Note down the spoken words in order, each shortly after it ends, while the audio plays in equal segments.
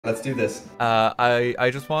Let's do this. I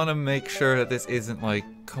just want to make sure that this isn't like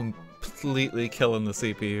completely killing the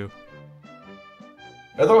CPU.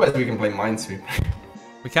 Otherwise, we can play Minesweeper.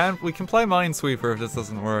 We can play Minesweeper if this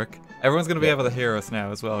doesn't work. Everyone's gonna be able to hear us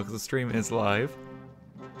now as well because the stream is live.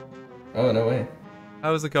 Oh, no way.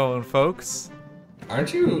 How's it going, folks?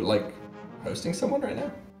 Aren't you like hosting someone right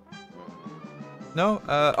now? No.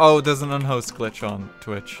 Oh, there's an unhost glitch on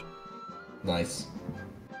Twitch. Nice.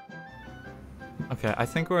 Okay, I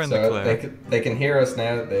think we're in the clear. They can hear us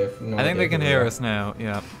now. They have no I think idea they can who hear we are. us now.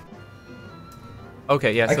 Yeah.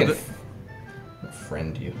 Okay. Yeah. I So can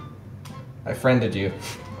friend you. I friended you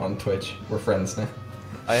on Twitch. We're friends now.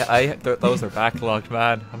 those are backlogged,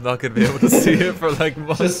 man. I'm not gonna be able to see it for like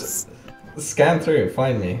months. Just scan through,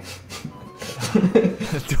 find me.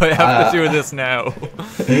 Do I have to do this now?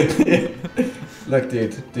 Look,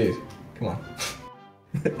 dude, come on.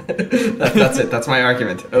 That's it. That's my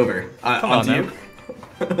argument. Over. Come on to now.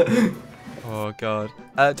 you. Oh god.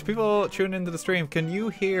 To people tuning into the stream, can you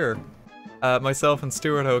hear myself and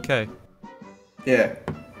Stuart okay? Yeah.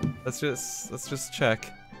 Let's just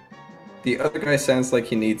check. The other guy sounds like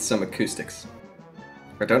he needs some acoustics.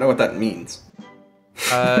 I don't know what that means.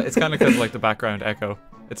 It's kind of because like the background echo.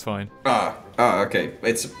 It's fine. Okay.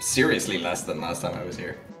 It's seriously less than last time I was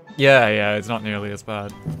here. Yeah, it's not nearly as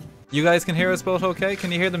bad. You guys can hear us both okay?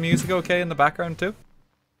 Can you hear the music okay in the background too?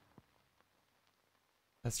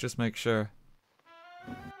 Let's just make sure.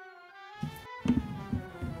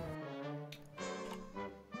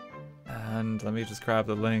 And let me just grab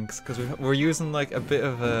the links, because we're using like a bit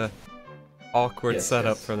of a awkward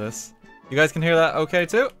setup for this. You guys can hear that okay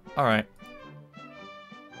too? Alright.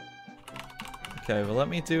 Okay, well let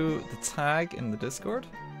me do the tag in the Discord.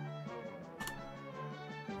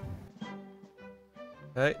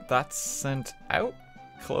 Okay, that's sent out.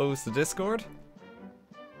 Close the Discord.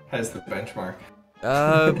 How's the benchmark?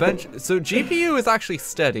 So GPU is actually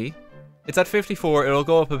steady. It's at 54, it'll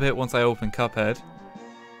go up a bit once I open Cuphead.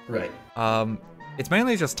 Right. It's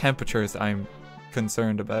mainly just temperatures I'm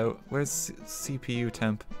concerned about. Where's CPU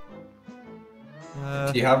temp?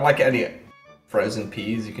 Do you have like any frozen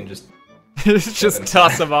peas you can just... just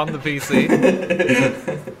toss them on the PC.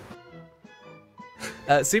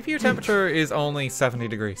 CPU temperature is only 70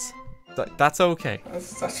 degrees. That's okay.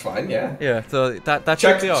 That's fine, yeah. Yeah, so that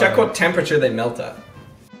check, should be check what temperature they melt at.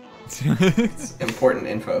 It's It's important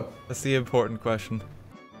info. That's the important question.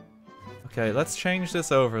 Okay, let's change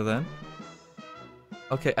this over then.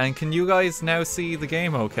 Okay, and can you guys now see the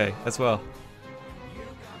game okay as well?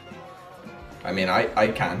 I mean, I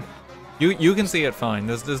can. You can see it fine.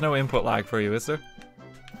 There's no input lag for you, is there?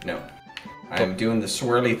 No. I'm doing the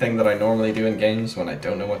swirly thing that I normally do in games when I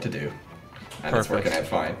don't know what to do. And it's working out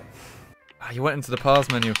fine. You went into the pause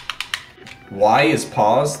menu. Why is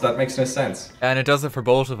pause? That makes no sense. And it does it for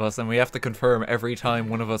both of us, and we have to confirm every time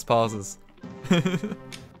one of us pauses.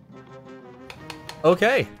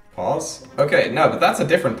 Okay. Pause? Okay, no, but that's a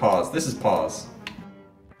different pause. This is pause.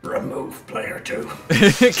 Remove player 2.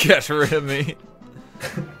 Get rid of me.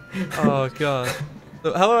 Oh god.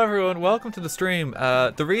 So, hello everyone, welcome to the stream.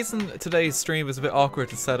 The reason today's stream is a bit awkward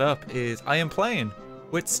to set up is I am playing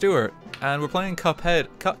with Stuart, and we're playing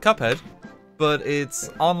Cuphead, but it's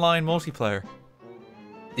online multiplayer.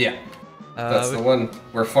 Yeah. That's the one.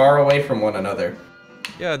 We're far away from one another.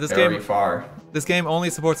 Yeah, this Very game... far. This game only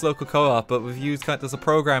supports local co-op, but we've used there's a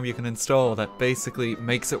program you can install that basically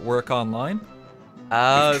makes it work online.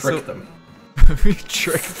 We tricked them. We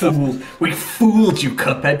tricked them. We fooled you,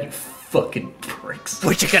 Cuphead, you fucking pricks.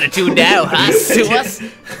 What you gonna do now, huh? Sue us?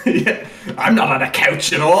 Yeah, I'm not on a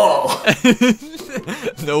couch at all.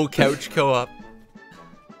 No couch co-op.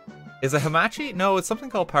 Is it Hamachi? No, it's something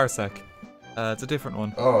called Parsec. It's a different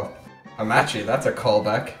one. Oh, Hamachi, that's a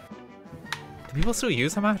callback. Do people still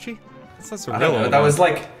use Hamachi? That's a I real don't know. old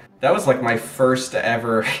That was like my first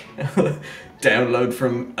ever download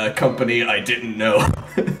from a company I didn't know.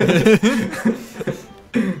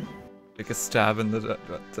 Like a stab in the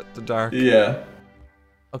dark. Yeah.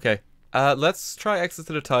 Okay. Let's try exit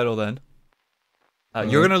to the title then.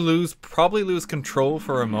 You're gonna probably lose control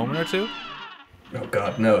for a moment or two. Oh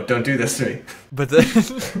god, no! Don't do this to me. But then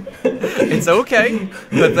it's okay.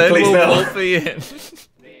 But then Please, we'll no. both be in.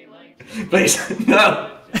 Please,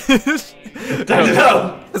 no.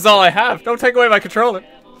 No. That's all I have. Don't take away my controller.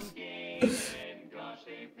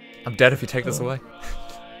 I'm dead if you take this away.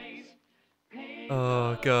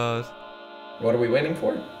 Oh god. What are we waiting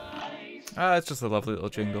for? It's just a lovely little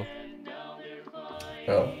jingle.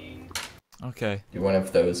 Oh. Okay. You're one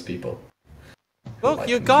of those people. Look, Like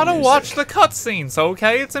you gotta music. watch the cutscenes,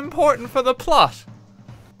 okay? It's important for the plot.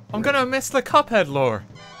 I'm gonna miss the Cuphead lore.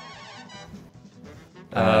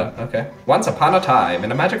 Okay. Once upon a time,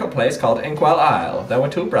 in a magical place called Inkwell Isle, there were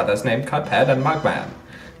two brothers named Cuphead and Mugman.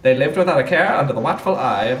 They lived without a care under the watchful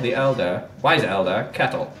eye of the wise elder,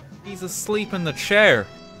 Kettle. He's asleep in the chair.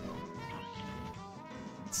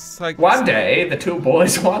 It's like One day, the two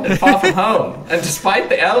boys wandered far from home, and despite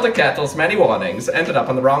the elder Kettle's many warnings, ended up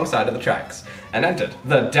on the wrong side of the tracks, and entered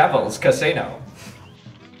the Devil's Casino.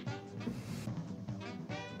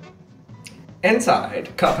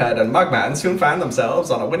 Inside, Cuphead and Mugman soon found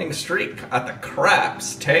themselves on a winning streak at the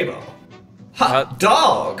craps table. Hot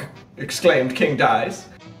dog! Exclaimed King Dice,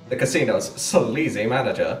 the casino's sleazy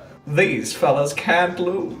manager. These fellas can't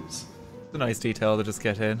lose. It's a nice detail to just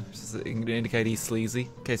get in, just to indicate he's sleazy,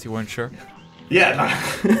 in case you weren't sure. Yeah,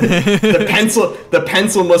 the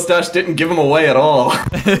pencil mustache didn't give him away at all.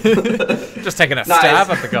 Just taking a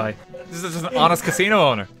stab at the guy. This is just an honest casino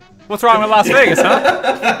owner. What's wrong with Las Vegas,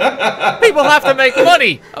 huh? People have to make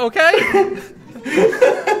money, okay?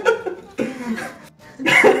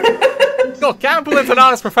 Look, gambling's an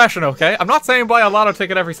honest profession, okay? I'm not saying buy a lotto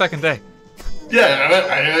ticket every second day. Yeah,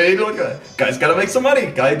 I look at it. Guy's gotta make some money.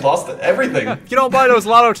 Guy lost everything. Yeah, if you don't buy those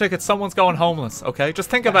lotto tickets, someone's going homeless, okay? Just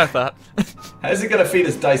think about that. How's he gonna feed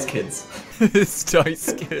his dice kids? His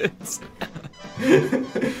dice kids.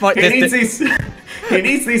 He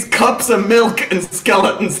needs these cups of milk and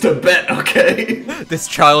skeletons to bet, okay?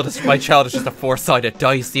 My child is just a four-sided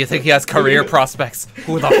dice. Do you think he has career prospects?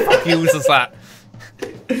 Who the fuck uses that?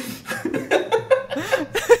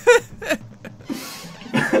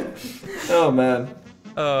 Oh, man.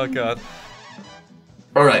 Oh, God.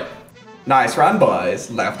 Alright. Nice run, boys,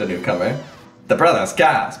 laughed the newcomer. The brothers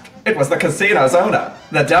gasped. It was the casino's owner,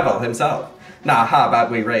 the devil himself. Now, how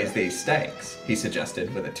about we raise these stakes? He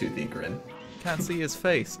suggested with a toothy grin. Can't see his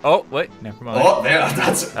face. Oh, wait, never mind. Oh, there,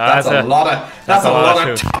 that's a lot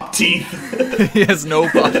of top teeth. He has no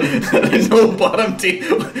bottom. No bottom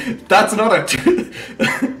teeth. That's not a tooth.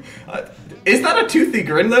 Is that a toothy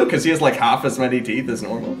grin though? Because he has like half as many teeth as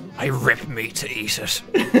normal. I rip meat to eat it.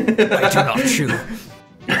 I do not chew.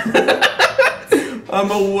 I'm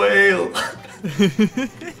a whale.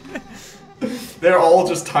 They're all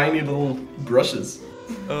just tiny little brushes.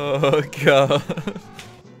 Oh, God.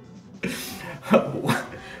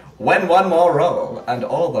 When one more roll, and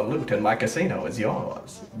all the loot in my casino is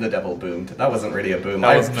yours. The devil boomed. That wasn't really a boom.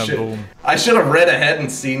 That wasn't a boom. I should have read ahead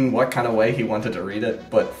and seen what kind of way he wanted to read it,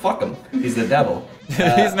 but fuck him. He's the devil.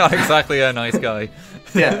 He's not exactly a nice guy.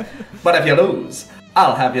 Yeah, but if you lose,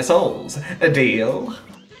 I'll have your souls. A deal?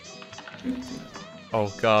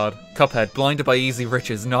 Oh, God. Cuphead, blinded by easy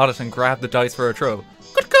riches, nodded and grabbed the dice for a throw.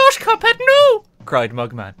 Good gosh, Cuphead, no! Cried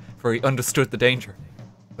Mugman, for he understood the danger.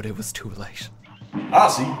 But it was too late. Ah,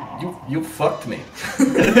 see, you fucked me.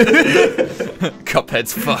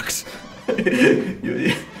 Cuphead's fucked.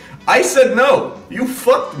 I said no. You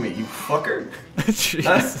fucked me, you fucker.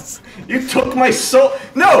 Jesus. You took my soul.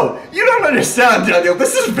 No, you don't understand, Daniel.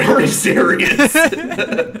 This is very serious.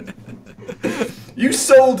 You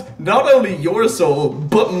sold not only your soul,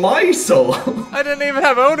 but my soul. I didn't even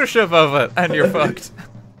have ownership of it, and you're fucked.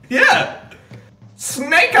 Yeah.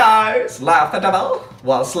 Snake eyes, laughed the devil,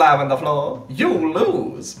 while slamming the floor. You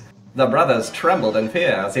lose. The brothers trembled in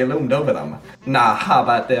fear as he loomed over them. Now how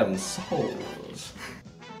about them souls?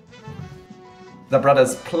 The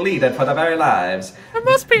brothers pleaded for their very lives. There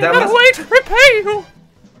must be another way to repay you.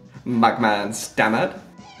 Mugman stammered.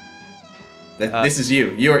 This is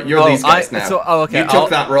you. You're these guys now. Okay, you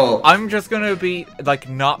took that role. I'm just gonna be like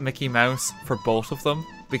not Mickey Mouse for both of them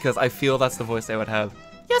because I feel that's the voice they would have.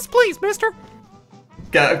 Yes, please, mister.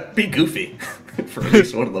 Be goofy for at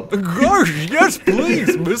least one of them. Gosh, yes,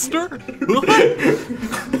 please, mister.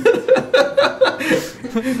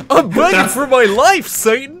 I'm begging for my life,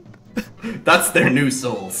 Satan. That's their new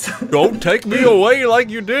souls. Don't take me away like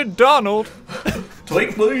you did Donald.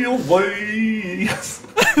 Take me away.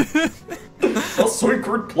 A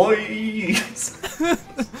sacred place.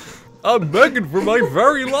 I'm begging for my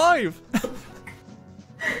very life.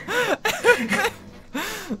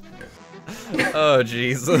 Oh,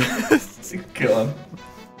 Jesus. Go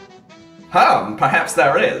on. Perhaps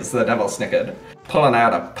there is, the devil snickered, pulling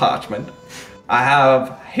out a parchment. I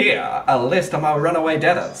have here a list of my runaway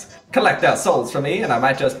debtors. Collect their souls for me, and I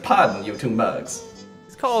might just pardon you two mugs.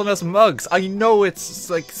 He's calling us mugs. I know it's,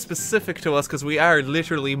 like, specific to us because we are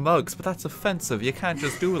literally mugs, but that's offensive. You can't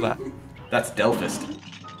just do that. That's Delphist.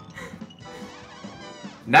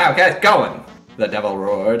 Now get going, the devil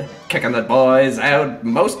roared, kicking the boys out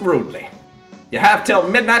most rudely. You have till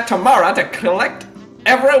midnight tomorrow to collect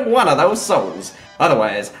every one of those souls.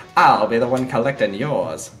 Otherwise, I'll be the one collecting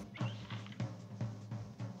yours.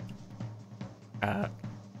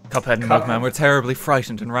 Cuphead and Mugman were terribly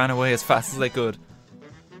frightened and ran away as fast as they could.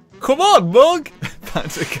 Come on, Mug!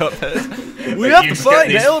 Panted Cuphead. We have to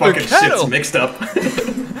find Elder Kettle! Mixed up.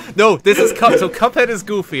 No, this is so Cuphead is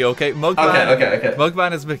Goofy, okay? Mugman, okay.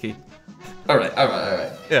 Mugman is Mickey. Alright.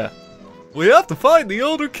 Yeah. We have to find the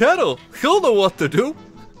Elder Kettle. He'll know what to do.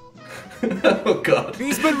 Oh god.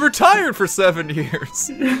 He's been retired for 7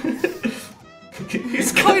 years.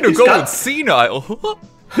 He's kind of going senile.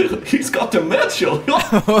 He's got dementia.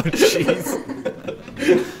 Oh, jeez.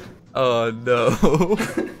 Oh, no.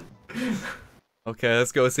 Okay,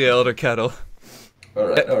 let's go see Elder Kettle.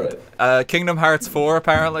 Alright. Kingdom Hearts 4,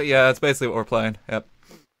 apparently. Yeah, that's basically what we're playing. Yep.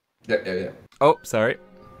 Yeah. Oh, sorry.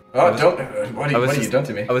 Oh, what have you done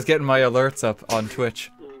to me? I was getting my alerts up on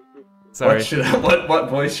Twitch. Sorry. What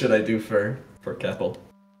voice should I do for Kettle?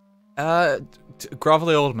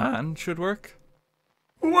 Grovelly old man should work.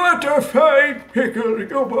 What a fine pickle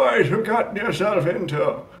you boys have gotten yourself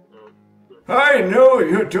into. I know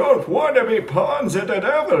you don't want to be pawns of the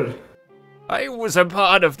devil. I was a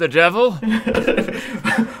pawn of the devil.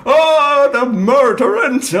 Oh, the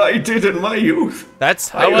murderance I did in my youth. That's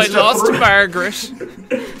how I lost Margaret.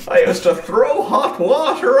 I used to throw hot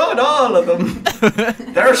water on all of them.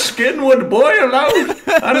 Their skin would boil out,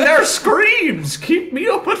 and their screams keep me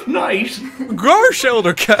up at night. Gosh,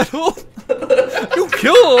 Elder Kettle! You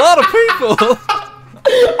killed a lot of people!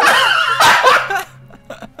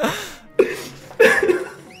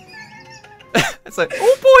 It's like,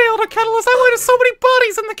 oh boy, Elder Kettle, is that why there's so many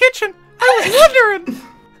bodies in the kitchen? I was wondering!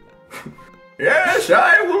 Yes,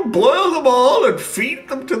 I will boil them all and feed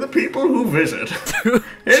them to the people who visit.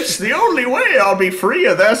 It's the only way I'll be free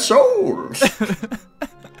of their souls.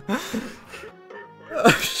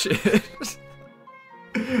 Oh, shit.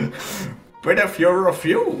 But if you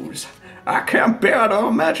refuse, I can't bear to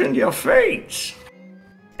imagine your fates.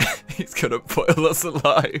 He's gonna boil us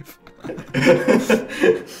alive.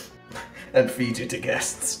 And feed you to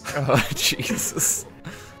guests. Oh, Jesus.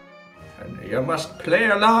 And you must play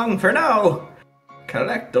along for now.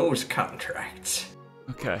 Collect those contracts.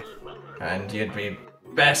 Okay. And you'd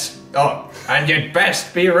best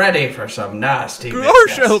be ready for some nasty Gosh,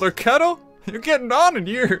 business. Elder Kettle! You're getting on in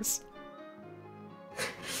years.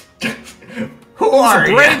 Who are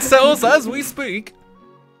you? Brain cells as we speak.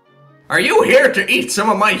 Are you here to eat some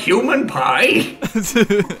of my human pie?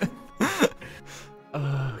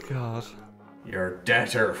 Oh, God. Your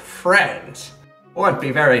debtor friends won't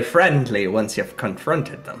be very friendly once you've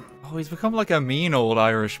confronted them. Oh, he's become like a mean old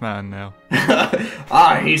Irish man now.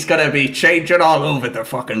 He's gonna be changing all over the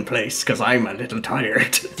fucking place, because I'm a little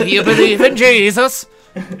tired. Do you believe in Jesus?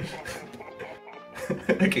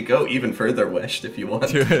 I could go even further west if you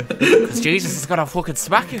want. Because Jesus is gonna fucking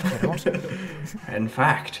smack you, don't. In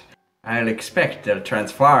fact, I'll expect they'll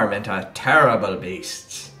transform into terrible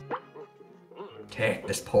beasts. Take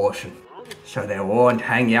this potion, so they won't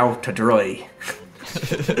hang you out to dry.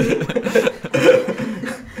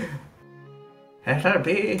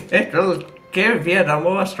 It'll give you the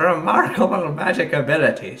most remarkable magic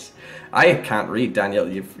abilities. I can't read, Daniel.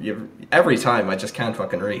 You've every time I just can't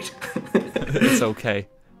fucking read. It's okay.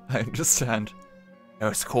 I understand.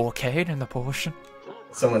 There's cocaine in the potion.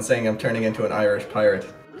 Someone's saying I'm turning into an Irish pirate.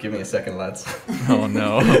 Give me a second, lads. Oh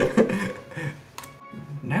no.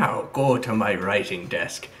 Now go to my writing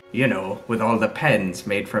desk. You know, with all the pens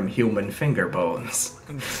made from human finger bones.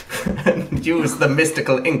 And use the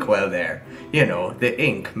mystical inkwell there. You know, the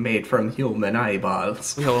ink made from human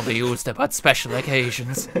eyeballs. We only use them on special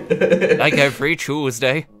occasions. Like every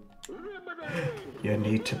Tuesday. You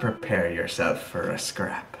need to prepare yourself for a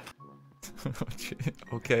scrap.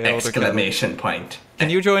 Okay, Exclamation point. Can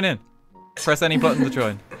you join in? Press any button to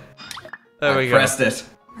join. There we go. Pressed it.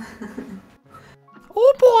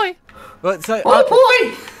 Oh boy! But so, Oh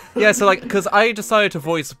boy! yeah, so like, because I decided to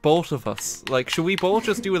voice both of us. Like, should we both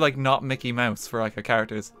just do like not Mickey Mouse for like our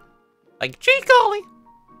characters? Like, gee golly!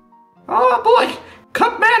 Oh boy!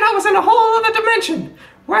 Cupman, I was in a whole other dimension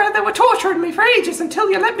where they were torturing me for ages until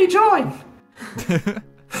you let me join.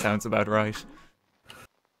 Sounds about right.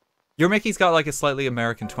 Your Mickey's got like a slightly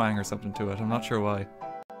American twang or something to it. I'm not sure why.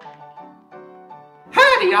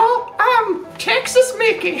 Howdy y'all, I'm Texas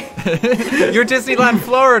Mickey. You're Disneyland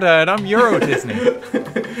Florida and I'm Euro Disney.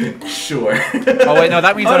 Sure. Oh wait, no,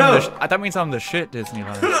 that means that means I'm the shit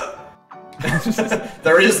Disneyland.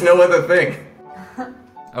 There is no other thing.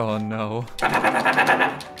 Oh no.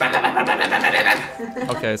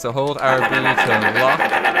 Okay, so hold RB to lock.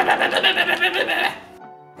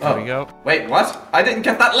 There we go. Wait, what? I didn't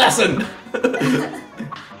get that lesson.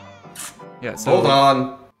 Yeah, so Hold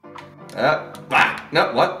on.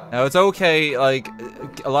 No, what? Now it's okay, like,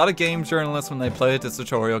 a lot of game journalists when they played this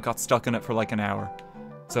tutorial got stuck in it for like an hour.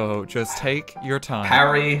 So just take your time.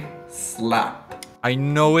 Parry, slap. I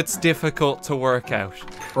know it's difficult to work out.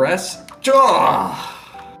 Press jaw.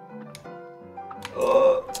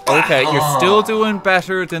 Okay, you're still doing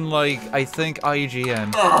better than like, I think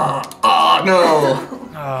IGN. Oh no.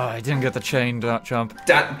 Oh, I didn't get the chain jump.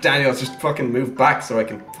 Daniel, just fucking move back so I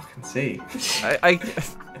can fucking see.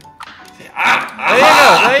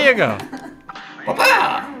 There you go. Okay,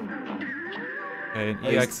 an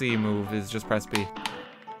EXE move is just press B.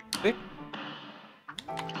 See?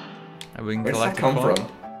 And we can Where does that collect come a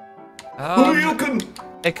coin. from?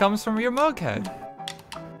 It comes from your mug head.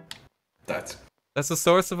 That's the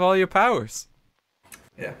source of all your powers.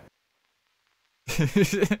 yeah.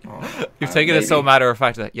 You've taken it so matter of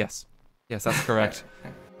fact that yes, that's correct.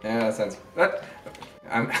 Yeah, that sounds.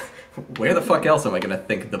 Where the fuck else am I gonna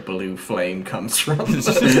think the blue flame comes from?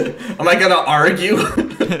 Am I gonna argue?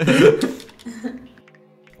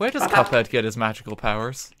 Where does Cuphead get his magical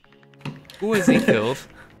powers? Who has he killed?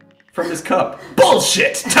 From his cup.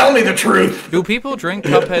 Bullshit! Tell me the truth! Do people drink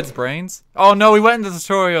Cuphead's brains? Oh no, we went into the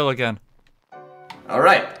tutorial again.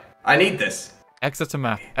 Alright, I need this. Exit to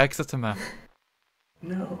map. Exit to map.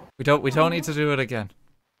 No. We don't need to do it again.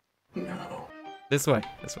 No. This way.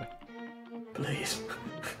 This way. Please.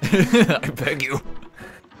 I beg you.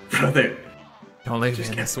 Brother. Don't leave me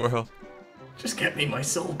in this world. Just get me my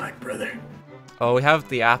soul back, brother. Oh, we have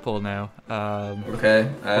the apple now. Okay.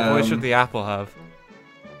 What voice should the apple have?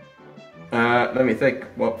 Let me think.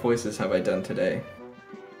 What voices have I done today?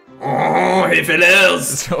 Oh, hey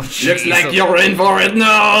fellas! Oh, Looks like you're in for it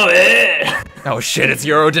now, eh? Oh shit, it's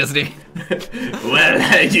Euro Disney. Well,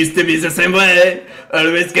 I used to be the same way.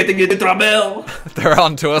 Always getting into trouble. They're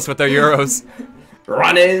on to us with their Euros.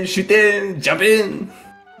 Running, shooting, jumping.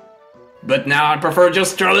 But now I prefer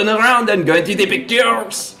just strolling around and going to the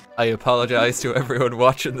pictures. I apologize to everyone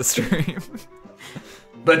watching the stream.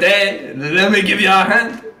 But hey, let me give you a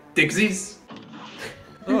hand. Take this.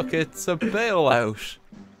 Look, it's a bailout.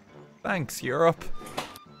 Thanks, Europe.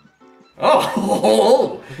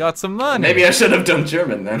 Oh, We got some money. maybe I should have done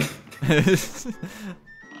German then.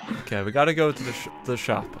 Okay, we gotta go to the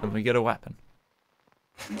shop and we get a weapon.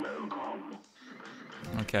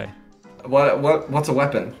 Okay. What's a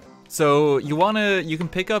weapon? So you can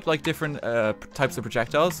pick up like different types of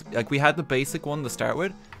projectiles. Like we had the basic one to start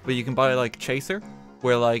with, but you can buy like chaser,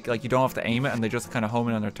 where like you don't have to aim it and they just kind of home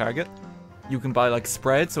in on their target. You can buy like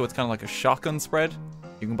spread, so it's kind of like a shotgun spread.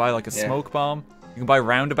 You can buy like a smoke bomb. You can buy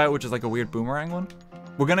roundabout, which is like a weird boomerang one.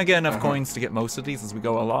 We're gonna get enough coins to get most of these as we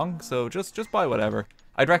go along, so just buy whatever.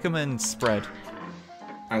 I'd recommend spread.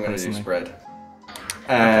 I'm gonna personally. do spread.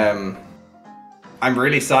 I'm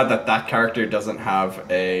really sad that character doesn't have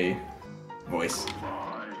a voice.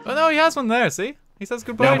 Oh no, he has one there. See, he says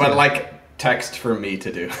goodbye. No, but like text for me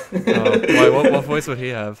to do. Why? What voice would he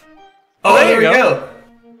have? Oh, there there you we go. go.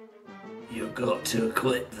 You've got to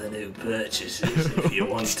equip the new purchases if you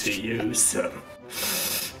want to use them.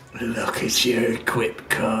 Look at your equip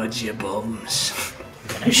cards, you bums.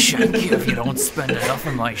 I'm gonna shank you if you don't spend enough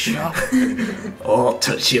in my shop. Oh,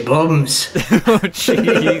 touch your bums. Oh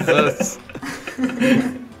Jesus!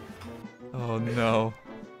 Oh no.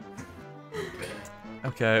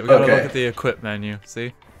 Okay, we gotta look at the equip menu.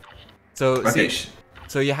 See? So Okay.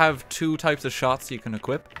 so you have two types of shots you can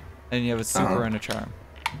equip, and you have a super and a charm.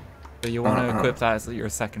 So you want to equip that as your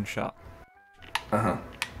second shot.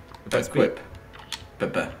 Equip.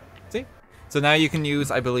 See? So now you can use,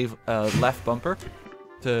 I believe, left bumper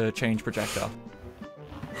to change projectile.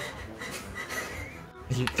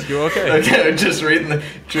 You okay? Okay, I'm just reading the.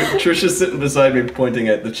 Trisha's sitting beside me, pointing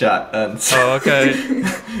at the chat, and so, Oh, okay.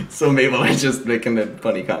 so maybe I'm just making the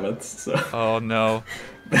funny comments. So, Oh no.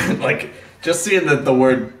 like, just seeing the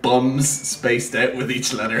word "bums" spaced out with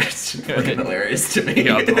each letter is just fucking hilarious to me.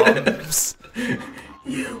 Yeah, bums.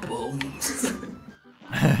 You bums.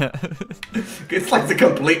 It's like the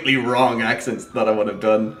completely wrong accents that I would have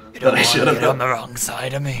done. That I should have Get on done. the wrong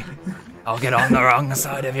side of me. I'll get on the wrong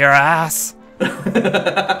side of your ass.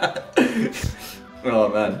 Oh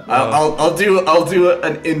man, I'll do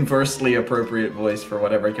an inversely appropriate voice for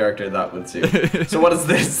whatever character that would suit. So what is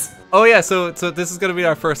this? Oh yeah, so this is gonna be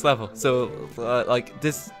our first level. So like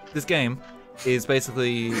this game is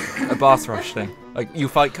basically a boss rush thing. Like you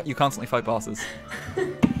constantly fight bosses.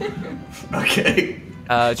 Okay.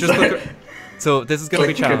 Just look. So this is gonna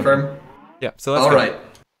be challenging. Confirm. Yeah. So let's All go. right.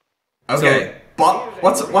 Okay.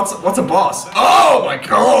 What's a boss? Oh my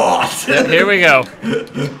god! Here we go.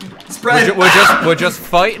 Spread. We're just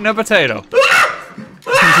fighting a potato.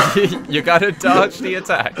 You gotta dodge the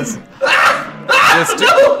attacks.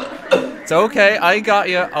 It's okay, I got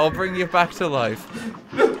you. I'll bring you back to life.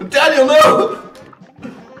 Daniel, no!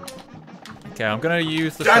 Okay, I'm gonna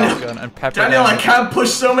use the shotgun and pepper Daniel, down. I can't push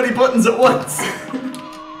so many buttons at once.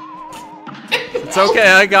 It's okay,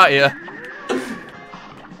 I got you.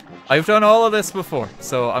 I've done all of this before,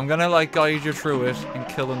 so I'm gonna like guide you through it and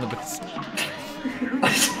kill him the best.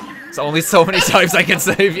 It's only so many times I can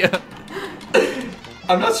save you.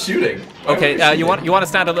 I'm not shooting. Okay, you want to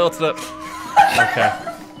stand a little to the. Okay.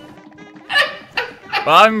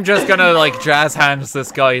 Well, I'm just gonna like jazz hands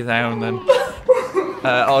this guy down then.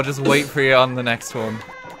 I'll just wait for you on the next one.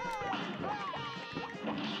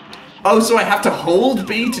 Oh, so I have to hold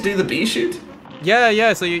B to do the B shoot?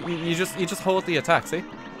 Yeah. So you just hold the attack, see?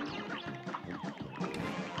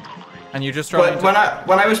 And you just try. But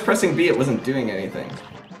when I was pressing B, it wasn't doing anything.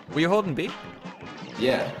 Were you holding B?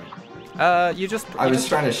 Yeah. I was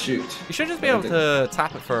trying to shoot. You should just be able to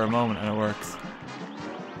tap it for a moment and it works.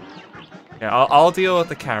 Yeah, I'll deal with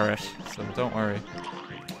the carrot, so don't worry.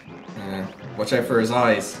 Yeah. Watch out for his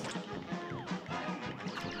eyes.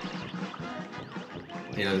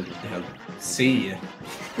 He'll see you.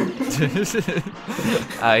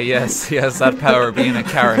 Yes, he has that power being a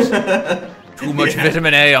carrot. Too much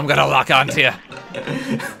vitamin A, I'm gonna lock onto you.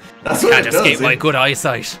 That's what Can't escape my good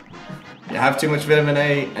eyesight. You have too much vitamin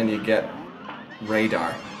A and you get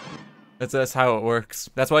radar. That's how it works.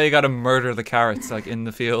 That's why you gotta murder the carrots, like, in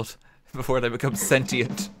the field before they become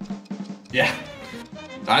sentient. Yeah.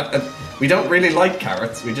 We don't really like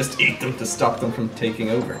carrots, we just eat them to stop them from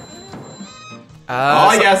taking over.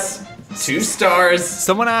 Yes! 2 stars!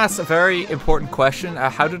 Someone asked a very important question.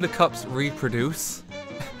 How do the cups reproduce?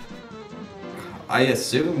 I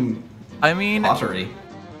assume... pottery.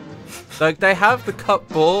 Like, they have the cup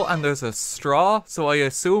bowl and there's a straw, so I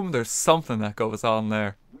assume there's something that goes on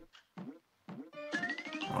there.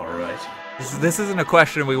 Alright. This isn't a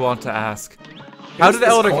question we want to ask. How did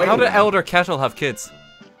Elder Kettle have kids?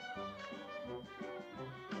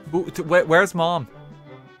 Where's Mom?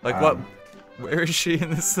 Like, what? Where is she in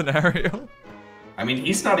this scenario? I mean,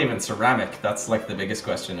 he's not even ceramic. That's like the biggest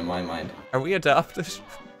question in my mind. Are we adopted?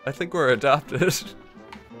 I think we're adopted.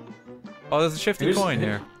 Oh, there's a shifty coin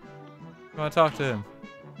here. You want to talk to him?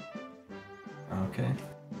 Okay.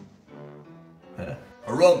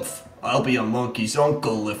 Harumph, I'll be a monkey's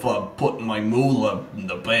uncle if I'm putting my moolah in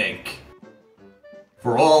the bank.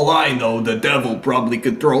 For all I know, the devil probably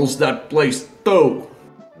controls that place too.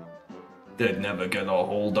 They'd never get a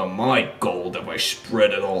hold of my gold if I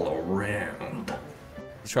spread it all around.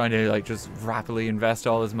 He's trying to, like, just rapidly invest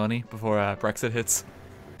all his money before Brexit hits.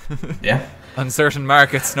 Yeah. Uncertain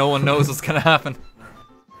markets, no one knows what's gonna happen.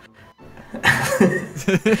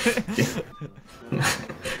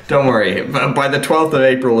 Don't worry, by the 12th of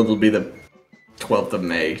April it'll be the 12th of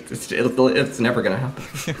May. It's never gonna happen.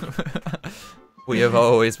 We have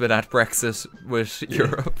always been at Brexit with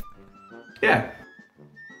Europe. Yeah.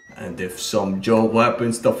 And if some Joe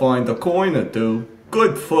happens to find a coin or two,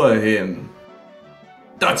 good for him.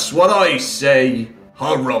 That's what I say,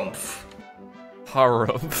 harumph.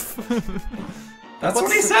 Harumph. That's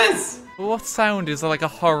what he says! What sound is like a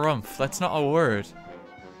harumph? That's not a word.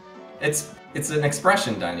 It's an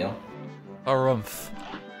expression, Daniel. Harumph.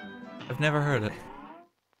 I've never heard it.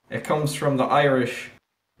 It comes from the Irish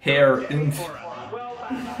hair inf.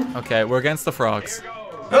 Okay, we're against the frogs.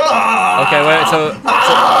 Okay, wait, so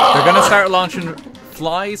they're gonna start launching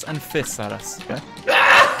flies and fists at us, okay?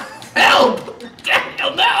 Help!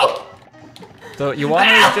 Daniel, no! So you want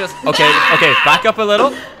to just... Okay, back up a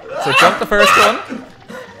little. So jump the first one.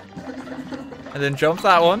 And then jump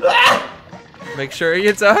that one. Make sure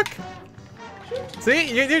you duck.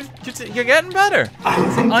 See, you're getting better.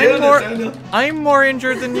 I'm more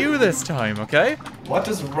injured than you this time, okay? What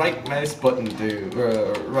does right mouse button do?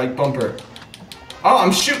 Right bumper. Oh,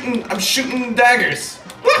 I'm shooting daggers.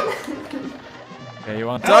 Okay, you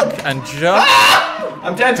want duck and jump.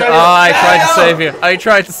 I'm dead. Oh, I tried to save you. I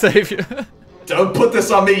tried to save you. Don't put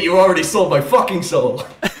this on me. You already sold my fucking soul.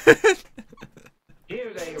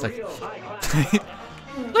 It's like,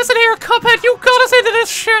 listen here, Cuphead. You got us into this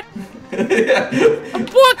shit.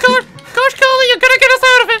 Boy, gosh, golly, you're gonna get us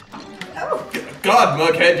out of it. God,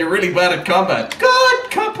 Mughead, you're really bad at combat. God,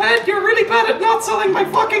 Cuphead, you're really bad at not selling my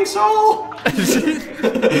fucking soul. I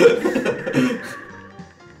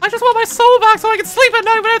just want my soul back so I can sleep at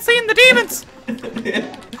night without seeing the demons.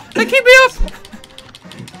 They keep me up.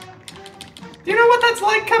 Do you know what that's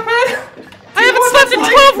like, Cuphead? I haven't slept in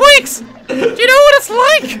 12 weeks. Do you know what it's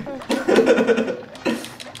like?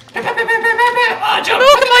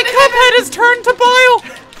 Look, my Cuphead has turned to bile.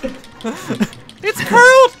 It's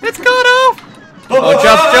curled.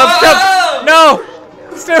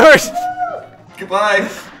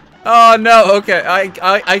 Oh no, okay,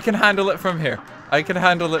 I can handle it from here. I can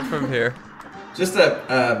handle it from here. Just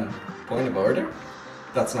a point of order.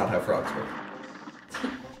 That's not how frogs work.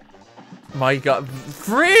 My god,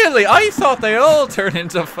 really? I thought they all turn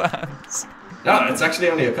into fans. No, it's actually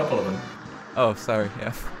only a couple of them. Oh, sorry,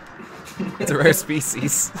 yeah. It's a rare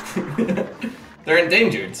species. They're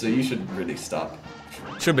endangered, so you should really stop.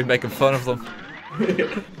 Should be making fun of them.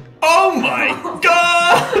 Oh my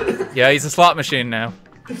god! Yeah, he's a slot machine now.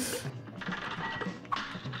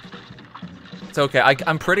 It's okay,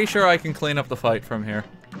 I'm pretty sure I can clean up the fight from here.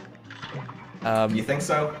 You think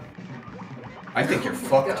so? I think you're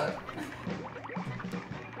fucked.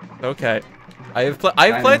 Okay. I've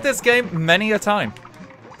played this game many a time.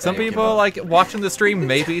 Some Daniel, people, like, watching the stream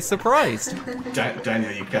may be surprised.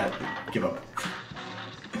 Daniel, you can't give up.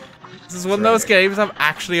 This is one of those games I'm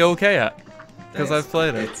actually okay at. Because I've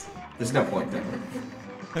played it. There's no point then.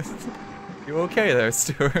 You okay there,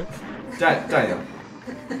 Stuart? Daniel.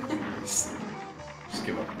 Just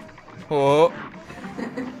give up. Oh.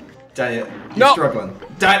 Daniel, you're struggling.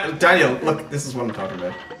 Daniel, look, this is what I'm talking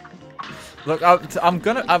about. Look,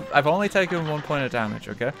 I've only taken 1 point of damage,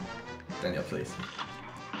 okay? Daniel, please.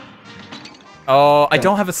 Oh, I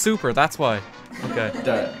don't have a super, that's why. Okay.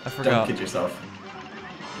 I forgot. Don't kid yourself.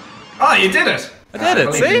 Oh, you did it! I did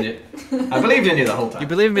it, see? I believed in you the whole time. You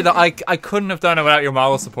believe in me that I couldn't have done it without your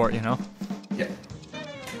moral support, you know? Yeah.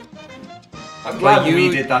 I'm glad we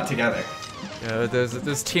did that together. Yeah,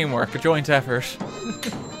 there's teamwork, a joint effort.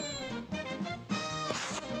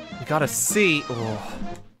 You gotta see. Oh.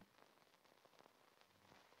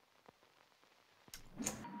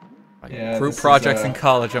 Yeah, group projects in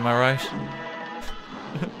college, am I right?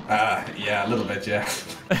 Yeah, a little bit, yeah.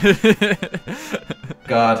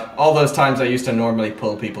 God, all those times I used to normally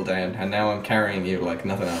pull people down, and now I'm carrying you like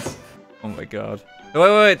nothing else. Oh my god.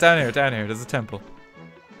 Wait, down here, there's a temple.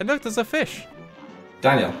 And look, there's a fish.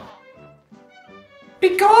 Daniel.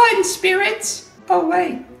 Be gone, spirits! Oh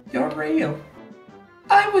wait, you're real.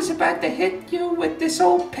 I was about to hit you with this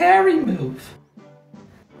old parry move.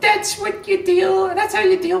 That's how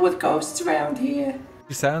you deal with ghosts around here.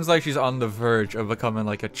 She sounds like she's on the verge of becoming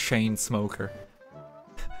like a chain smoker.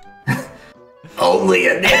 Only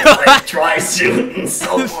a nigga tries shooting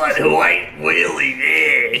someone who ain't really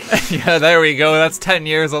there. Yeah, there we go, that's 10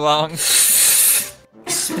 years along.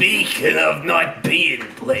 Speaking of not being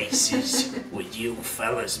places, would you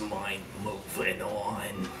fellas mind moving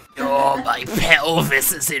on? Oh, my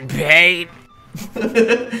pelvis is in pain.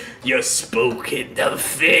 You're spooking the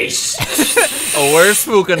fish. Oh, we're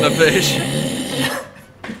spooking the fish.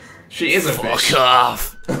 She is a fish. Fuck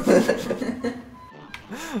off.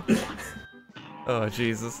 Oh,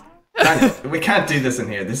 Jesus. Daniel, we can't do this in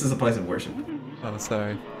here. This is a place of worship. Oh,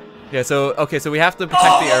 sorry. Yeah, so, okay, so we have to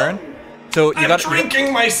protect the urn. So you got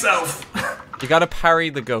drinking myself. You gotta parry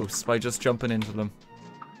the ghosts by just jumping into them.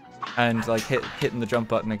 And, like, hitting the jump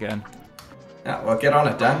button again. Yeah, well, get on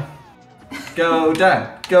it, Dan. Go,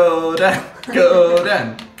 Dan. Go, Dan. Go,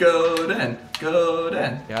 Dan. Go, Dan. Go,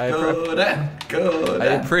 Dan. Yeah, go, Dan. Go, Dan. I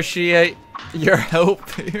appreciate your help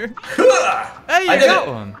here. Hey, you got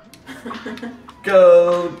one.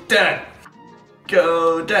 Go, Dan.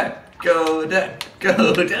 Go, Dan. Go, Dan.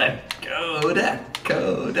 Go, Dan. Go, Dan.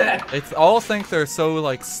 Go, Dan. They all think they're so,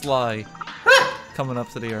 like, sly. Coming up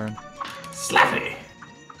to the urn. Slappy.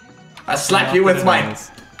 I slap you with my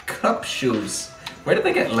cup shoes. Where did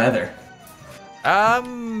they get leather? I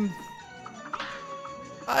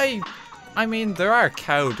mean, there are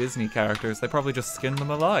cow Disney characters. They probably just skin them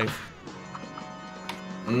alive.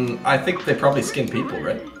 I think they probably skin people,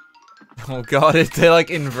 right? Oh god, they like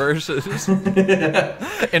inverted.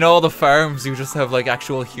 In all the farms, you just have like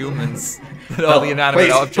actual humans. All the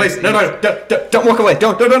inanimate objects. Please, no, don't walk away.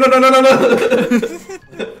 Don't, no.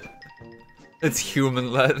 It's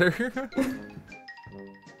human leather.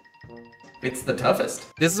 It's the toughest.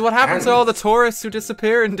 This is what happens to all the tourists who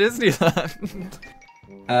disappear in Disneyland.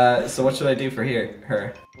 So what should I do for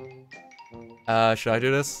her? Should I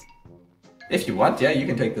do this? If you want, yeah, you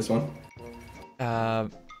can take this one.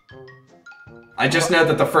 I just know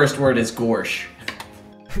that the first word is gorsh.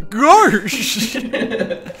 Gorsh!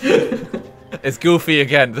 It's Goofy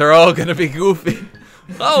again. They're all gonna be Goofy.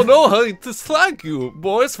 Oh no, thank you,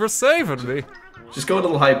 boys, for saving me. Just go a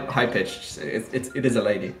little high pitched. It is a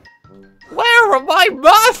lady. Where are my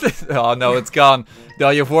mouth? Oh no, it's gone. No,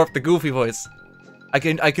 you've warped the Goofy voice. I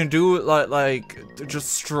can do like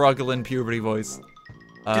just struggling puberty voice. Do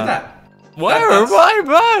that. Where are my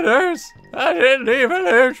manners? I didn't even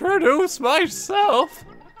introduce myself.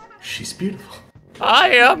 She's beautiful.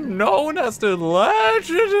 I am known as the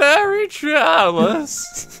legendary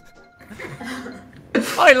Chalice.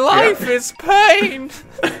 My life is pain.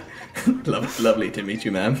 Lovely to meet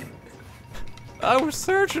you, ma'am. I was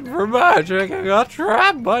searching for magic and got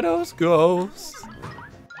trapped by those ghosts.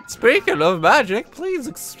 Speaking of magic, please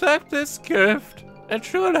accept this gift. It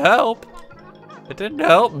should help. It didn't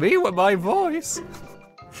help me with my voice.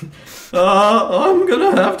 I'm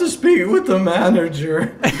gonna have to speak with the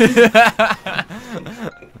manager.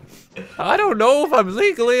 I don't know if I'm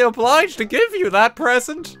legally obliged to give you that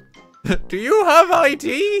present. Do you have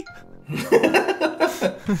ID?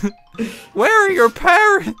 Where are your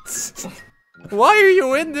parents? Why are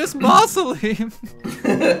you in this mausoleum?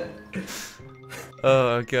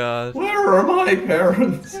 Oh god. Where are my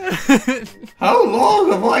parents? How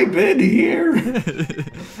long have I been here?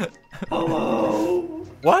 Hello?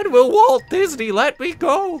 When will Walt Disney let me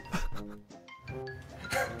go?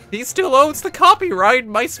 He still owns the copyright.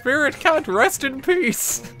 My spirit can't rest in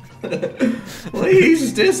peace.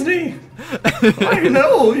 Please, Disney. I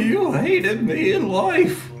know you hated me in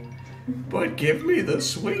life, but give me the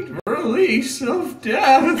sweet release of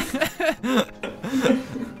death.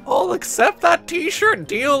 I'll accept that t-shirt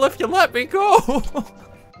deal if you let me go.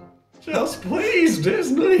 Just please,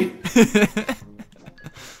 Disney.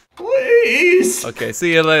 Please. Okay,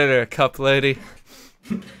 see you later, cup lady.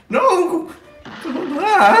 No. Come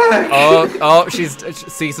back. Oh, she's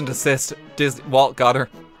cease and desist. Walt got her.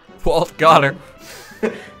 Walt got her.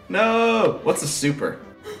 No. What's a super?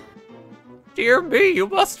 Dear me, you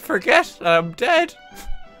must forget I'm dead.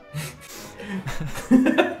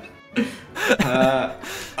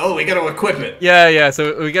 Oh, we gotta equip it. Yeah,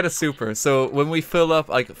 so we get a super. So when we fill up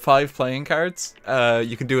like 5 playing cards,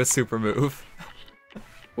 you can do a super move.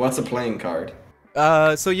 What's a playing card?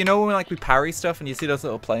 So you know when like we parry stuff and you see those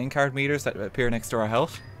little playing card meters that appear next to our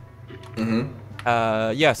health? Mm-hmm.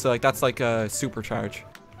 Yeah, so like that's like a supercharge.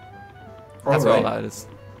 That's what all that is.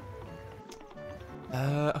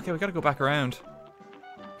 Okay, we gotta go back around.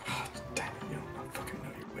 Damn it, you don't fucking know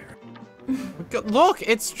you're weird. Look,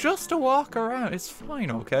 it's just a walk around. It's fine,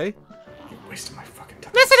 okay? You're wasting my fucking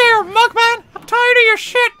time. Listen here, Mugman. I'm tired of your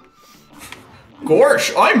shit.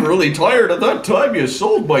 Gorsh, I'm really tired of that time you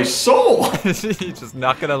sold my soul. You're just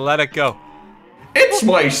not gonna let it go. It's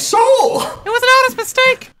my soul. It was an honest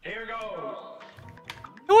mistake. Here goes.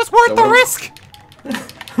 It was worth the risk.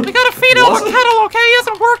 We gotta feed him a kettle, okay? He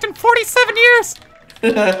hasn't worked in 47 years.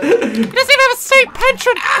 He doesn't even have a state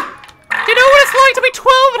pension. Do you know what it's like to be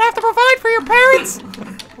 12 and have to provide for your parents?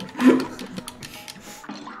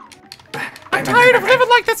 I'm tired of living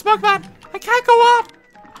like this, Mugman. I can't go on.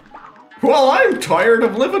 Well, I'm tired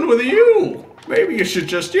of living with you. Maybe you should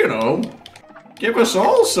just, you know, give us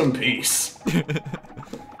all some peace.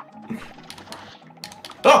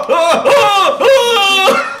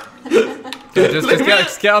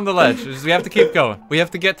 Just get on the ledge. We have to keep going. We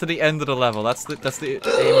have to get to the end of the level. That's the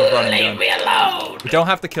aim of running down. Leave me alone. We don't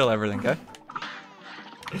have to kill everything, okay?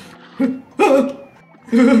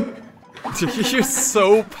 You're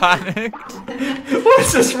so panicked.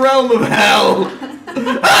 What's this realm of hell?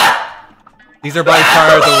 These are by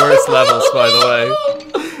far the worst levels, by the way.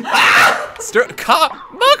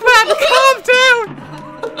 Mugman, calm down.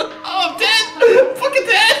 Oh, I'm dead. I'm fucking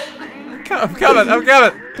dead. I'm coming.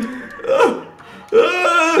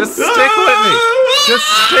 Just stick with me. Just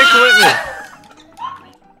stick with me.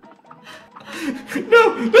 No.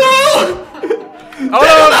 Oh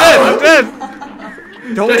no, I'm dead.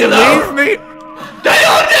 Don't leave me. I'm dead.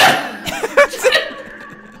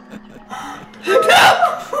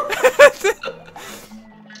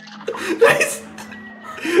 Please.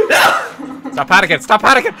 No. Stop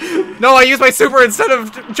panicking. No, I used my super instead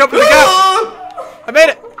of jumping the gap. I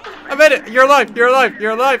made it. You're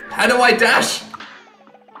alive. How do I dash?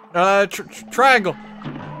 Triangle.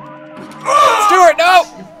 Stuart, no.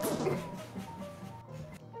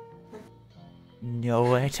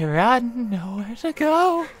 Nowhere to run, nowhere to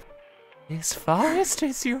go. This forest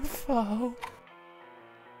is your foe.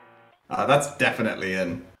 That's definitely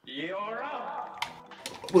in.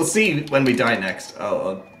 We'll see when we die next.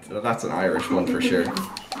 Oh, that's an Irish one for sure.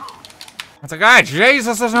 That's a guy.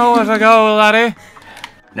 Jesus, there's nowhere to go, laddie.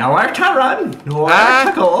 Nowhere to run, nowhere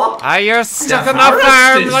to go. You're stuck The in the forest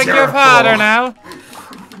farm is like your your father foe. now.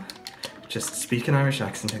 Just speak an Irish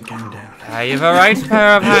accent and calm down. You've a right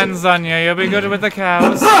pair of hands on you. You'll be good with the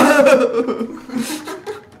cows.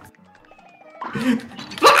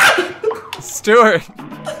 Stuart.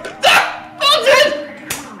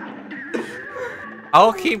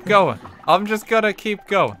 I'll keep going. I'm just gonna keep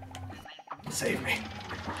going. Save me.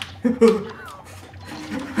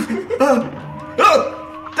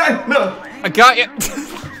 No. I got you.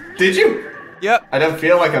 Did you? Yep. I don't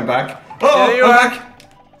feel like I'm back. Oh, Yeah, you I'm are. back.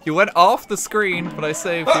 You went off the screen, but I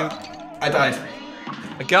saved you. I died.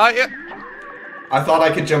 I got you. I thought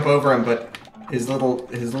I could jump over him, but his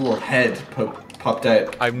little head popped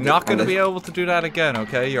out. I'm not going to be able to do that again,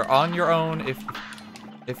 okay? You're on your own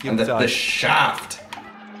if you and die. The shaft.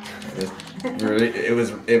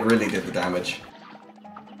 It really did the damage.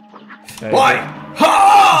 Okay. Why?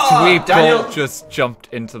 Ha! Sweet Daniel bolt just jumped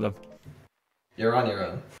into them. You're on your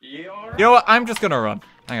own. You know what? I'm just gonna run.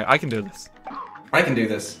 Hang on, I can do this. I can do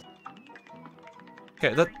this.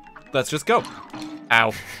 Okay, let's just go.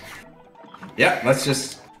 Ow. Yeah, let's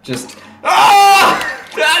just. Ah!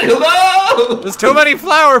 Daniel, no! There's too many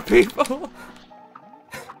flower people.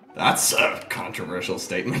 That's a controversial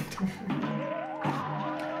statement.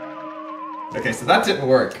 Okay, so that didn't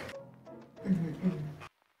work.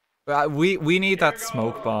 We need that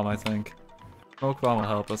smoke bomb, I think. Smoke bomb will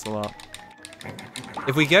help us a lot.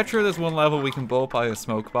 If we get through this one level, we can bolt by a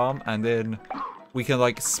smoke bomb, and then we can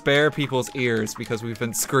like spare people's ears because we've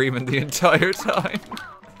been screaming the entire time.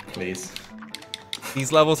 Please.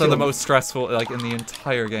 These levels are the most stressful, like, in the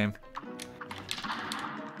entire game.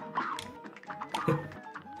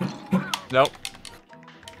 Nope.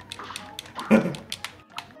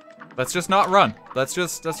 Let's just not run. Let's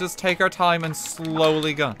just take our time and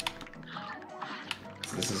slowly go.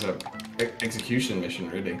 This is a execution mission,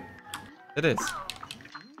 really. It is.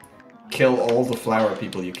 Kill all the flower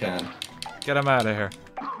people you can. Get them out of here.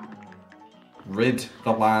 Rid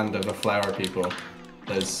the land of the flower people.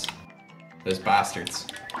 Those bastards.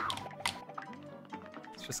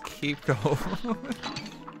 Let's just keep going.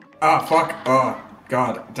 Ah, fuck. Oh,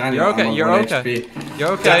 God. Daniel, You're okay. I'm on You're 1 okay. HP.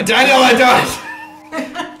 You're okay. Daniel, I died!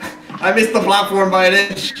 I missed the platform by an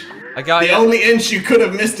inch. I got The you. only inch you could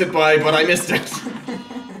have missed it by, but I missed it.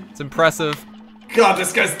 It's impressive. God,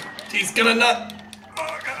 this guy's... He's gonna nut.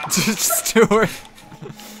 Oh, God. Stuart.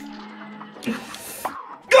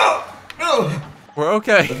 Go! Oh. We're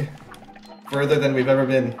okay. Further than we've ever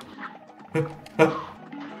been.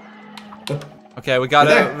 Okay, we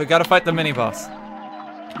gotta fight the mini boss.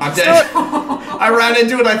 I'm dead. I ran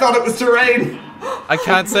into it. I thought it was terrain. I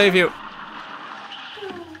can't save you.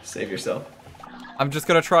 Save yourself. I'm just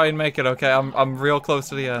gonna try and make it. Okay, I'm real close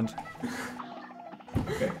to the end.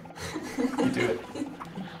 Okay. You do it.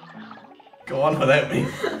 Go on without me.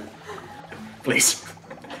 Please.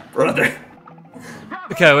 Brother.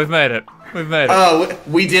 Okay, we've made it. We've made it. Oh,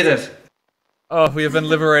 we did it. Oh, we have been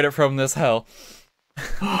liberated from this hell.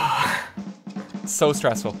 So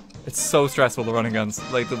stressful. It's so stressful, the running guns.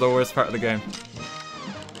 Like, the worst part of the game.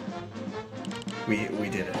 We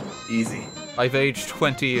did it. Easy. I've aged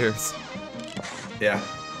 20 years. Yeah.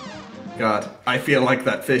 God, I feel like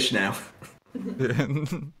that fish now.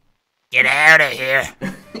 Get out of here.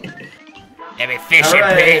 Let me fish in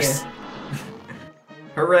Hooray. peace.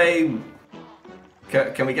 Hooray!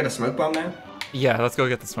 Can we get a smoke bomb now? Yeah, let's go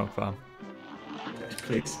get the smoke bomb.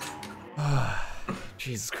 Please.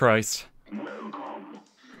 Jesus Christ.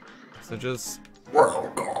 So just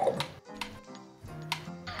God.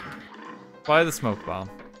 buy the smoke bomb.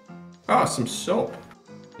 Oh, some soap.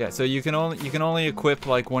 Yeah, so you can only equip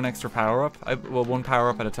like one extra power up. Well, one power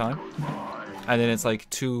up at a time, and then it's like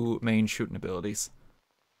 2 main shooting abilities.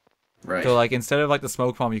 Right. So like instead of like the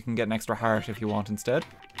smoke bomb, you can get an extra heart if you want instead.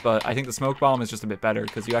 But I think the smoke bomb is just a bit better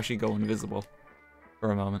because you actually go invisible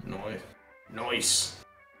for a moment. Nice.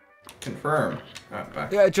 Confirm.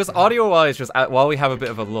 Back. Yeah, just audio-wise, just while we have a bit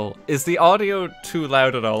of a lull, is the audio too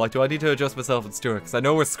loud at all? Like, do I need to adjust myself and Stuart? Because I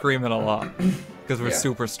know we're screaming a lot because we're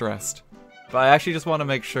super stressed. But I actually just want to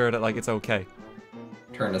make sure that like it's okay.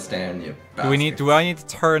 Turn us down, you Do I need to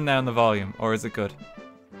turn down the volume, or is it good?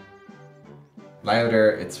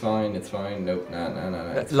 Louder, it's fine, nope,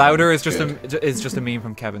 no. Louder is just a meme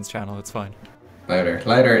from Kevin's channel, it's fine.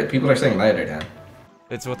 Louder, people are saying louder, Dan.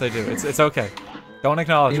 It's what they do, it's okay. Don't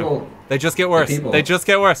acknowledge them. They just get worse. They just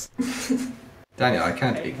get worse. Daniel, I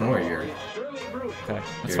can't ignore your Okay,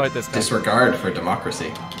 let's fight this guy. disregard for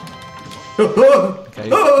democracy. Okay.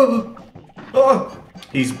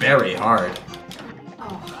 He's very hard.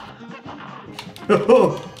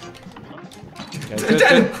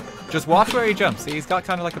 Okay, just watch where he jumps. See, he's got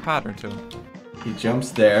kind of like a pattern to him. He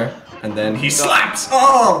jumps there, and then he slaps!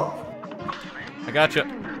 Oh! I gotcha.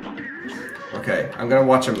 Okay, I'm gonna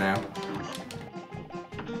watch him now.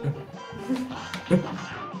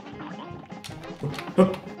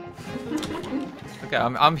 Okay,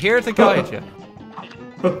 I'm here to guide you.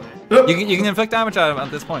 You can inflict damage at him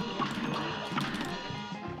at this point.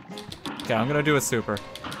 Okay, I'm gonna do a super.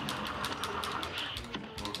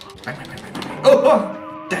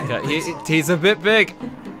 Oh! Damn, Okay, he's a bit big.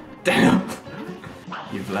 Damn!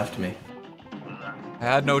 You've left me. I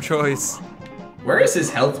had no choice. Where is his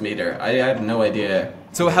health meter? I have no idea.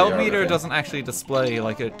 So where health we are meter with it. doesn't actually display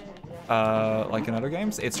like it, like in other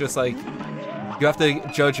games. It's just like you have to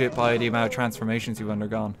judge it by the amount of transformations you've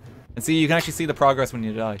undergone. And see, you can actually see the progress when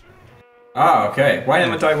you die. Ah, okay. Why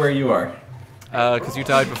haven't I where you are? Because you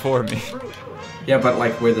died before me. Yeah, but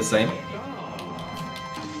like we're the same.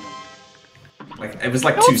 Like it was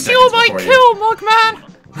like Don't 2 steal seconds my before kill, Mugman!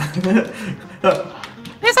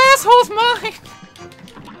 His asshole's mine!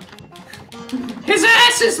 His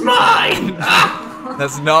ass is mine!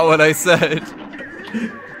 That's not what I said.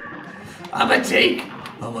 I'ma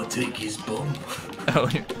take his bum. Oh,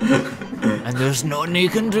 yeah. And there's nothing he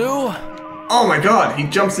can do. Oh my god, he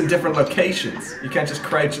jumps in different locations. You can't just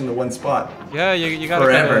crouch in the one spot. Yeah, you gotta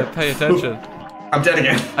Forever. kinda pay attention. I'm dead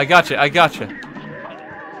again. I got you.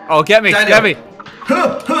 Oh, get me, Daniel. get me!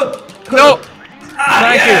 No!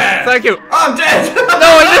 Thank you. I'm dead!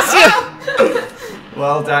 No, I missed you!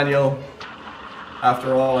 Well, Daniel,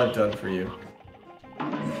 after all I've done for you.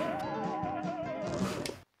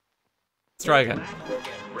 Let's try again.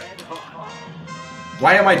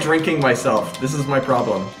 Why am I drinking myself? This is my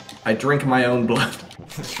problem. I drink my own blood.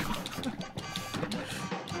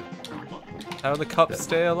 How do the cups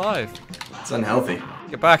stay alive? It's unhealthy.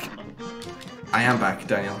 Get back. I am back,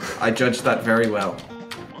 Daniel. I judged that very well.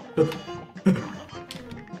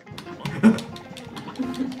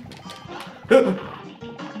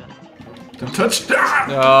 Don't touch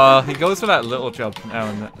that! He goes for that little jump now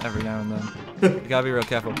and then, every now and then. You gotta be real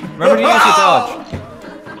careful. Remember to use your dodge.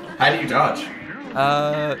 How do you dodge?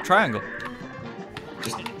 Triangle.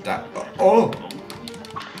 Just that. Oh!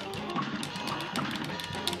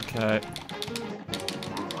 Okay.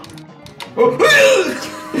 Oh.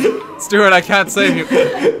 Stuart, I can't save you.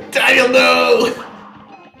 Daniel, no!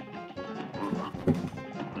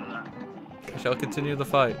 I shall continue the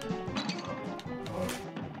fight.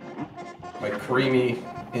 My creamy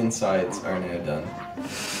insides are now done.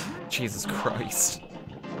 Jesus Christ.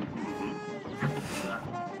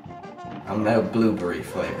 I'm now blueberry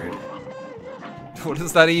flavored. What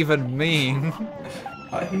does that even mean?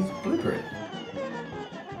 He's blueberry.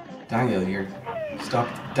 Daniel, you're... Stop.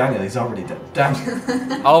 Daniel, he's already dead. Damn.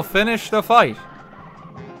 I'll finish the fight.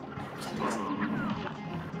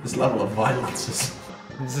 This level of violence is...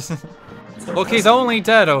 Look, he's only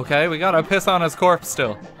dead, okay? We gotta piss on his corpse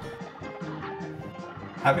still.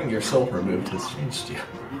 Having your soul removed has changed you.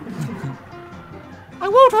 I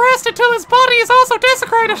won't rest until his body is also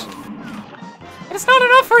desecrated. It's not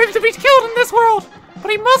enough for him to be killed in this world,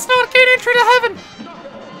 but he must not gain entry to heaven.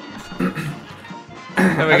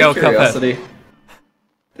 There we Out go, of Cuphead. curiosity,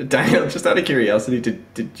 Daniel, just out of curiosity,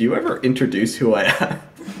 did you ever introduce who I am?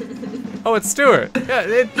 Oh, it's Stuart. Yeah,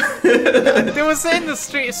 it was in the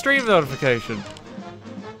stream notification.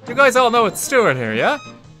 You guys all know it's Stuart here, yeah?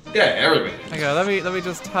 Yeah, everybody. Okay, let me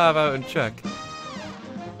just tab out and check.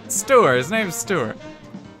 Stuart, his name's Stuart.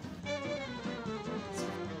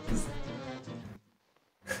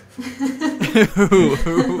 Who?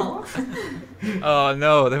 Oh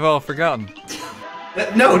no, they've all forgotten.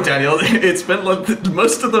 No, Daniel, it's been like,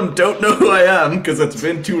 most of them don't know who I am because it's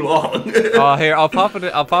been too long. Oh, here, I'll pop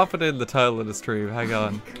it in the title of the stream. Hang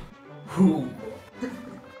on. Who?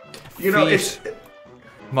 You know, it's...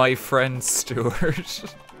 My friend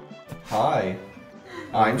Stuart. Hi,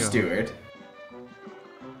 I'm Stuart.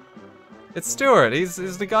 It's Stuart.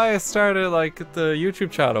 He's the guy I started like the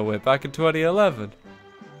YouTube channel with back in 2011.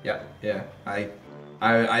 Yeah.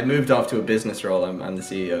 I moved off to a business role. I'm the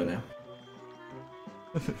CEO now.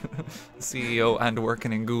 CEO and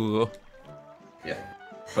working in Google. Yeah,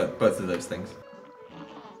 but both of those things.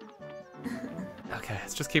 Okay,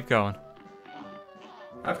 let's just keep going.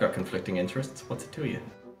 I've got conflicting interests. What's it to you?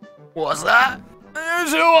 What's that?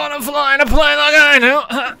 You two want to fly in a plane like I do?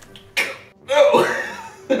 Oh!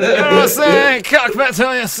 You know what I'm saying? Cockpit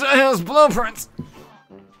tell you sales blueprints.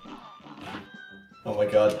 Oh my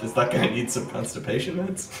god, does that guy need some constipation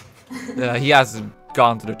meds? He hasn't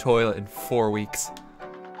gone to the toilet in 4 weeks.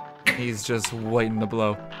 He's just waiting to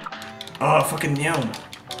blow. Oh, fucking yum.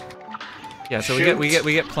 Yeah, so Shoot. we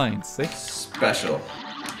get planes. See? Special.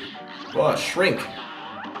 Oh, shrink.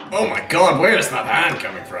 Oh my god, where is that hand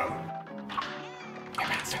coming from?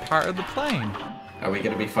 It's part of the plane. Are we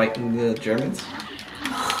gonna be fighting the Germans?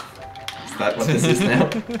 Is that what this is now?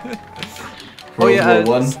 World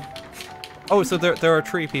War One. Oh, so there are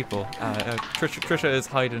 3 people. Trisha is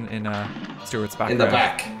hiding in Stuart's background. In the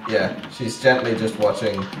back, yeah. She's gently just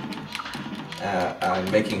watching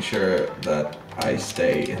and making sure that I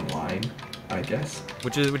stay in line, I guess.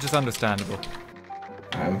 Which is understandable.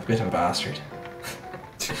 I'm a bit of a bastard.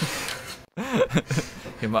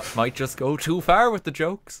 He might just go too far with the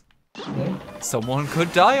jokes. Someone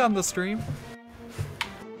could die on the stream.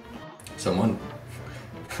 Someone.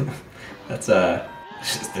 That's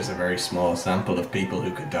there's a very small sample of people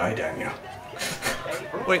who could die, Daniel.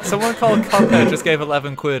 Wait, someone called Cuphead just gave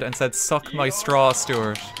 11 quid and said, "Suck my straw,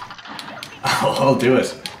 Stuart." Oh, I'll do it.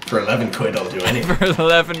 For 11 quid, I'll do anything. For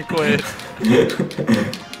 11 quid.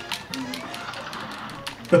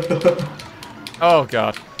 Oh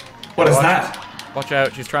god. What is that? Watch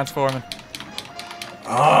out, she's transforming.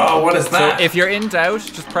 Oh, what is that? So if you're in doubt,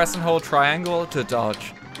 just press and hold triangle to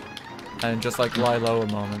dodge. And just like lie low a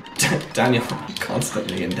moment. Daniel,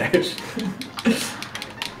 constantly in doubt.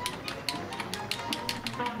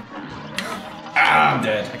 Ah, I'm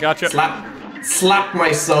dead. I got you. Slap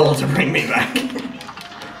my soul to bring me back.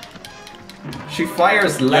 She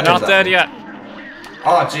fires letters. You're not dead me. yet.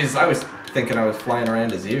 Oh, jeez, I was thinking I was flying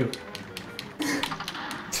around as you.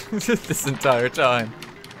 This entire time.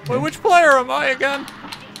 Wait, which player am I again?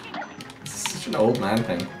 It's such an old man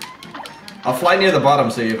thing. I'll fly near the bottom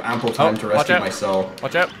so you have ample time to rescue my soul.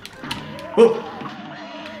 Watch out. Oh.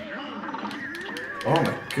 Oh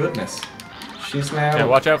my goodness. She's now Okay,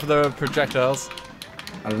 watch out for the projectiles.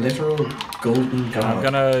 a literal golden god. I'm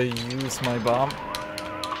gonna use my bomb.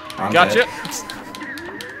 I'm Gotcha. dead.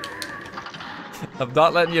 I'm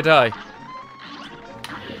not letting you die.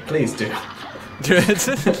 Please do. Do it.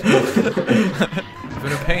 I've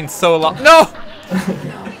been in pain so long. No!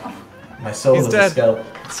 My soul He's is dead.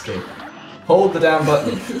 escape. Hold the damn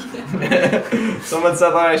button. Someone said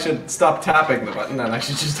that I should stop tapping the button and I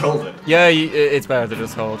should just hold it. Yeah, it's better to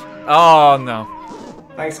just hold. Oh no.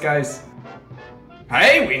 Thanks, guys.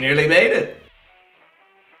 Hey, we nearly made it.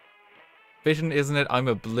 Vision, isn't it? I'm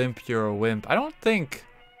a blimp, you're a wimp. I don't think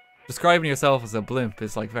describing yourself as a blimp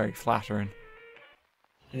is like very flattering.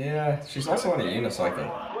 Yeah, she's also on a unicycle.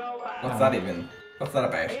 What's that even? What's that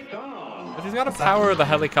about? But she's got to power the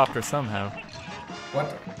helicopter somehow.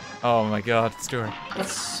 What? Oh my god, Stuart. What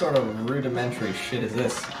sort of rudimentary shit is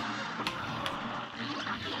this?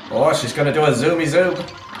 Oh, she's gonna do a zoomy zoom.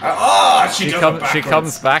 Oh, she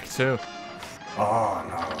comes back too. Oh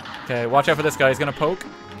no. Okay, watch out for this guy. He's gonna poke.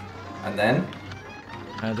 And then?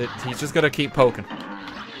 And he's just gonna keep poking.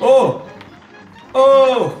 Oh!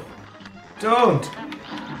 Oh! Don't!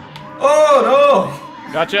 Oh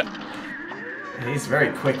no! Gotcha. He's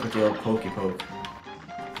very quick with the old pokey poke.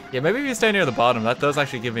 Yeah, maybe if you stay near the bottom, that does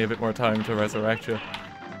actually give me a bit more time to resurrect you.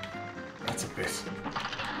 That's it's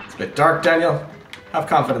a bit dark, Daniel. Have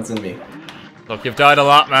confidence in me. Look, you've died a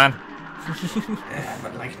lot, man. Yeah,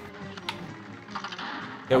 but like...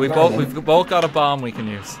 Yeah, we've both got a bomb we can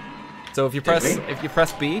use. So if you press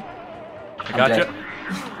B, I got you.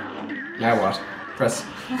 Now what? Press.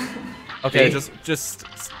 Okay, B. just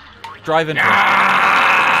drive into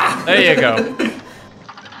it. There you go.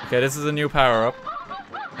 Okay, this is a new power up.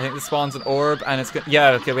 I think this spawns an orb, and it's good.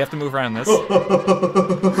 Yeah, okay, we have to move around this.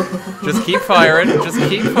 Just keep firing. Just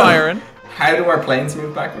keep firing. How do our planes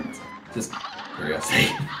move backwards? Just curiosity.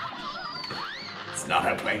 It's not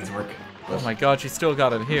how planes work. Oh my god, she still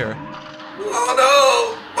got it here. Oh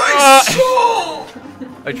no! My soul!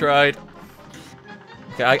 I tried.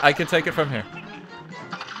 Okay, I can take it from here.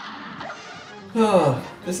 Oh,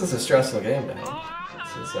 this is a stressful game, man.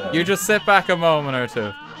 This is, You just sit back a moment or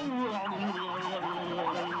two.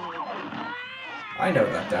 I know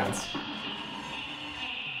that dance.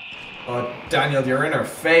 Oh, Daniel, you're in her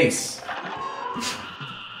face.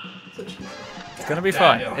 It's gonna be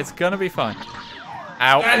fine. It's gonna be fine.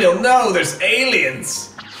 Ow. Daniel, no, there's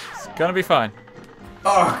aliens. It's gonna be fine.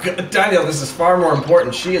 Oh, Daniel, this is far more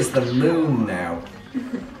important. She is the moon now.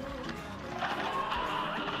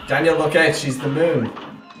 Daniel, look out, she's the moon.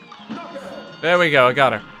 There we go, I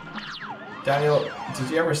got her. Daniel, did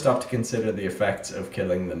you ever stop to consider the effects of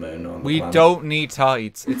killing the moon on the We planet? don't need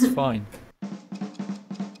tides. It's fine.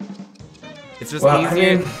 It's just Well,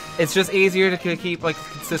 easier. I mean, it's just easier to keep like a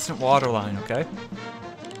consistent water line, okay?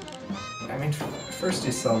 I mean, first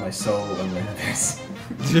you saw my soul and then this.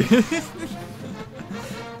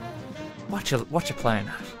 What you playing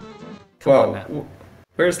at? Come on now. Well,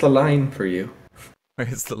 where's the line for you?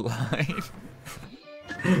 Where's the line?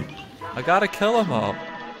 I gotta kill them all.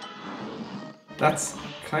 That's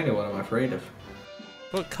kind of what I'm afraid of.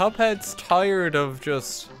 But Cuphead's tired of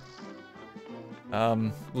just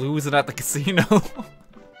losing at the casino.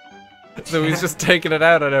 So he's just taking it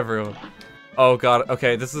out on everyone. Oh god,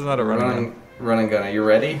 okay, this is not a run. Run and gun. Are you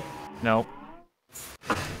ready? No.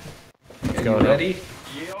 Are you ready?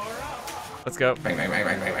 Let's go. Bang, bang, bang,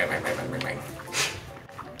 bang, bang, bang, bang, bang, bang, bang.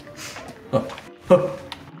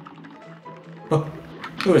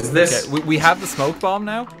 Who is this? Okay, we have the smoke bomb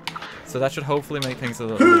now, so that should hopefully make things a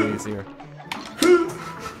little easier.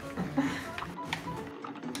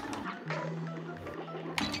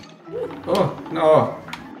 Oh, no.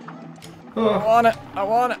 I Oh. want it. I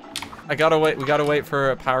want it. I gotta wait. We gotta wait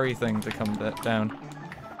for a parry thing to come down.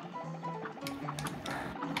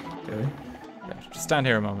 Okay. Yeah, just stand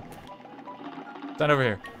here a moment. Stand over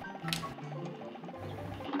here.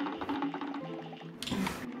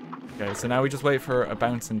 Okay, so now we just wait for a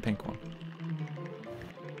bouncing pink one.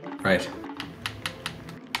 Right.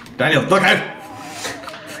 Daniel, look out!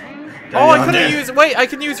 Oh, I Daniel, couldn't use. Wait, I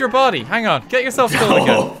can use your body. Hang on. Get yourself killed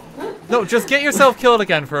again. No, just get yourself killed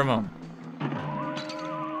again for a moment.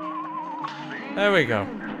 There we go.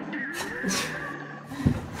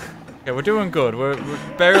 Okay, we're doing good. We're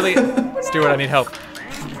barely. Stuart, I need help.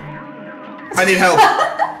 I need help.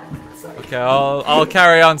 Okay, I'll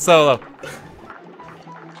carry on solo.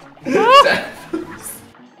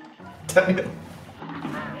 Daniel.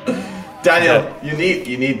 Daniel, you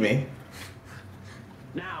need me.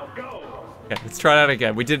 Okay, let's try that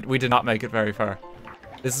again. We did not make it very far.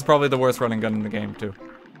 This is probably the worst running gun in the game too.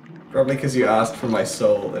 Probably because you asked for my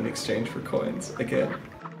soul in exchange for coins again.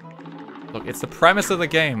 Look, it's the premise of the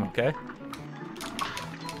game, okay?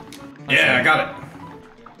 Yeah, I got it.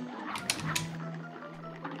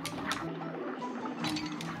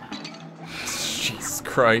 Jesus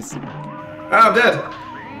Christ. Oh, I'm dead.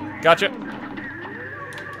 Gotcha.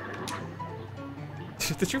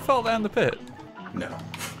 Did you fall down the pit? No.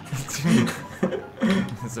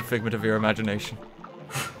 It's a figment of your imagination.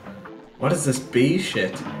 What is this bee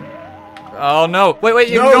shit? Oh no! Wait!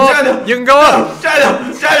 You No, can go Daniel! up! You can go up!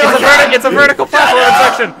 Daniel! It's a vertical platform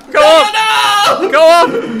section! Go up! No! Go up!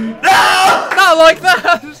 No! Not like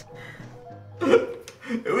that!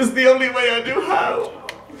 It was the only way I knew how.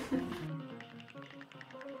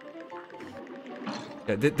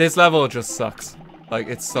 Yeah, this level just sucks. Like,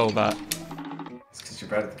 it's so bad. It's because you're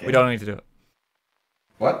bad at the game. We don't need to do it.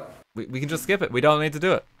 What? We can just skip it. We don't need to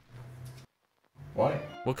do it. Why?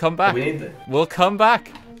 We'll come back. We'll come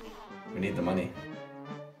back. We need the money.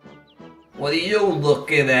 What are you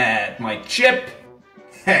looking at, my chip?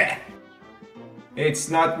 Heh. It's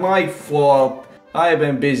not my fault. I've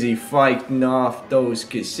been busy fighting off those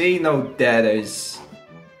casino debtors.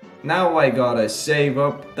 Now I gotta save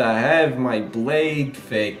up to have my blade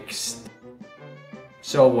fixed.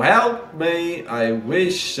 So help me, I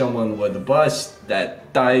wish someone would bust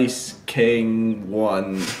that Dice King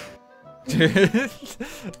one.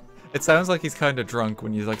 It sounds like he's kind of drunk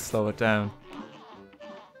when you like slow it down.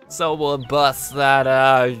 So we'll bust that,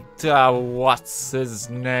 what's his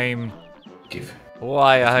name?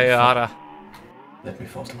 Why I oughta. Let me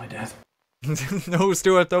fall to my death. No,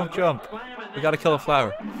 Stuart, don't jump. We gotta kill a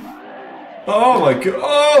flower. Oh my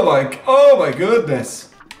god! Oh my goodness!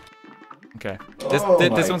 Okay,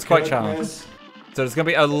 this one's quite challenging. So there's gonna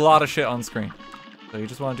be a lot of shit on screen. So you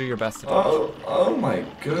just want to do your best to do it. Oh my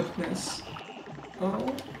goodness!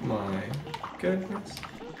 Oh my goodness!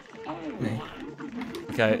 Me.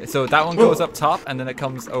 Okay, so that one goes up top and then it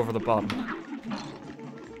comes over the bottom.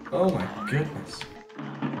 Oh my goodness!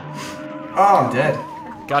 Oh, I'm dead.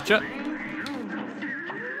 Gotcha.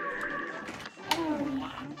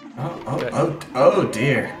 Oh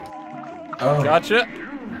dear. Oh. Gotcha.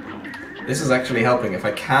 This is actually helping. If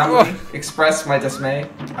I calmly express my dismay,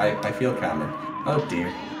 I feel calmer. Oh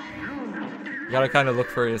dear. You gotta kind of look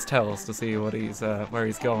for his tells to see what he's where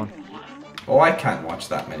he's going. Oh, I can't watch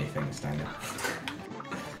that many things, Daniel.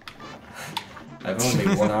 I've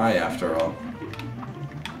only one eye after all.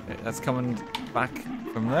 Okay, that's coming back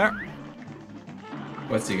from there.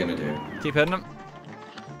 What's he gonna do? Keep hitting him.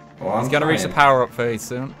 Oh, He's gonna reach the power-up phase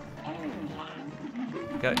soon.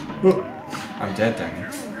 Okay. I'm dead,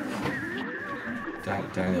 Daniel.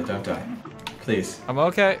 Daniel, don't die. Please. I'm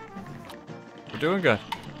okay. We're doing good.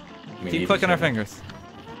 Keep clicking our fingers.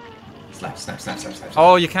 Slap, snap, snap, snap, snap.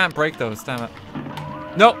 Oh, you can't break those, damn it.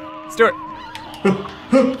 No! Stuart!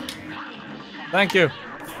 Thank you.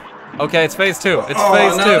 Okay, it's phase 2. It's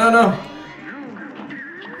phase 2. No.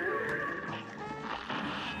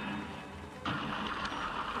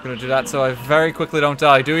 I'm gonna do that so I very quickly don't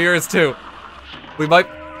die. Do yours too. We might.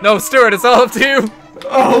 No, Stuart, it's all up to you.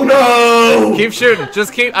 Oh no! Keep shooting.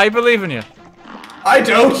 Just keep. I believe in you. I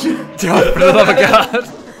don't. For the love of God.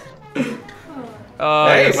 Oh,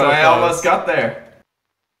 hey, you're but so I close. almost got there.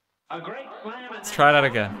 Let's try that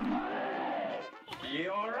again.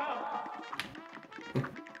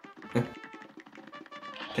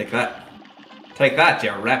 Take that. Take that,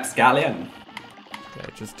 you rapscallion. Okay,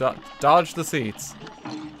 just dodge the seats.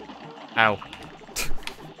 Ow.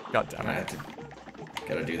 God damn I it. had to.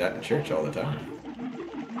 Gotta do that in church all the time.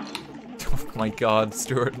 Oh my God,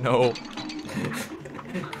 Stuart, no.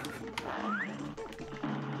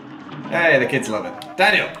 Hey, the kids love it.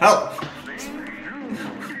 Daniel, help!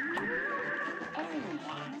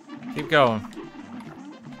 going.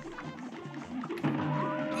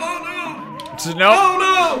 Oh no! No. Oh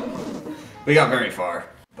no! We got very far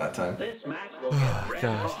that time. Oh,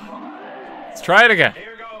 God. Let's try it again.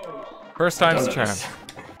 First time's the charm.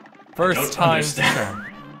 First time's the charm.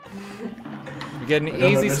 You get an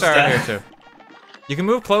easy start here too. You can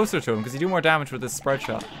move closer to him because you do more damage with this spread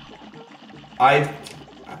shot. I'm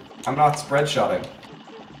not spread shotting.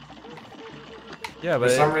 Yeah, but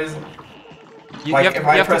for some reason. you Like, have if to,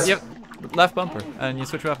 I you have press to, left bumper and you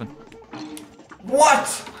switch weapon.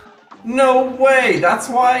 What? No way. That's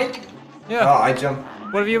why. Yeah. Oh, I jump.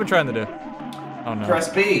 What have you been trying to do? Oh no. Press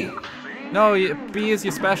B. No, B is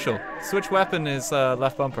your special. Switch weapon is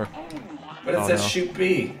left bumper. But it says shoot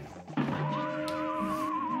B.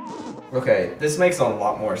 Okay, this makes a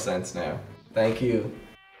lot more sense now. Thank you.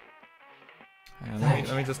 Yeah,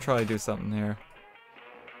 let me just try to do something here.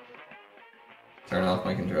 Turn off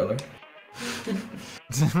my controller.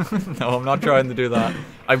 No, I'm not trying to do that.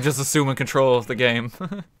 I'm just assuming control of the game.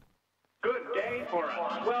 Good day for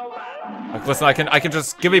us. Well done. Like, listen, I can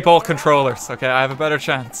just give me both controllers. Okay, I have a better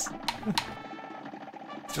chance.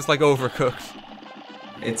 It's just like Overcooked.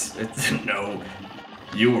 It's no.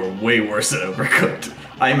 You were way worse at Overcooked.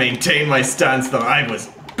 I maintain my stance that I was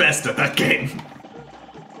best at that game.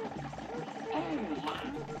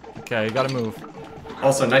 Okay, you gotta move.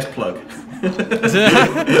 Also, nice plug.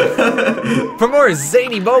 For more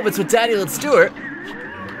zany moments with Daniel and Stuart,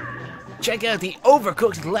 check out the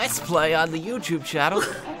Overcooked Let's Play on the YouTube channel.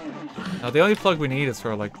 Now, the only plug we need is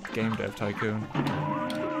for, like, Game Dev Tycoon.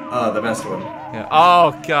 Oh, the best one. Yeah.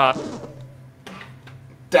 Oh, God.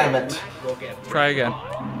 Damn it. Try again.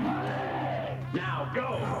 Now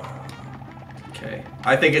go. Okay.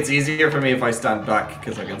 I think it's easier for me if I stand back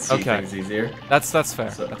because I can see things easier. That's fair.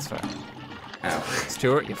 That's fair. Ow.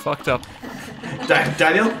 Stuart, you fucked up.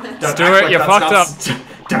 Daniel? Don't Stuart, act like you fucked up.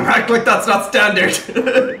 Don't act like that's not standard.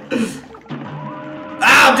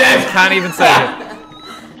 Ah, I'm dead. Can't even say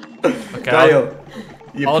it. Okay, Daniel,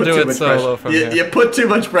 I'll do it solo from here. You put too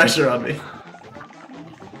much pressure on me.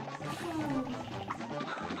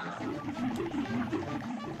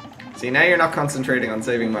 See, now you're not concentrating on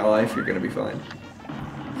saving my life, you're gonna be fine.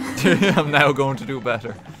 I'm now going to do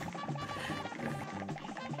better.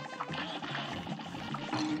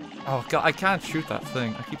 Oh God, I can't shoot that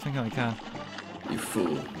thing. I keep thinking I can. You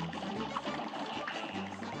fool.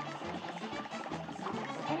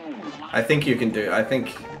 I think you can do it. I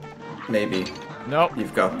think maybe. Nope.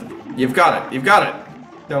 You've got it. You've got it. You've got it.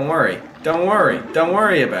 Don't worry. Don't worry. Don't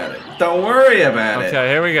worry about it. Don't worry about it. Okay,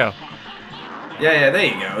 here we go. Yeah, there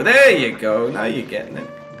you go. There you go. Now you're getting it.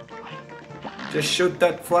 Just shoot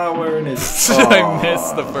that flower and it's... I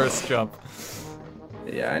missed the first jump.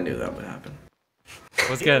 Yeah, I knew that would happen.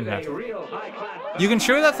 What's getting that? Real high class. You can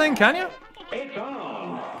shoot that thing, can you? It's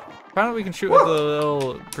on. Apparently we can shoot with the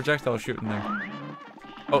little projectile shooting thing.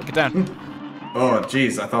 Oh, get down. Oh,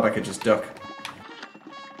 jeez. I thought I could just duck.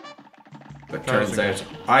 But turns out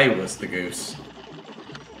I was the goose.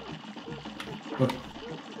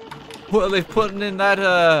 What are they putting in that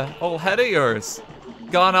old head of yours?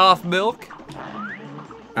 Gone off milk?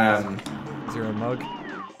 Is there a mug?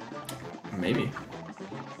 Maybe.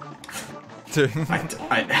 That's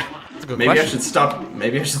a good Maybe I question. should stop.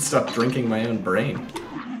 Maybe I should stop drinking my own brain.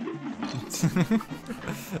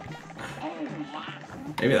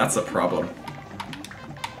 Maybe that's the problem.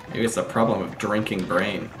 Maybe it's the problem of drinking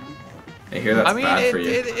brain. I hear that's bad for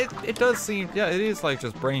you. It does seem, yeah, it is like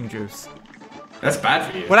just brain juice. That's bad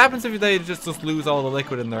for you. What happens if they just lose all the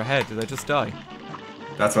liquid in their head? Do they just die?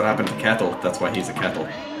 That's what happened to Kettle. That's why he's a kettle.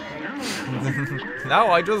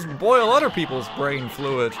 Now I just boil other people's brain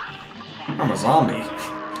fluid. I'm a zombie.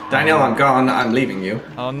 Daniel, I'm gone. I'm leaving you.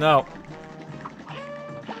 Oh no.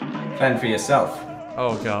 Fend for yourself.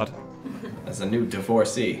 Oh God. As a new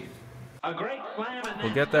divorcee. A great slam and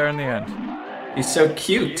We'll get there in the end. He's so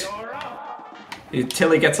cute.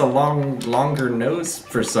 Till he gets a longer nose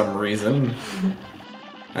for some reason.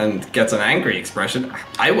 And gets an angry expression.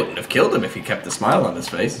 I wouldn't have killed him if he kept a smile on his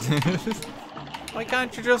face. Why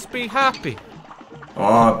can't you just be happy?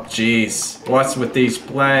 Oh, jeez. What's with these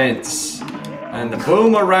plants? And the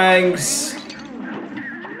boomerangs.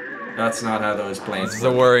 That's not how those plants This is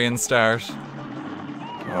a worrying start.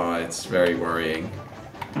 Oh, it's very worrying.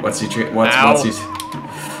 What's he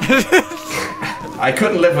I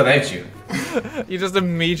couldn't live without you. You just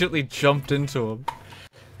immediately jumped into him.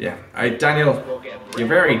 Yeah. Daniel, you're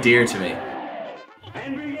very dear to me.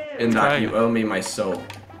 In Try that you again. owe me my soul.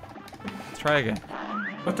 Let's try again.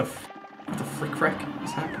 What the frick wreck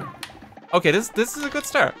is happening? Okay, this is a good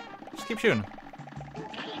start. Just keep shooting.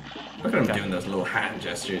 Look at him doing those little hand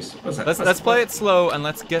gestures. What's that? Let's play it slow and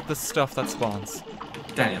let's get the stuff that spawns.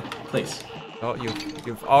 Daniel, please. Oh,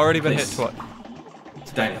 you've already been hit twice.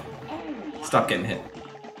 Daniel, stop getting hit.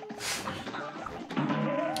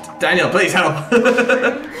 Daniel, please help.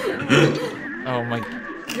 Oh my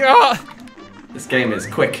god! This game is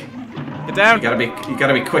quick. Get down. You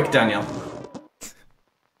gotta be quick, Daniel.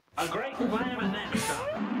 A great slam and that stuff.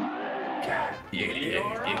 You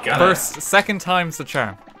gotta. Second time's the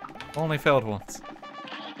charm. Only failed once.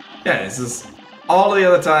 Yeah, this is all the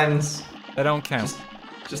other times. They don't count.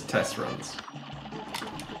 Just test runs.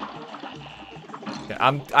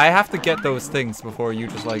 Yeah, I have to get those things before you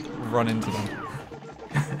just like run into them.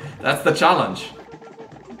 That's the challenge.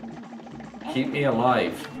 Keep me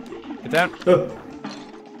alive. Get down.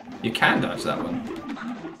 You can dodge that one.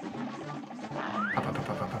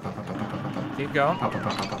 Keep going.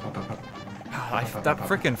 That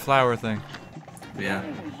frickin' flower thing. Yeah.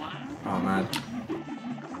 Oh man.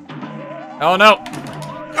 Oh no!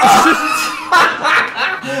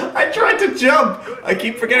 I tried to jump! I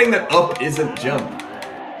keep forgetting that up isn't jump.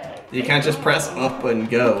 You can't just press up and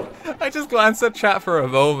go. I just glanced at chat for a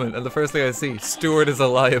moment, and the first thing I see, Stuart is a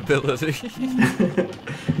liability.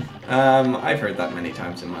 I've heard that many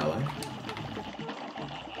times in my life.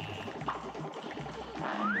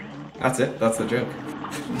 That's it. That's the joke.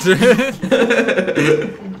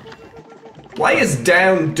 Why is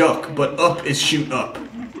down duck, but up is shoot up?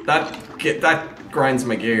 That grinds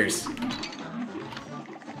my gears.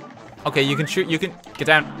 Okay, you can shoot. You can get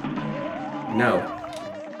down. No.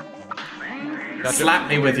 Gotcha. Slap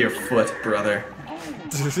me with your foot, brother.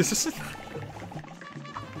 Doing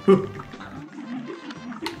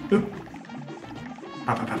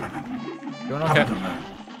okay.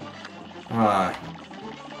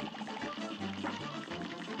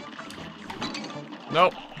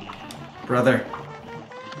 Nope. Brother.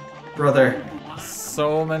 Brother.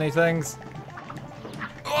 So many things.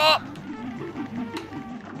 Oh!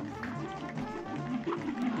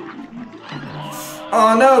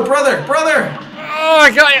 Oh no, brother! Brother! Oh,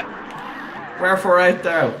 I got you! Wherefore art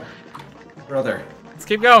thou? Brother. Let's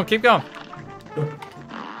keep going, keep going.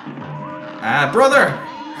 Brother!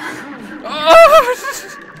 Oh!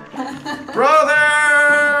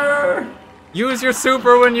 Brother! Use your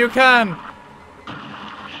super when you can.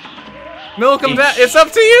 Milk him down. It's up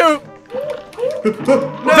to you!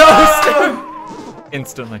 No!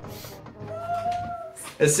 Instantly.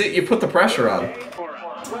 It's it, you put the pressure on.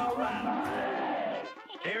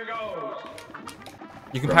 Here goes.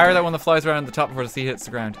 You can power that one that flies around the top before the seed hits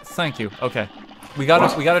the ground. Thank you. Okay. We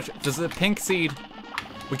gotta, does the pink seed,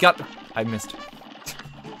 I missed.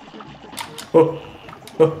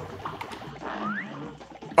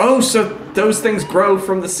 Oh, so those things grow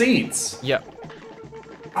from the seeds? Yep.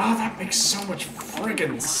 Oh, that makes so much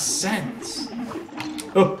friggin' sense.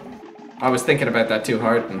 Oh, I was thinking about that too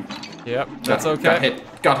hard and Yep, that's okay.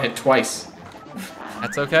 Got hit twice.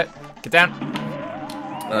 That's okay. Get down.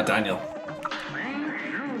 Oh, Daniel.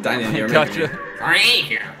 Daniel, you're Gotcha. Thank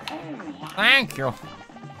you. Thank you.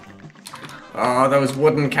 Oh, those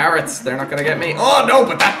wooden carrots. They're not gonna get me. Oh, no,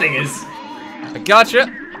 but that thing is. I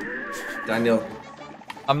gotcha. Daniel.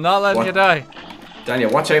 I'm not letting you die.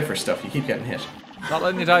 Daniel, watch out for stuff. You keep getting hit. Not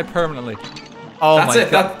letting you die permanently. Oh That's my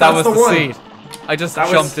it. god, that That's was the the one. seed. I just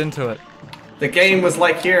jumped into it. The game was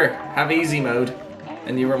like, here, have easy mode.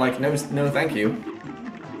 And you were like, no, thank you.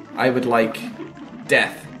 I would like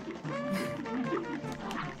death.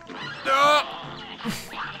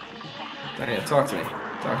 Daniel, talk to me.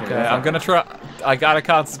 Talk to me. Okay, I'm gonna try. I gotta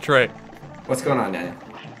concentrate. What's going on, Daniel?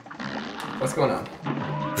 What's going on?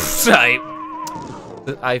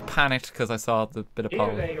 I panicked because I saw the bit of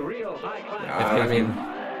pollen. Here's a real high class. I mean,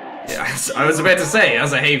 yeah, I was about to say,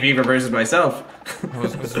 as a hay fever versus myself. I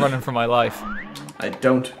was running for my life. I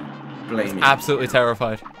don't blame you. Absolutely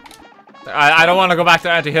terrified. I don't want to go back to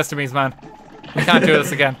antihistamines, man. We can't do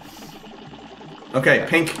this again. Okay,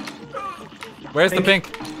 pink. Where's the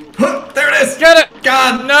pink? There it is! Get it!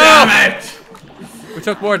 God No! damn it! We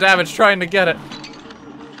took more damage trying to get it.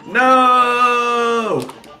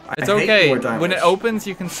 No! It's I hate okay. more damage. When it opens,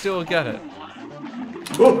 you can still get it.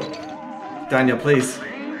 Oh. Daniel, please.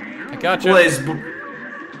 I got you. Please.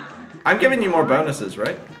 I'm giving you more bonuses,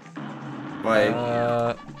 right? By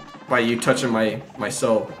you touching my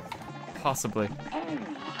soul. Possibly.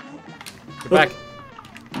 Get back.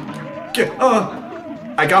 Oh!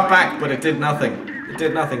 I got back, but it did nothing. It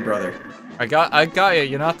did nothing, brother. I got you.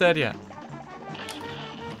 You're not dead yet.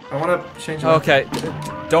 I want to change. Okay.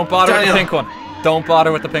 Don't bother with the Daniel. pink one. Don't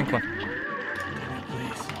bother with the pink one.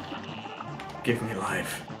 Please. Give me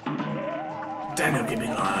life. Daniel, give me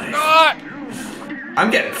life. Ah! I'm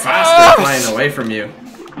getting faster flying away from you.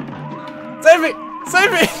 Save me!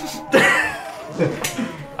 Save me!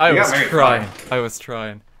 I was trying. I was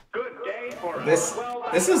trying. Good day for a This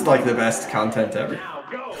is like the best content ever. Now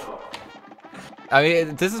go. I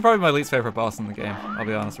mean, this is probably my least favorite boss in the game. I'll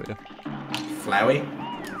be honest with you. Flowey?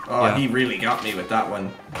 Oh, Yeah. he really got me with that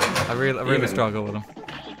one. I really struggle with him.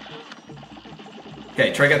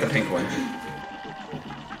 Okay, try get the pink one.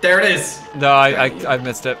 There it is! No, I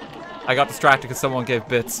missed it. I got distracted because someone gave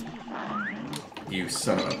bits. You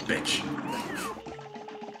son of a bitch.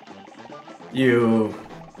 You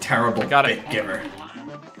terrible Got it. bit giver.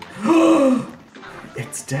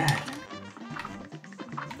 It's dead.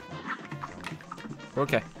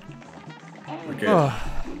 Okay. We're good.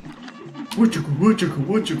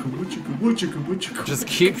 Woodchucker. Just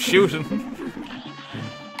keep shooting.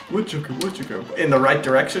 Woodchucker. In the right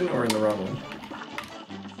direction or in the wrong one?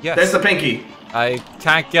 Yes. There's the pinky. I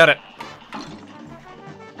can't get it.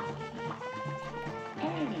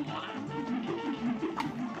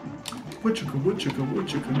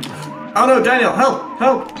 Woodchucker. Oh no, Daniel, help!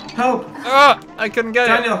 Help! Ah! I couldn't get it.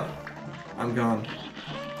 Daniel! I'm gone.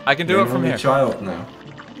 I can do You're it from an only here. child now.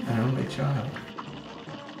 An only child.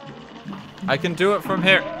 I can do it from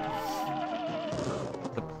here.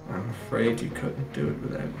 I'm afraid you couldn't do it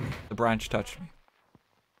without me. The branch touched me.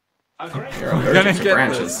 You're gonna allergic to get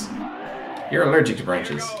branches. You're allergic to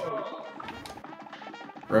branches.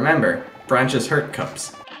 Remember, branches hurt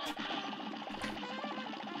cups.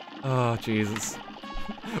 Oh Jesus.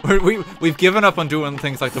 We've given up on doing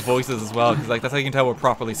things like the voices as well, because like that's how you can tell we're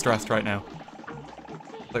properly stressed right now.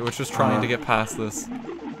 Like we're just trying to get past this.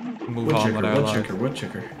 Move on with our lives.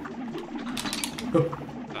 Woodchucker.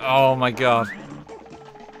 Oh my god.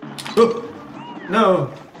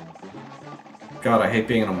 No! God, I hate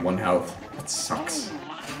being on 1 health. It sucks.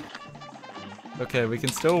 Okay, we can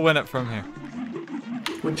still win it from here.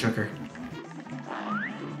 Woodchucker.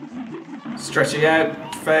 Stretchy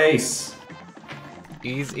out face.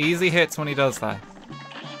 Easy hits when he does that.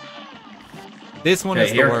 This one Okay,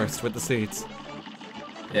 is here. the worst with the seeds.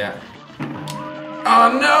 Yeah.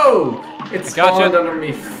 Oh no! It's Gotcha. spawned under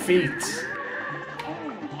me feet.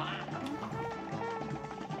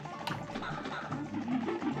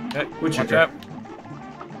 Okay, Woodchucker. watch out.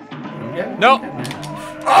 Yeah. No!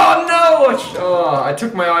 Oh no! Oh, I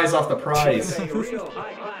took my eyes off the prize. A real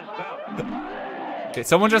high-class bout. Okay,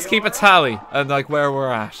 someone just keep a tally and like where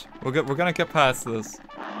we're at. We're gonna get past this.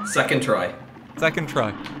 Second try. Second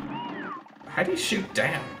try. How do you shoot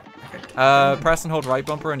down? Press and hold right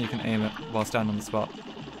bumper and you can aim it while standing on the spot.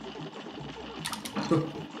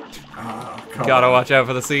 Oh, come Gotta on. watch out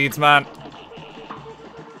for the seeds, man.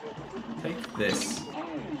 Take this.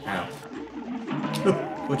 Ow.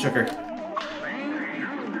 Woodchucker.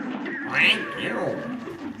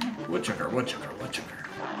 Woodchucker.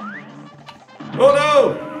 Oh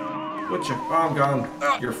no! Woodchucker. Oh, I'm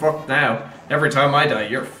gone. You're fucked now. Every time I die,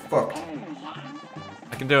 you're fucked.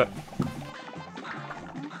 I can do it.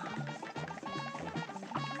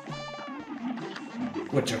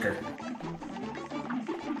 Woodchucker.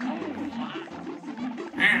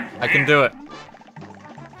 I can do it.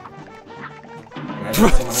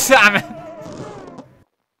 Damn it!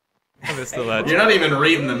 I missed the ledge. You're not even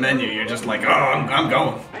reading the menu, you're just like, oh, I'm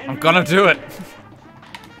going. I'm gonna do it.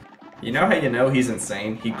 You know how you know he's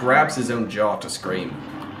insane? He grabs his own jaw to scream.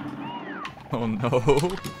 Oh no.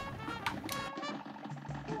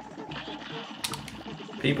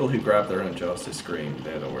 People who grab their own jaws to scream,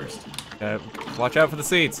 they're the worst. Watch out for the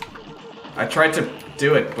seeds. I tried to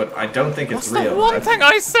do it, but I don't think it's That's real. the one thing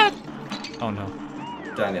I said! Oh no.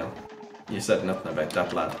 Daniel, you said nothing about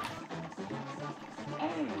that lad.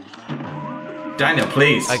 Daniel,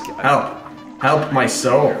 please, help. Help my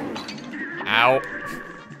soul. Ow.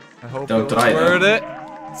 I hope Don't you die, heard though. it.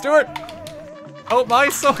 Stuart! Oh, my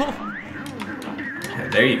soul!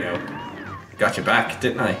 There you go. Got you back,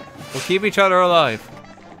 didn't I? We'll keep each other alive.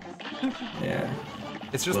 Yeah.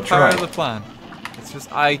 It's just We'll part try. of the plan. It's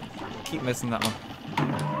just, I keep missing that one.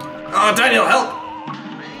 Oh, Daniel, help!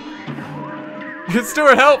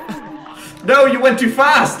 Stuart, help! No, you went too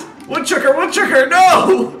fast! Woodchucker,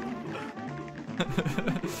 no!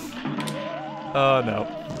 Oh no.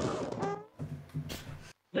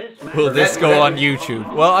 Will this go on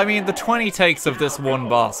YouTube? Well, I mean, the 20 takes of this one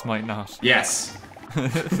boss might not. Yes.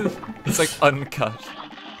 It's like uncut.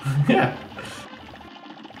 Yeah.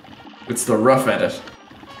 It's the rough edit.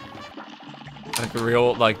 Like a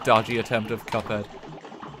real, like, dodgy attempt of Cuphead.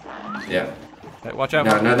 Yeah. Okay, watch out.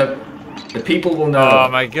 No, the people will know. Oh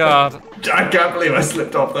my god. I can't believe I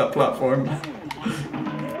slipped off that platform.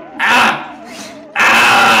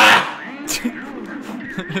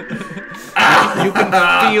 You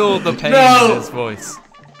can feel the pain in his voice.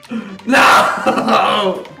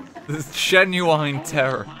 No! This is genuine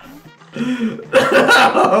terror.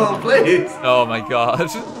 Oh, please. Oh my god.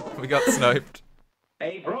 We got sniped.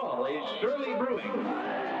 A brawl is surely brewing.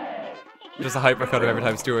 Just a hypercut of every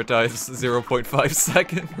time Stuart dies, 0.5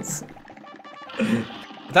 seconds.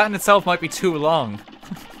 That in itself might be too long.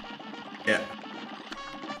 Yeah.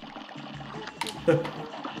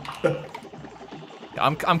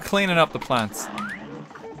 I'm cleaning up the plants.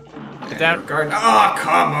 Get down. Garden. Oh,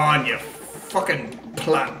 come on, you fucking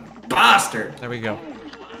plant bastard. There we go.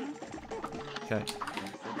 Okay.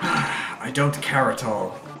 I don't care at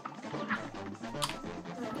all.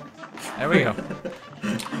 There we go.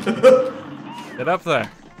 Get up there.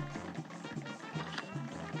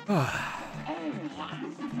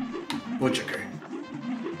 Woodchucker.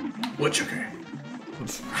 Woodchucker.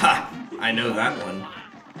 Ha! I know that one.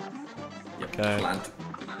 You plant.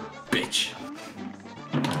 Bitch.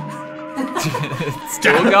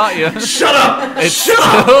 Still got you. Shut up! It's Shut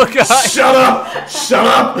still up! got you. Shut up! Shut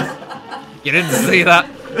up! You didn't see that.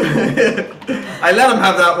 I let him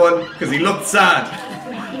have that one because he looked sad.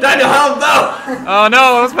 Daniel, help! No! Oh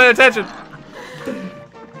no, I was paying attention.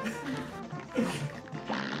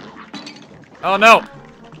 Oh no.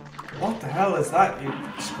 What the hell is that? Your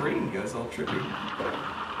screen goes all trippy.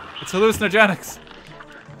 It's hallucinogenics.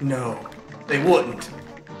 No, they wouldn't.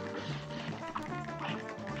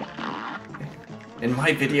 In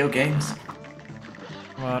my video games?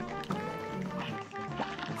 What?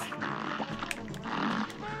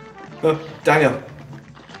 Oh, Daniel,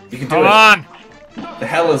 you can do Come it. on! The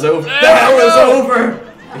hell is over. The hell is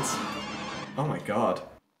over! It's... Oh my god.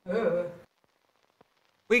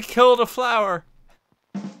 We killed a flower.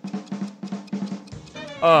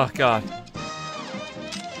 Oh god.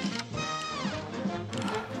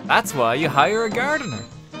 That's why you hire a gardener.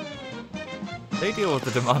 They deal with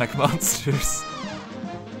the demonic monsters.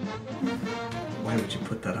 Why would you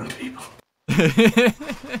put that on people?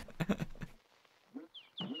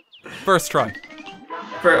 First try.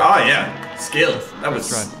 Oh yeah, skill. That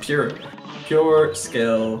was Right. pure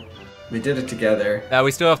skill. We did it together. Yeah,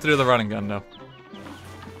 we still have to do the running gun though.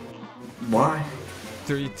 Why?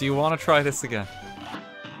 Do you want to try this again?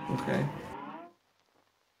 Okay.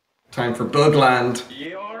 Time for Bugland.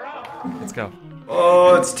 You're up. Let's go.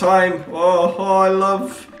 Oh, it's time. Oh, I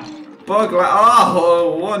love Bugland.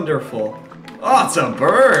 Oh, wonderful. Oh, it's a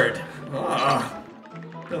bird. Oh,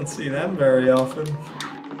 don't see them very often.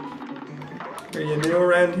 Are you new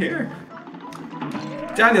around here?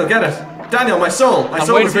 Daniel, get it. Daniel, my soul. My I'm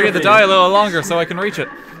soul waiting is for here you to die a little longer so I can reach it.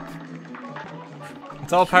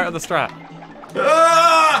 It's all part of the strat.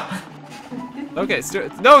 Ah! Okay,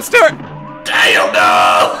 Stuart. No, Stuart! Daniel,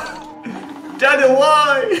 no! Daniel,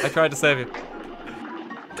 why? I tried to save you.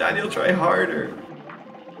 Daniel, try harder.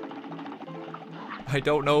 I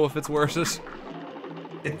don't know if it's worth it.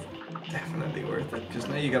 It's definitely worth it. Just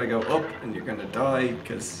now you gotta go up and you're gonna die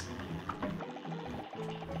because...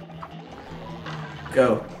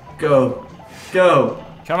 Go. Go. Go.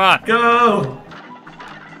 Come on. Go!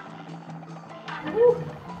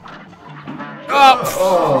 Oh!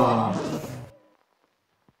 Oh!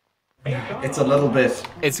 It's a little bit...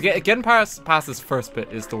 It's getting past this first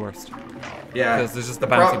bit is the worst. Yeah. Because there's just the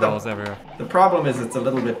pro- bouncy balls everywhere. The problem is it's a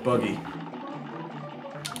little bit buggy.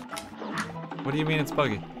 What do you mean it's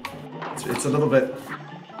buggy? It's a little bit...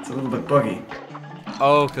 It's a little bit buggy.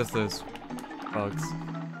 Oh, because there's bugs.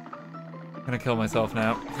 I'm gonna kill myself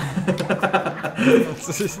now.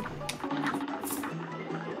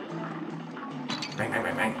 Bang, bang,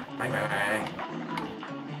 bang, bang. Bang, bang, bang.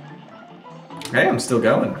 Hey, I'm still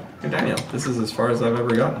going. Hey, Daniel, this is as far as I've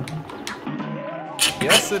ever gotten.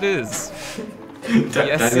 Yes, it is.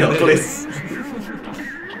 Yes, Daniel, it please. is.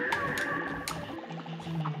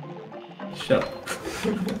 Shut up.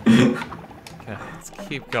 Okay, let's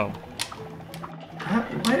keep going.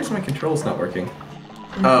 Why is my controls not working?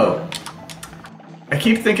 Oh. I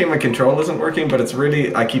keep thinking my control isn't working, but it's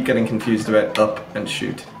really... I keep getting confused about up and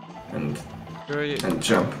shoot. And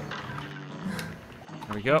jump.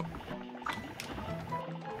 There we go.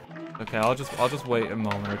 Okay, I'll just wait a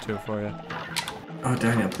moment or two for you. Oh,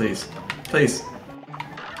 Daniel, please. Please.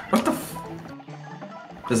 What the f...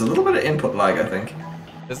 There's a little bit of input lag, I think.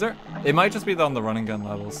 Is there? It might just be on the running gun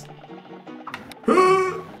levels.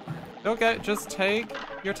 Okay, just take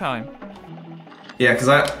your time. Yeah, because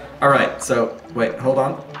I... Alright, so... Wait, hold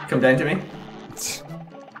on. Come down to me.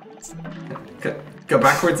 Go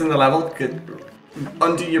backwards in the level.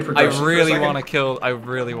 Undo your I progression really want to kill... I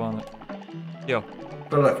really want it. Yo.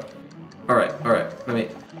 But look. Alright. Let me...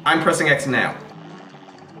 I'm pressing X now.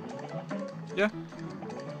 Yeah.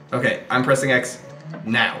 Okay, I'm pressing X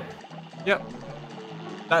now. Yep.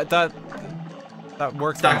 That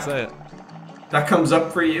works when I say it. That comes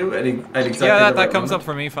up for you at exactly Yeah, the that right comes moment? up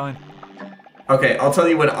for me, fine. Okay, I'll tell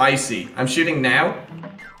you what I see. I'm shooting now.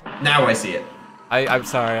 Now I see it. I'm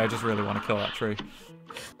sorry, I just really want to kill that tree.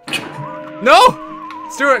 No!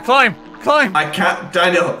 Stuart, climb! Climb! I can't,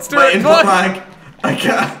 Daniel. Stuart, my input climb! lag. I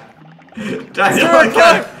can't. Daniel, Stuart, I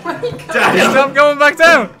can't. Daniel, Stop going back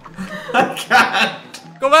down! I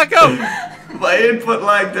can't. Go back up! My input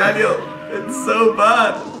lag, Daniel. It's so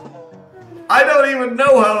bad. I don't even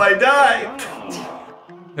know how I died.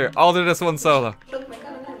 Here, I'll do this one solo.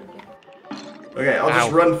 Okay, I'll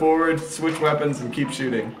just Ow. run forward, switch weapons, and keep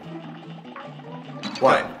shooting.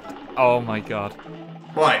 Why? Oh my god.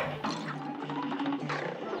 Why?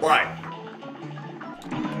 Why?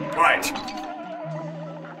 Why?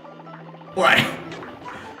 Why?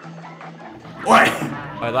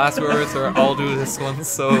 Why? My last words are, I'll do this one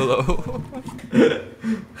solo.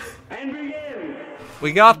 And begin.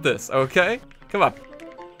 We got this, okay? Come on.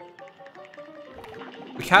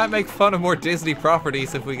 We can't make fun of more Disney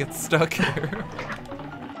properties if we get stuck here.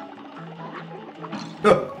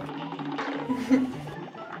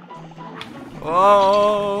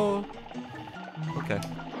 Oh. Okay.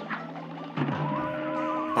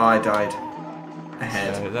 Oh, I died.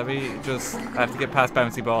 Ahead. Let me just. I have to get past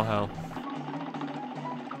bouncy ball hell.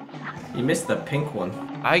 You missed the pink one.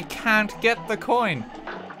 I can't get the coin.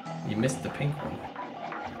 You missed the pink one.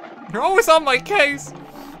 You're always on my case.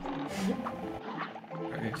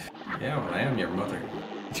 Right. Yeah, well, I am your mother.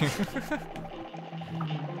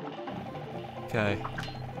 Okay.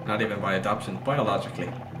 Not even by adoption, biologically.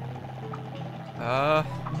 Oh,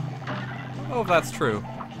 if that's true.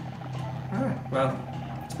 Alright, well,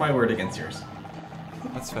 it's my word against yours.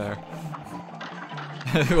 That's fair.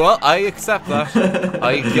 Well, I accept that.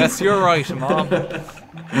 I guess you're right, Mom.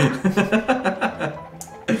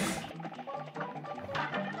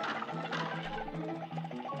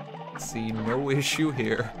 See no issue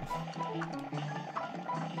here.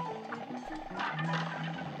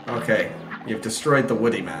 Okay, you've destroyed the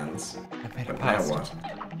Woody Mans. I made it But now past. what?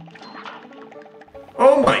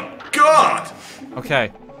 Oh my god!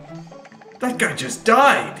 Okay. That guy just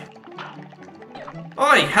died!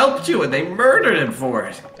 I helped you and they murdered him for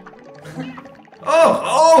it!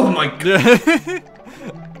 Oh my god!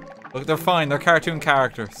 Look, they're fine. They're cartoon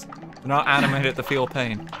characters. They're not animated to feel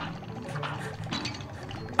pain.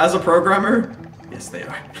 As a programmer, yes they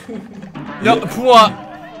are. No, what?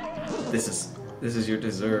 This is your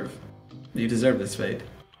deserve. You deserve this fate.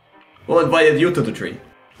 We'll invite you to the tree.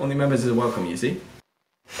 Only members are welcome, you see?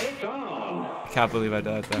 It's on. I can't believe I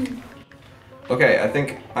died there. Okay, I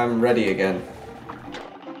think I'm ready again.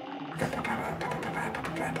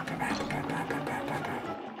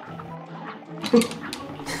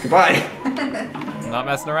 Goodbye. I'm not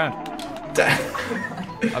messing around.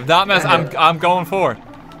 I'm not messing. I'm going for it.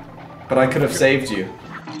 But I could have saved you.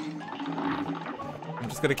 I'm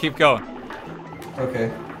just gonna keep going.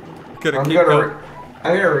 Okay. Gonna keep going.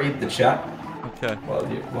 I'm gonna read the chat Okay.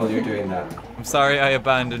 while you're doing that. I'm sorry I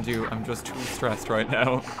abandoned you. I'm just too stressed right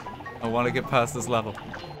now. I want to get past this level.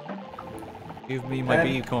 Give me my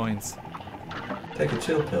B coins. Take a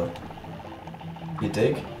chill pill. You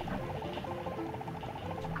dig?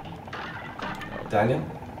 Daniel,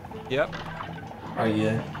 Yep. are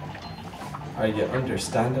you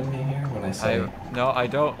understanding me here when I say? No, I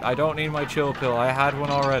don't. I don't need my chill pill. I had one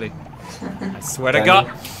already. I swear to Daniel,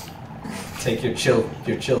 God. Take your chill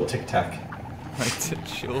tic tac. My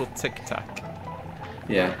chill tic tac.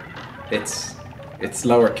 Yeah, it's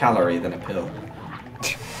lower calorie than a pill.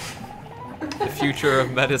 The future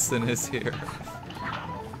of medicine is here.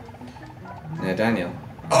 Yeah, Daniel.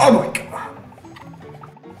 Oh my god!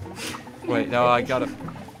 Wait, no, I got it.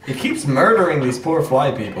 He keeps murdering these poor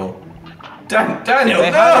fly people. Daniel,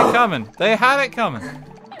 They no! had it coming. They had it coming.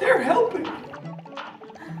 They're helping.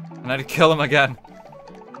 And I had to kill him again.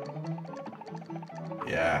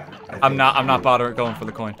 Yeah. I'm not bothering going for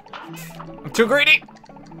the coin. I'm too greedy.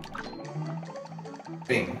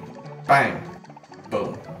 Bing, bang,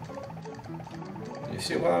 boom. You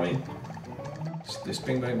see what I mean? It's this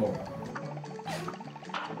bing, bang, boom.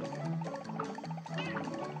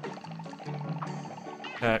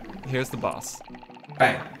 Okay, here's the boss.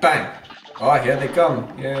 Bang, bang. Oh, here they come.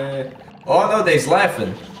 Yeah. Oh no, they's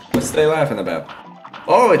laughing. What's they laughing about?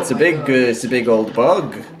 Oh, it's a big old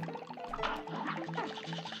bug.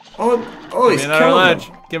 Oh, he's Give me another killing ledge.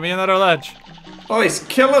 them. Give me another ledge. Oh, he's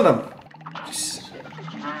killing them.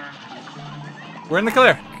 We're in the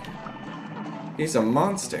clear. He's a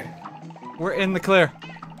monster. We're in the clear.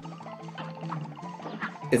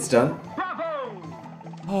 It's done.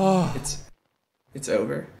 Oh. It's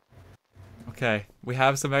over. Okay, we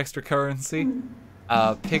have some extra currency.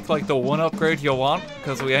 Pick like the one upgrade you want,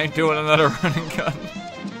 because we ain't doing another running gun.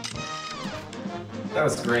 That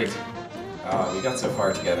was great. Oh, we got so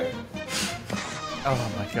far together.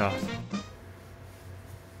 Oh my god.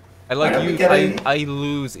 I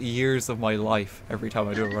lose years of my life every time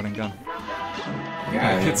I do a running gun.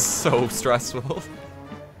 Yeah, I mean, It's so stressful.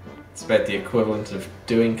 it's about the equivalent of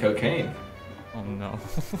doing cocaine. Oh no.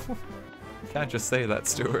 Can't just say that,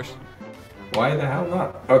 Stuart. Why the hell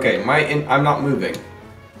not? Okay, I'm not moving.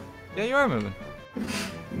 Yeah, you are moving.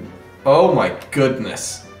 Oh my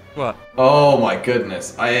goodness. What? Oh my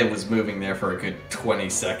goodness. I was moving there for a good 20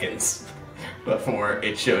 seconds before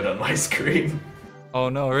it showed on my screen. Oh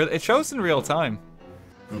no, it shows in real time.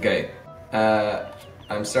 Okay,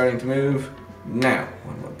 I'm starting to move now.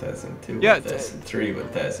 1, 1,000, 2, Yeah, 1,000, 3,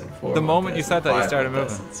 1,000, 4, the moment you said that, you 5, started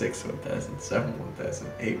 1,000, moving. 6, 1,000, 7,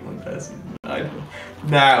 1,000, 8, 1,000, 9.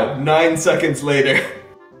 Now, 9 seconds later,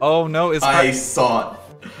 Oh no, I saw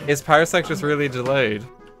it. is Parsec just really delayed?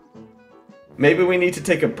 Maybe we need to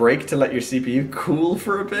take a break to let your CPU cool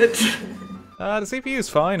for a bit. The CPU's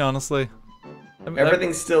fine, honestly.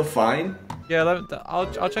 Everything's still fine. Yeah,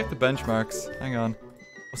 I'll check the benchmarks. Hang on.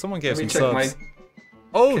 Oh, someone gave Let me some check subs.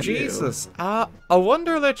 Oh, Can Jesus. A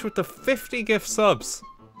Wonderlich with the 50 gift subs.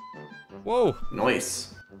 Whoa.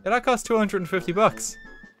 Nice. Yeah, that cost 250 bucks.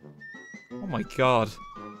 Oh my god.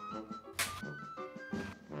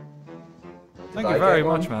 Thank you very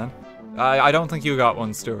much, man. I don't think you got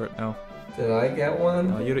one, Stuart. No. Did I get one?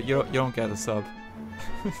 No, you don't get a sub.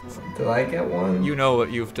 Did I get one? You know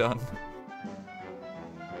what you've done.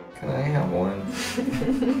 Can I have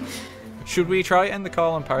one? Should we try end the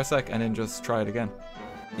call on Parsec and then just try it again?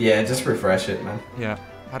 Yeah, just refresh it, man. Yeah.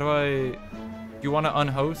 How do I... Do you want to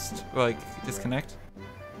unhost? Like, disconnect?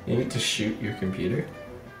 You need to shoot your computer.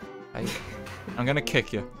 I'm gonna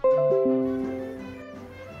kick you.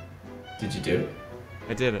 Did you do it?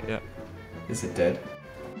 I did it, yeah. Is it dead?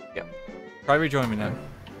 Yep. Try rejoin me now.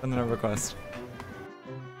 Send a request.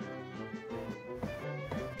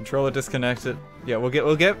 Controller disconnected. Yeah, we'll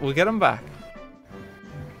get him back.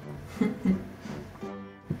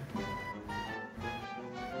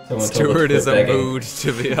 Stuart is a mood,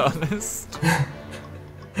 to be honest.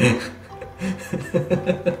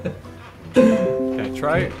 Okay,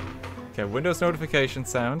 try it. Okay, Windows notification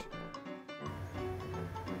sound.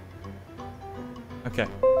 Okay.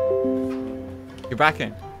 You're back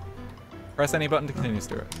in. Press any button to continue,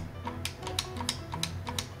 Stuart.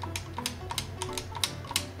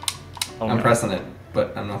 Oh, I'm no. pressing it,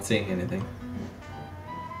 but I'm not seeing anything.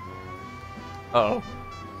 Uh-oh.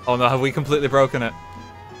 Oh no, have we completely broken it?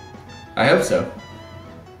 I hope so.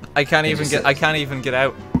 I can't even get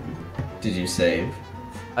out. Did you save?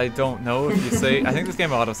 I don't know if you say. I think this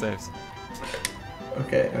game auto saves.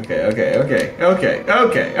 Okay.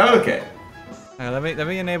 Let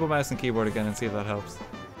me enable mouse and keyboard again and see if that helps.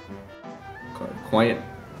 Quiet.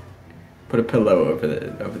 Put a pillow over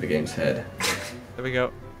the game's head. There we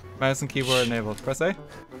go. Mouse and keyboard enabled. Press A.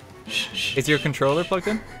 Is your controller plugged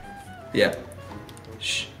in? Yeah.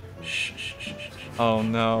 Oh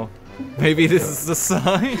no. Maybe this is the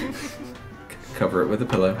sign. Cover it with a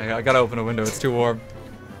pillow. I gotta open a window. It's too warm.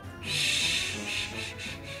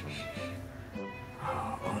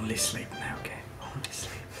 Oh, only sleep now, game. Only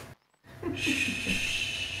sleep.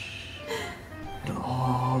 It'll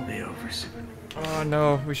all be over soon. Oh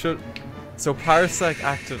no, we should. So Parsec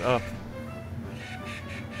acted up.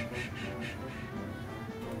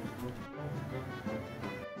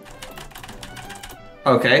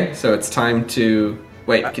 Okay, so it's time to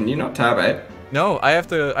wait. Can you not tab out? No, I have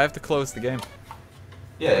to close the game.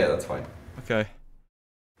 Yeah, that's fine. Okay.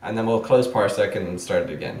 And then we'll close Parsec and start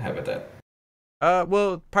it again. How about that?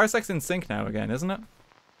 Well, Parsec's in sync now again, isn't it?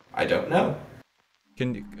 I don't know.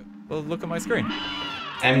 Can you? Well, look at my screen.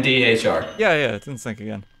 MDHR. Yeah, it's in sync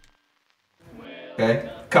again.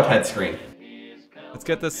 Okay. Cuphead screen. Let's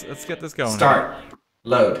get this going. Start.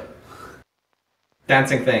 Load.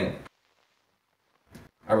 Dancing thing.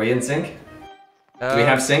 Are we in sync? Do we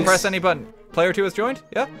have syncs? Press any button. Player 2 has joined?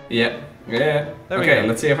 Yeah? Yeah. There we Okay, go.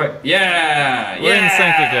 let's see if I... Yeah! We're in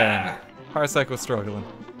sync again. Parsec was struggling.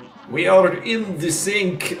 We are in the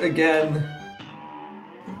sync again.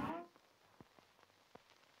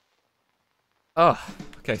 Oh,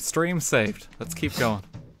 okay, stream saved. Let's keep going.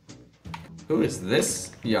 Who is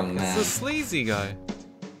this young man? It's the sleazy guy.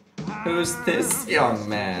 Who's this young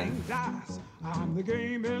man?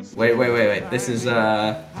 Wait. This is,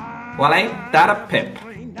 well, ain't that a pip?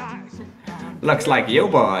 Looks like you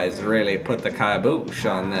boys really put the kibosh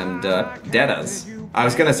on them deaders. I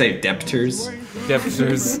was gonna say debtors.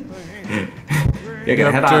 Debtors. You're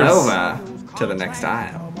gonna head on Debtors. over to the next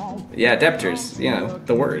aisle. Yeah, debtors. You know,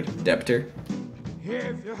 the word, debtor.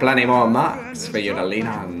 Plenty more marks for you to lean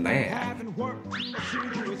on there.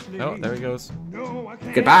 Oh, there he goes.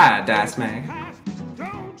 Goodbye, Das Man.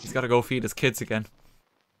 He's gotta go feed his kids again.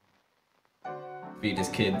 Feed his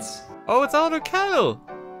kids. Oh, it's Elder Kettle!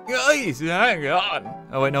 Guys, hang on!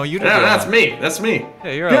 Oh wait, no, you did Yeah, it. that's me. That's me.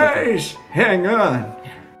 Yeah, you're Elder Kettle. Guys, hang on.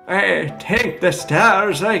 I think the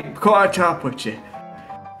stars I caught up with you.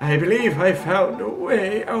 I believe I found a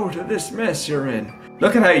way out of this mess you're in.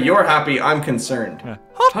 Look at how you're happy, I'm concerned. Yeah.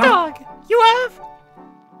 Hot dog! You have?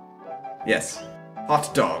 Yes.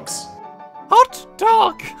 Hot dogs. Hot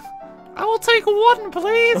dog! I will take one,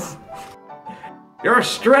 please. Your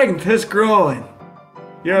strength is growing.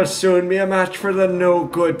 You'll soon be a match for the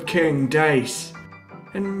no-good King Dice.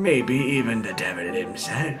 And maybe even the devil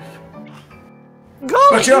himself. Golly,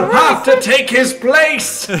 But you'll have to take his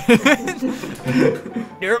place!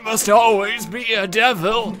 There must always be a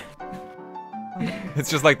devil.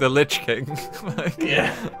 It's just like the Lich King. Like,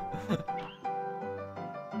 Yeah.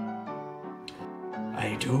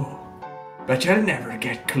 I do. But you'll never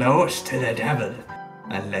get close to the devil.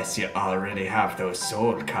 Unless you already have those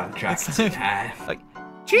soul contracts in hand. like,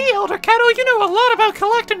 Gee, Elder Kettle, you know a lot about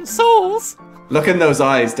collecting souls. Look in those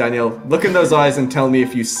eyes, Daniel. Look in those eyes and tell me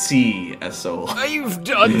if you see a soul. I've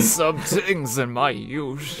done some things in my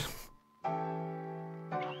youth.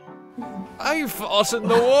 I fought in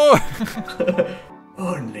the war.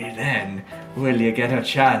 Only then will you get a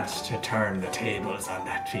chance to turn the tables on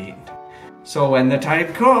that fiend. So when the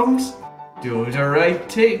time comes, do the right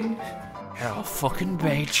thing. I'll fucking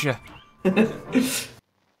bait you.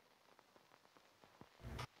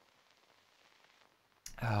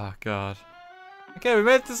 oh god. Okay, we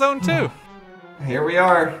made it to zone 2. Here we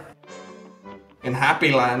are. In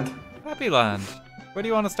Happy Land. Happy Land. Where do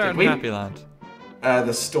you want to start Did in we- Happy Land?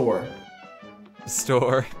 The store. The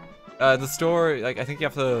store. The store, like, I think you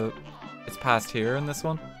have to... It's past here in this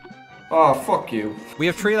one. Oh, fuck you. We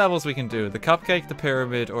have 3 levels we can do. The cupcake, the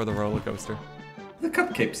pyramid, or the roller coaster. The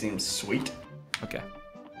cupcake seems sweet. Okay.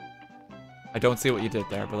 I don't see what you did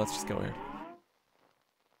there, but let's just go here.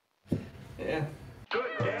 Yeah.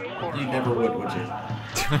 You never would you?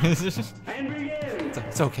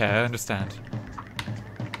 It's okay, I understand.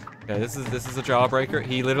 Okay, this is a jawbreaker.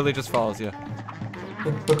 He literally just follows you.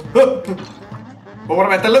 But what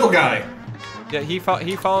about the little guy? Yeah, he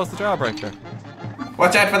follows the jawbreaker.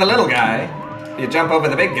 Watch out for the little guy. You jump over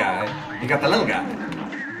the big guy, you got the little guy.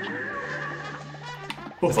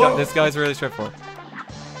 This guy's really straightforward.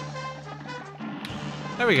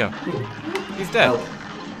 There we go. He's dead. Help.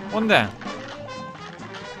 One down.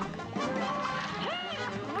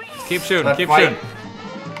 Keep shooting, That keep fight- shooting.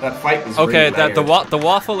 That fight was Okay, really the layered.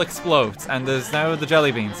 waffle explodes, and there's now the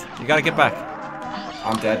jelly beans. You gotta get back.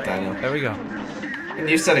 I'm dead, Daniel. There we go. When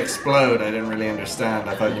you said explode, I didn't really understand.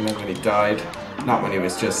 I thought you meant when he died, not when he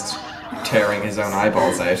was just tearing his own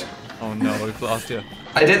eyeballs out. Oh no, we've lost you.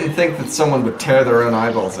 I didn't think that someone would tear their own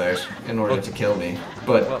eyeballs out in order to kill me,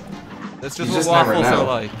 but Well, that's just You what just never waffles know. are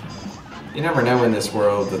like. you never know in this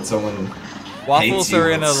world that someone Waffles hates you are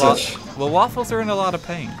in a with lot. such- Well, waffles are in a lot of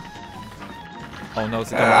pain. Oh no,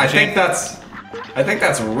 it's a double. I think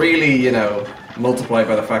that's really, you know, multiplied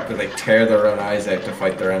by the fact that they tear their own eyes out to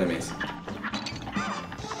fight their enemies.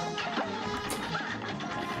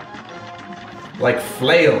 Like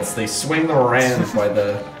flails, they swing them around by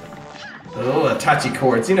the little attachy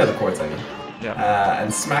cords. You know the cords, I mean. Yeah.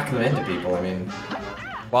 And smack them into people. I mean,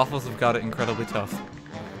 Waffles have got it incredibly tough.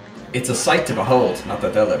 it's a sight to behold. Not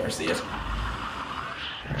that they'll ever see it.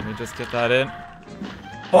 Let me just get that in.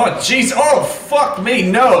 Oh, jeez! Oh, fuck me!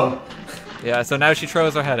 No. Yeah, so now she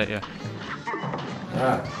throws her head at you.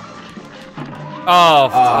 Ah. Oh,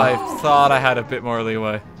 I thought I had a bit more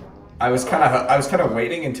leeway. I was kind of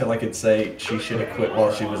waiting until I could say she should have quit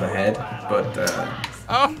while she was ahead, but.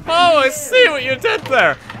 Oh, I see what you did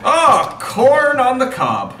there. Oh, corn on the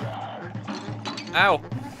cob. Ow.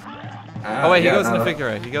 Ah, Oh wait, he yeah, goes no, in a no. figure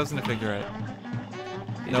eight. He goes in a figure eight.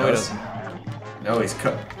 He No, he does. doesn't. No, he's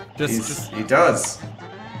cut. He does.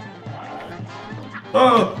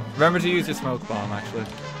 Oh Remember to use your smoke bomb, actually,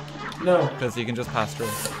 no! because you can just pass through.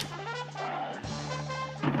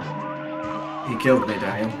 He killed me,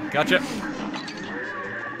 Daniel. Gotcha.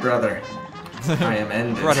 Brother, I am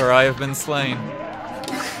ended. Brother, I have been slain.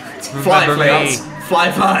 Fly, Remember flails. me.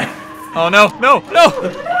 Fly, fly. Oh no, no, no!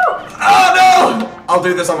 Oh no! I'll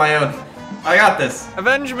do this on my own. I got this.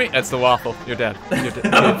 Avenge me! It's the waffle. You're dead. You're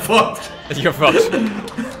dead. I'm fucked. You're fucked.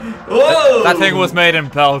 Whoa! That thing was made in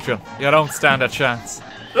Belgium. You don't stand a chance.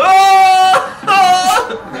 Oh!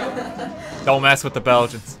 Don't mess with the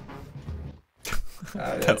Belgians.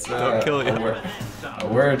 That's Don't kill you. A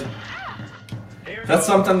word. That's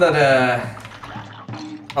something that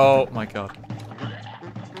Oh my god.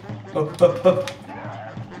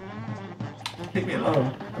 Leave me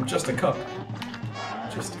alone. I'm just a cup.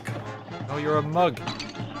 Just a cup. Oh, you're a mug.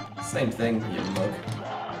 Same thing, you mug.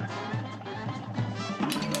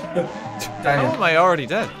 How Daniel, am I already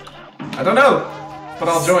dead? I don't know, but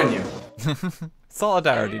I'll join you.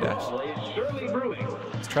 Solidarity dash.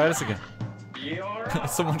 Let's try this again.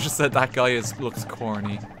 Someone just said that guy looks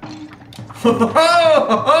corny.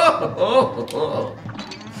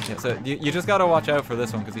 Yeah, so you just gotta watch out for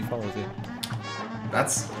this one because he follows you.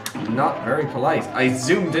 That's not very polite. I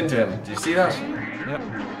zoomed into him. Did you see that? Yep.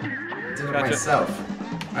 I did it Gotcha.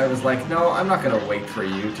 myself. I was like, no, I'm not gonna wait for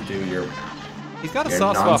you to do your. He's got a Your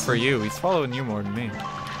soft spot nonsense. for you. He's following you more than me.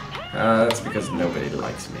 That's because nobody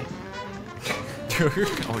likes me.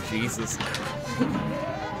 Oh Jesus.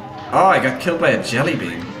 Oh, I got killed by a jelly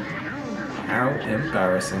bean. How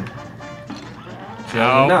embarrassing. Jelly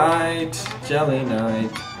Ow. night, jelly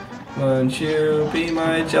night. Won't you be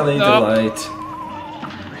my jelly Nope. delight?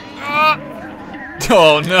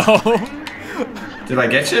 Oh no. Did I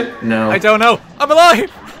get you? No. I don't know. I'm alive.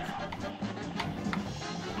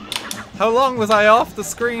 How long was I off the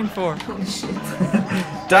screen for?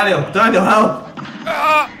 Daniel, help!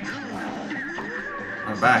 Ah!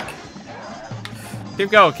 I'm back.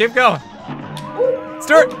 Keep going, keep going.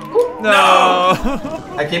 Stuart! No!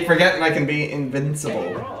 I keep forgetting I can be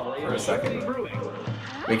invincible for a second.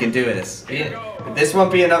 We can do this. This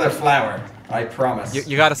won't be another flower. I promise.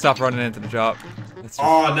 You gotta stop running into the job. Let's just,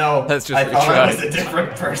 Oh no! Let's just I thought I retry. was a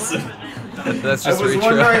different person. let's I just was retry.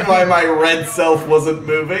 wondering why my red self wasn't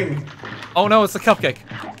moving. Oh no, it's the cupcake.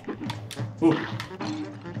 Ooh. New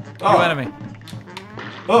Oh. enemy.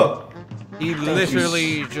 Oh. He you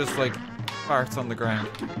literally just like farts on the ground.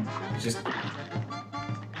 He just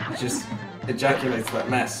ejaculates that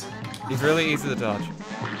mess. He's really easy to dodge.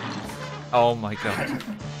 Oh my god.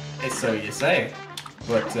 So you say,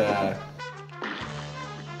 but I've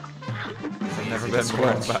never been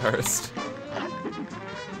more embarrassed.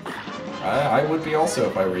 I would be also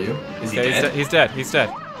if I were you. Is he Okay, dead? he's dead. He's dead.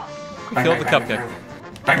 He killed the cupcake.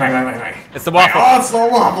 Bang, bang, bang, bang, bang. It's the waffle. Oh, it's the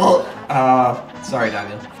waffle! Sorry,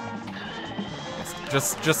 Daniel.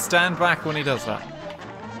 Just stand back when he does that.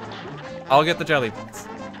 I'll get the jelly beans.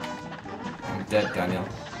 I'm dead, Daniel.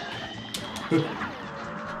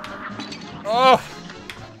 Oh!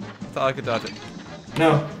 Thought I could dodge it.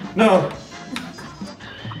 No, no!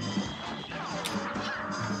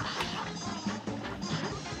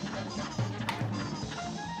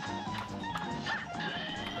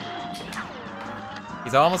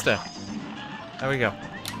 He's almost dead. There we go.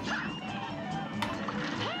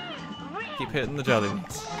 Keep hitting the jelly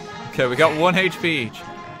beans. Okay, we got 1 HP each.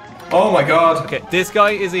 Oh my god! Okay, this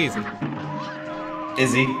guy is easy.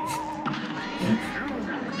 Is he?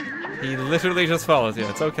 He literally just follows you.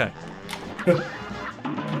 It's okay.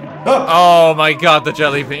 Oh! Oh my god, the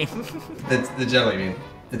jelly bean. It's the jelly bean.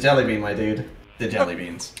 The jelly bean, my dude. The jelly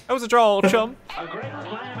beans. That was a draw, old chum.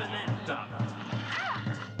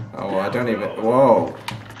 Oh, I don't even. Whoa.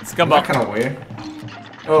 Is that Scumbag. kind of weird?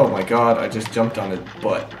 Oh my god, I just jumped on his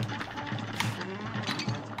butt.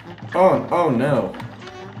 Oh no.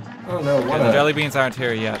 Oh no, what Okay, the a... jelly beans aren't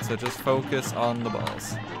here yet, so just focus on the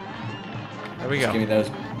balls. There we Give me go. those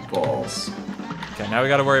balls. Okay, now we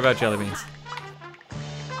gotta worry about jelly beans.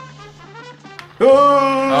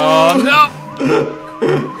 Oh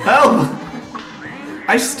Oh Help!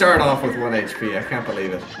 I start off with 1 HP, I can't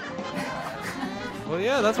believe it. no! Well,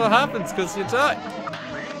 yeah, that's what happens, because you die.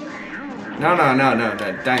 No,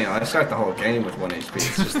 Daniel, I start the whole game with 1 HP,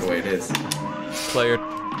 it's just the way it is. Player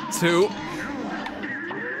 2.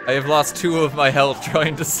 I have lost 2 of my health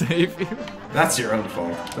trying to save you. That's your own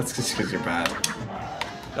fault. That's just because you're bad.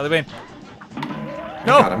 Jelly bean.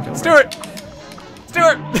 God, I'm No! killing Stuart!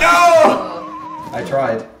 Stuart! No! I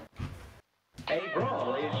tried.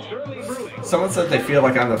 Someone said they feel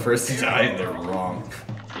like I'm the first to die and they're wrong.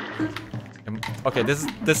 Okay, this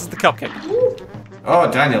is the cupcake.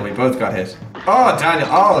 Oh, Daniel, we both got hit. Oh, Daniel,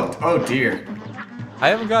 oh dear. I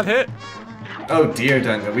haven't got hit. Oh dear,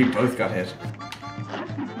 Daniel, we both got hit.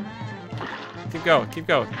 Keep going, keep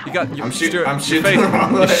going. You got. I'm Stuart, shooting your the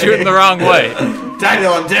wrong way. You're shooting the wrong way.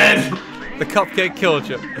 Daniel, I'm dead. The cupcake killed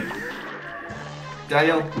you.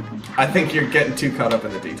 Daniel, I think you're getting too caught up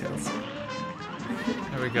in the details.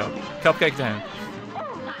 There we go. Cupcake down.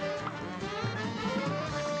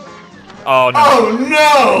 Oh no.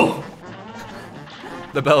 Oh no!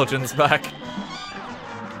 The Belgians back.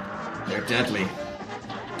 They're deadly.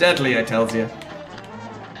 Deadly, I tells you.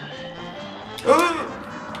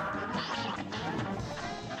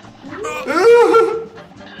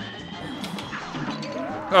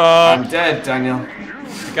 I'm dead, Daniel.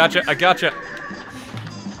 I gotcha.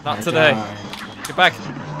 Not today. Get back.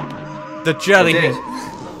 The jelly bean.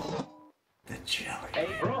 The jelly.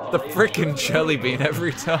 The frickin' jelly bean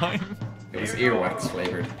every time. It was earwax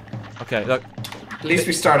flavored. Okay, look. At least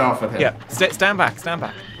we start off with him. Yeah, stand back.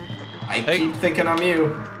 I keep thinking on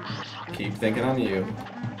you. Keep thinking on you.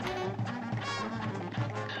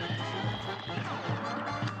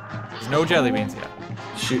 There's no jelly beans yet.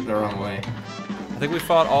 Shooting the wrong way. I think we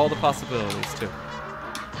fought all the possibilities too.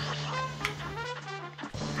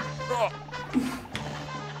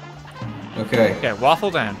 Okay. Okay,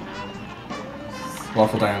 waffle down.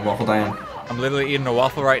 Waffle down, waffle down. I'm literally eating a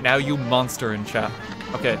waffle right now, you monster in chat.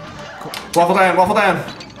 Okay. Waffle down, waffle down!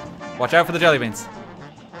 Watch out for the jelly beans.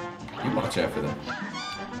 You watch out for them.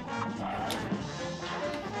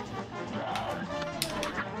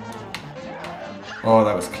 Oh,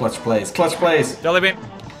 that was clutch plays. Clutch plays! Jelly bean.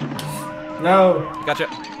 No! Gotcha.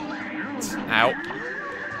 Ow.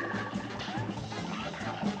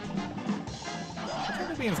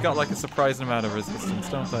 Jelly beans got like a surprising amount of resistance,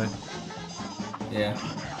 don't they? Yeah.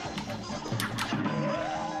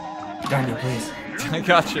 Daniel, please. I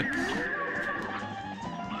gotcha.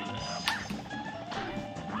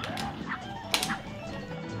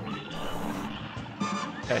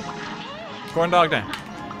 Okay. Corn dog down.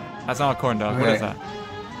 That's not a corn dog. Okay. What is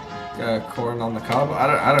that? Corn on the cob?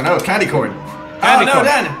 I don't know. Candy corn. Candy corn.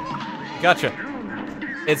 Dan! Gotcha.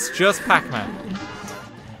 It's just Pac-Man.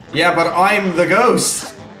 Yeah, but I'm the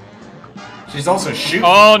ghost. She's also shooting.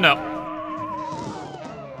 Oh no.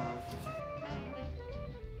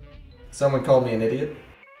 Someone called me an idiot.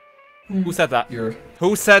 Who said that? You're.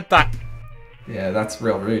 Who said that? Yeah, that's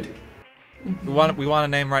real rude. We want a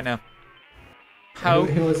name right now. How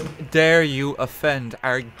Who was dare you offend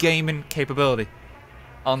our gaming capability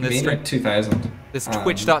on this stream? 2000. This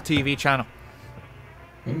Twitch.tv channel.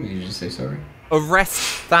 Maybe you just say sorry.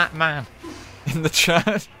 Arrest that man in the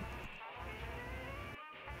chat.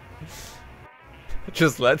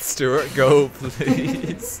 Just let Stuart go,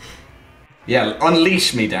 please. Yeah,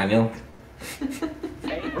 unleash me, Daniel.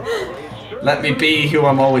 Let me be who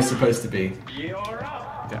I'm always supposed to be.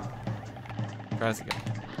 Yeah. Try this again.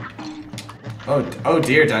 Oh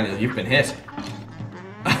dear, Daniel, you've been hit.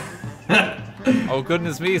 Oh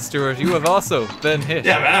goodness me, Stuart, you have also been hit.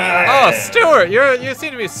 Yeah. Oh, Stuart, you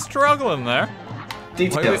seem to be struggling there.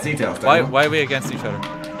 Details, Daniel. Why are we against each other?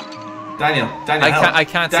 Daniel, help. I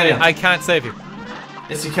can't save you.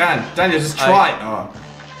 Yes, you can. Daniel, just try. Oh.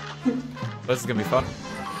 This is gonna be fun.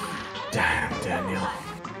 Damn, Daniel.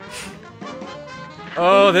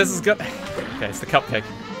 Oh, this is good. Okay, it's the cupcake.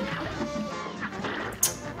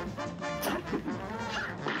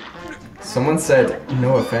 Someone said,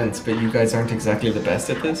 no offense, but you guys aren't exactly the best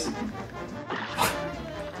at this.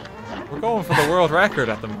 We're going for the world record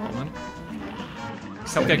at the moment.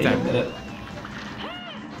 Cupcake time.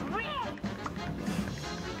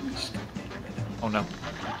 Oh no.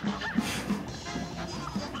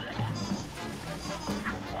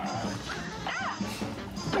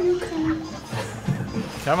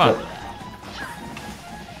 Come on.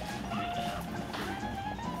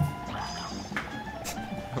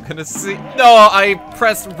 I'm gonna see. No, I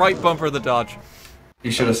pressed right bumper the dodge.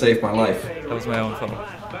 You should have saved my life. That was my own fault.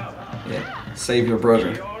 Yeah. Save your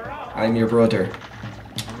brother. I'm your brother.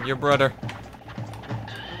 I'm your brother.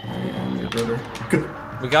 I am your brother.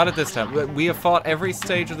 We got it this time. We have fought every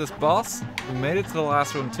stage of this boss. We made it to the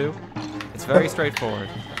last one too. It's very straightforward.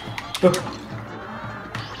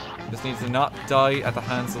 Just needs to not die at the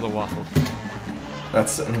hands of the waffle.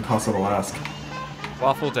 That's an impossible ask.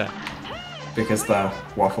 Waffle dead. Because the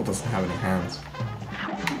waffle doesn't have any hands.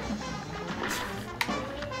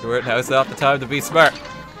 Now is not the time to be smart.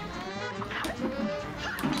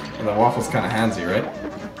 And the waffle's kind of handsy,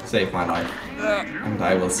 right? Save my life. And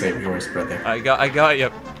I will save yours, brother. I got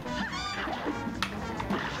you.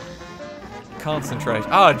 Concentrate.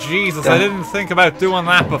 Oh Jesus! I didn't think about doing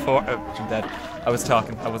that before. Oh, I'm dead. I was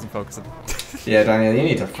talking. I wasn't focusing. Yeah, Daniel, you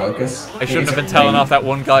need to focus. I shouldn't have been telling off that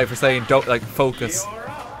one guy for saying don't like focus.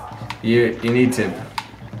 You need to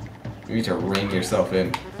rein yourself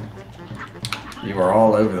in. You are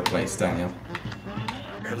all over the place, Daniel.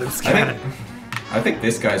 You're a loose cannon. I think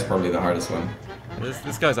this guy's probably the hardest one.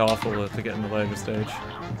 This guy's awful to get in the later stage.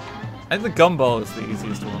 I think the gumball is the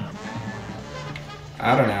easiest one.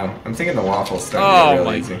 I don't know. I'm thinking the waffle's starting to get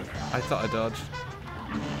real easy. I thought I dodged.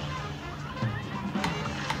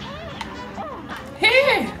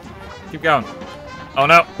 Hey! Keep going. Oh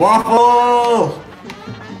no. Waffle!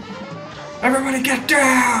 Everybody get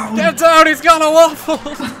down! Get down, he's got a waffle!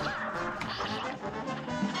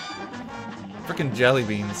 Freaking jelly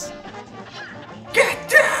beans. Get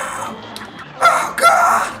down! Oh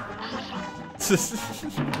god!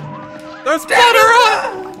 There's butter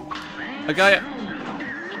on! I got it.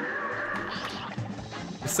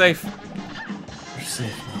 You're safe. You're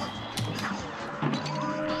safe.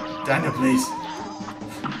 Daniel, please.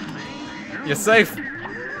 You're safe.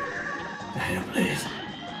 Daniel, please.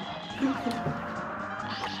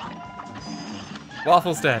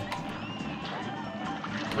 Waffle's dead.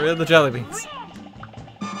 Where are the jelly beans?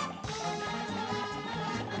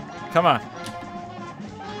 Come on.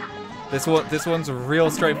 This one's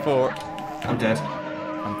real straightforward. I'm dead.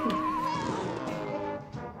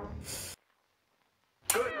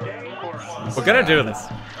 We're gonna do this.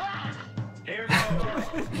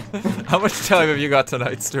 How much time have you got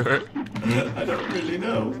tonight, Stuart? I don't really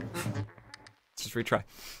know. Let's just retry.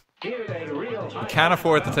 We can't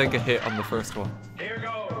afford to take a hit on the first one.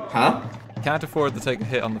 Huh? Can't afford to take a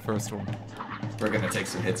hit on the first one. We're gonna take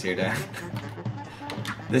some hits here, Dan.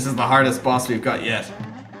 This is the hardest boss we've got yet.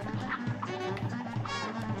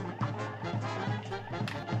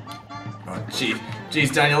 Oh,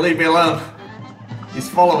 jeez, Daniel, leave me alone. He's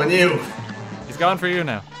following you. He's gone for you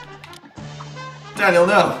now. Daniel,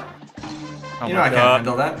 no. Oh You know my I can't God.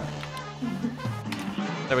 handle that.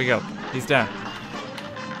 There we go. He's down.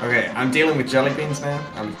 Okay, I'm dealing with jelly beans now.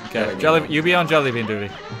 Okay, you be on jelly bean duty.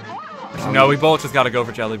 Actually, no, we both just gotta go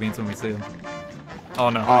for jelly beans when we see them. Oh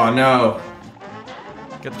no. Oh no.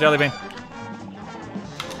 Get the jelly bean.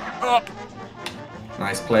 Oh.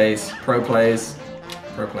 Nice plays. Pro plays.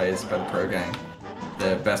 Pro plays by the pro gang.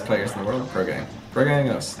 The best players in the world. Pro gang. Pro gang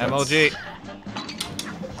us. MLG.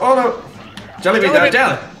 Oh no! Jelly bean, Jelly bean.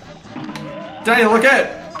 down! Daniel, look out!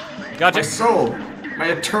 Gotcha. My soul. My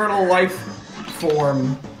eternal life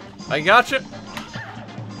form. I gotcha.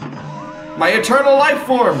 My eternal life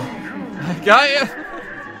form! I got you.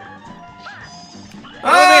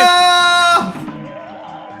 Ah!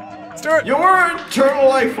 Stuart. Your eternal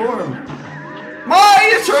life form! My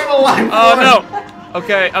eternal life form! Oh no.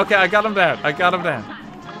 Okay, I got him down. I got him down.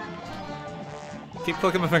 Keep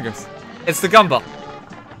clicking my fingers. It's the gumball.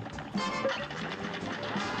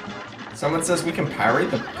 Someone says we can parry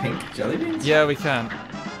the pink jelly beans? Yeah, we can.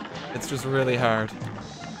 It's just really hard.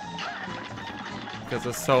 Because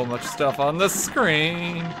there's so much stuff on the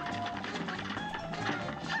screen.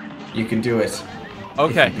 You can do it.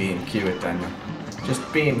 Okay. If you be and cue it, Daniel.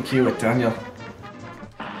 Just be and cue it, Daniel.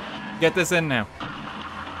 Get this in now.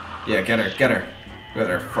 Yeah, get her. With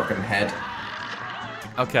her fucking head.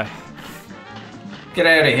 Okay. Get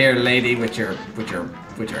out of here, lady, with your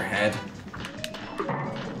head.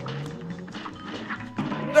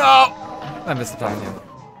 No! I missed the time. Daniel.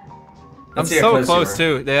 I'm Let's see how so close close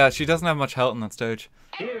you were. too. Yeah, she doesn't have much health on that stage.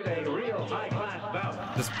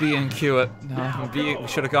 Just B and Q it. No, we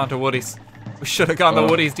should have gone to Woody's. We should have gone to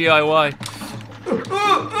Woody's DIY.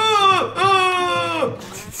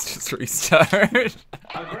 Let's just restart.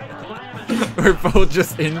 We're both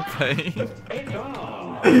just in pain.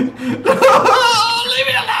 Leave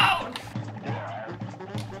me alone!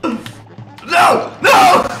 No! No!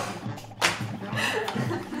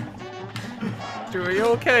 Are you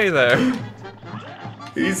okay there?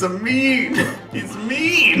 He's mean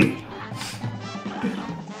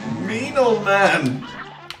old man.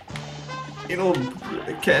 Mean old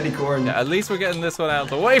candy corn. Yeah, at least we're getting this one out of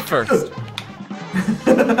the way first.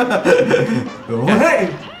 Way!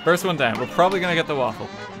 First one down. We're probably gonna get the waffle.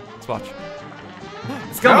 Let's watch.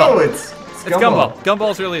 It's No, gumball. it's Gumball.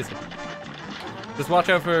 Gumball's real easy. Just watch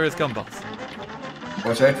out for his gumballs.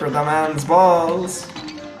 Watch out for the man's balls.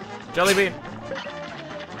 Jelly bean.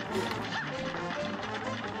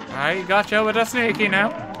 I got you with a sneaky now.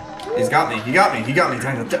 He's got me, Daniel, he got me.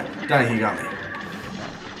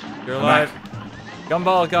 You're I'm alive. back.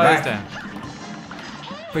 Gumball guy is Back. down.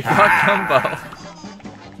 We got Gumball.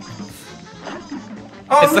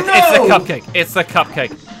 Oh It's the cupcake. It's the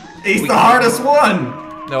cupcake. He's the hardest one!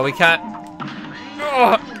 No, we can't.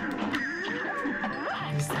 Ugh.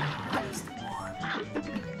 He's the hardest one.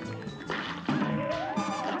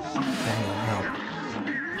 Daniel, help.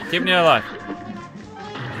 Keep me alive.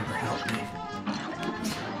 Never help me.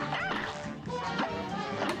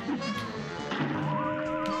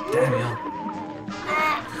 Daniel.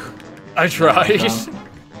 I tried.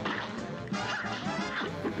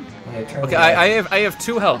 Okay, I have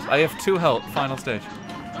 2 health. I have 2 health. Final stage.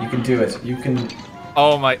 You can do it. You can.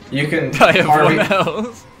 Oh my. You can. I have Harvey, 1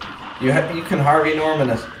 health. You can Harvey Norman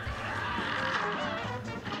it.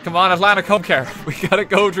 Come on, Atlantic Home Care. We gotta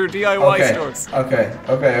go through DIY stores. Okay.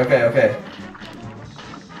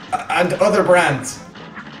 And other brands.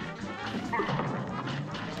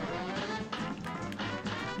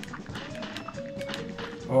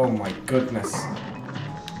 Oh my goodness.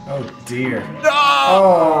 Oh dear. No!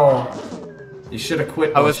 Oh! You should have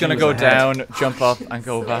quit. I was gonna go down, jump up, and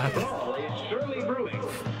go back. Up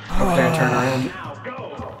there, turn around.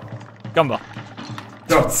 Gumball.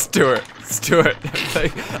 Go. Stuart,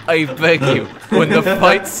 I beg you, when the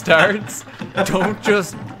fight starts, don't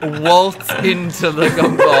just waltz into the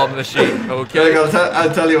gumball machine, okay?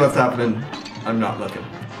 I'll tell you what's happening. I'm not looking.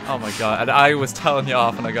 Oh my god, and I was telling you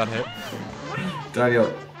off and I got hit. Daniel,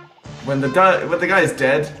 when the guy is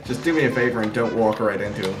dead, just do me a favor and don't walk right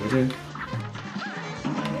into him, would you?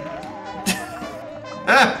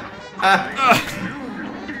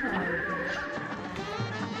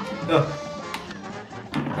 Oh.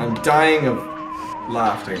 I'm dying of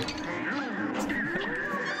laughter.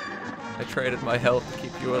 I traded my health to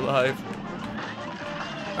keep you alive.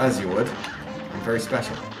 As you would. I'm very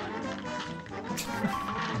special.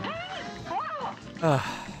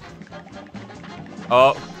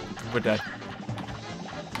 Oh, we're dead.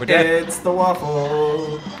 We're dead. It's the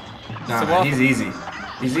waffle. Nah, the waffle. he's easy.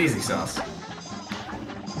 He's easy sauce.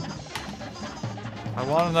 I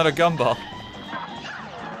want another gumball.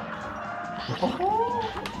 Oh.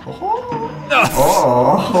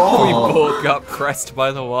 We both got pressed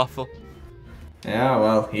by the waffle. Yeah,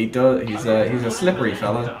 well, he does. He's a slippery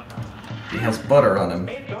fella. He has butter on him.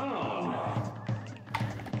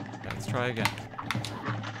 Let's try again.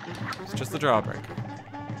 It's just the drawbreak.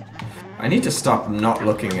 I need to stop not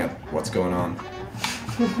looking at what's going on.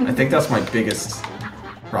 I think that's my biggest I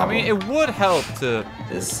problem. mean, it would help to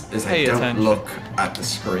is pay I don't attention. look at the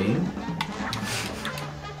screen.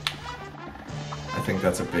 I think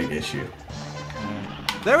that's a big issue.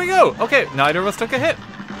 There we go. Okay, neither of us took a hit.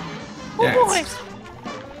 Yeah,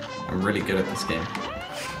 I'm really good at this game.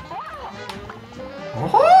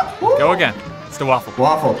 Go again. It's the waffle.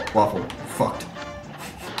 Waffle. Fucked.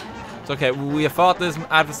 It's okay. We have fought this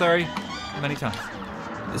adversary many times.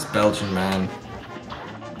 This Belgian man.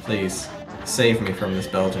 Please, save me from this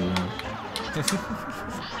Belgian man.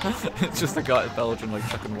 It's just a guy in Belgium like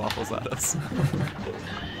chucking waffles at us.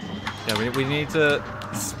 Yeah, we need to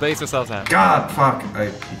space ourselves out. God, fuck.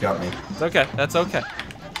 You got me. It's okay. That's okay.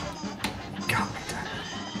 Got me, Dad.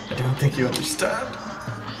 I don't think you understand.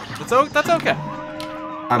 That's okay.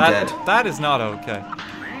 I'm dead. That is not okay.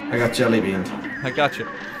 I got jelly beaned. I got you.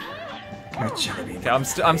 I got jelly beaned.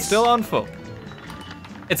 Okay, I'm still on full.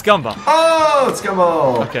 It's gumball. Oh, it's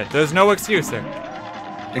gumball. Okay, there's no excuse there.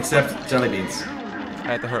 Except jelly beans. I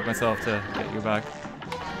had to hurt myself to get you back.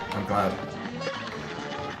 I'm glad.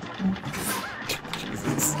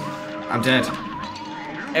 Jesus. I'm dead.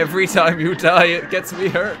 Every time you die, it gets me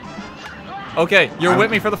hurt. Okay, you're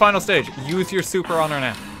with me for the final stage. Use your super honor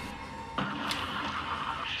now.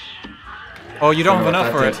 Oh, you don't have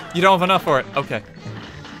enough for it. You don't have enough for it. Okay.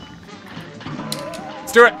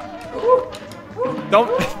 Stuart! Don't.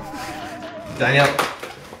 Daniel,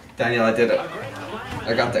 I did it.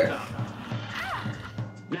 I got there.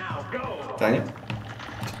 Now go. Daniel,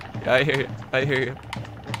 Yeah, I hear you. I hear you.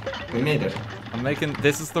 we made it. I'm making.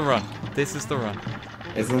 This is the run. This is the run.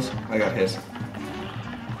 Isn't it? I got hit.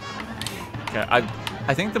 Okay,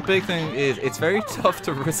 I think the big thing is it's very tough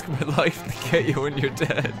to risk my life to get you when you're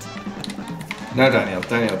dead. No,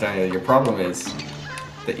 Daniel, your problem is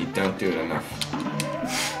that you don't do it enough.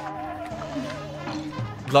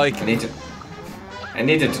 Like, I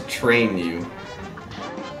needed to train you.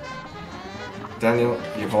 Daniel,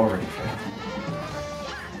 you've already failed.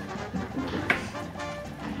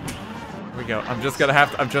 here we go. I'm just gonna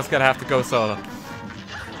have to go solo.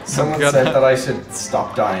 Someone God. said that I should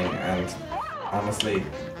stop dying, and honestly,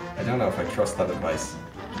 I don't know if I trust that advice.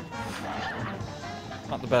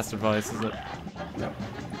 Not the best advice, is it? No,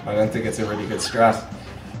 I don't think it's a really good strat.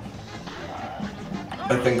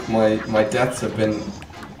 I think my deaths have been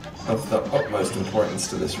of the utmost importance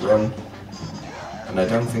to this run, and I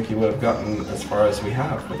don't think you would have gotten as far as we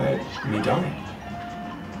have without me dying.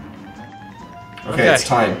 Okay, it's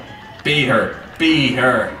time. Be her. Be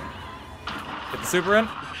her. Get the super in.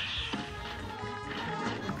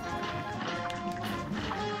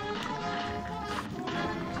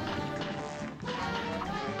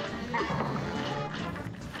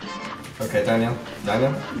 Okay, Daniel,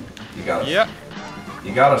 you got it. Yep.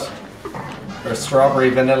 You got it. Her strawberry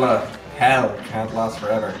vanilla hell can't last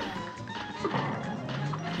forever.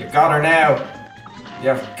 You got her now.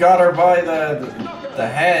 You've got her by the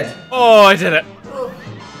head. Oh, I did it.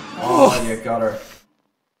 Oh, you got her.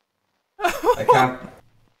 I can't.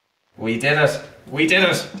 We did it. We did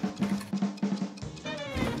it.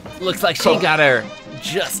 Looks like she got her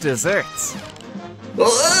just desserts.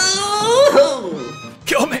 Oh!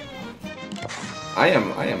 Kill me. I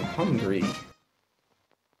am hungry.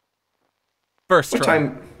 First What try.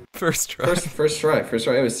 time? First try. First try.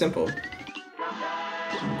 It was simple.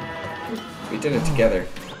 We did it together.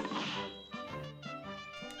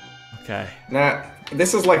 Okay. Nah,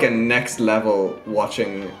 this is like a next level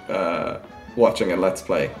watching watching a Let's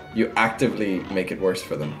Play. You actively make it worse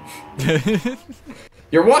for them.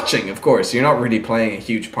 You're watching, of course. You're not really playing a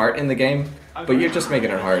huge part in the game, but you're just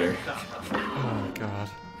making it harder. Oh god.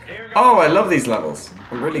 Oh, I love these levels.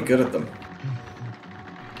 I'm really good at them.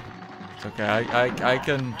 It's okay. I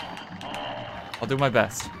can. I'll do my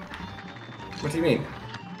best. What do you mean?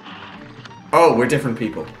 Oh, we're different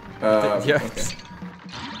people. Yes. Okay.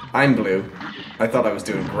 I'm blue. I thought I was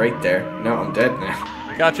doing great there. No, I'm dead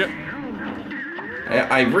now. Gotcha.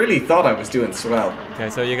 I really thought I was doing swell. Okay,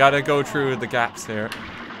 so you gotta go through the gaps here.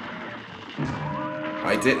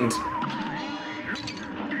 I didn't.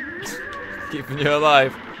 Keeping you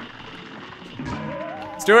alive.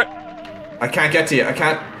 Stuart! I can't get to you. I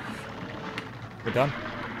can't. We're done.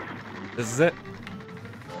 This is it.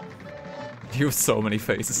 You have so many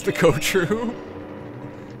phases to go through.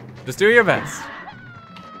 Just do your best.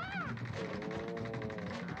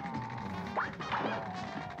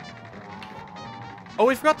 Oh,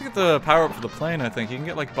 we forgot to get the power up for the plane, I think. You can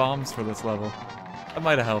get, like, bombs for this level. That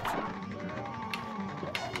might have helped.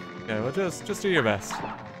 Okay, well, just do your best.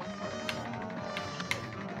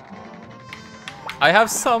 I have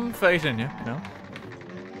some faith in you, you know?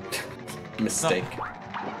 Mistake.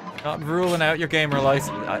 Not ruling out your gamer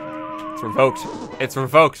license. It's revoked. It's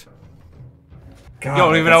revoked. God, You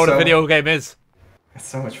don't even know what a video game is. That's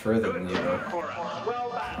so much further than you, though.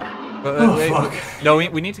 But, Oh, wait, fuck. No, we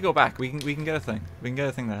need to go back. We can get a thing. We can get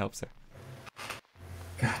a thing that helps here.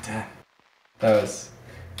 God damn. That was...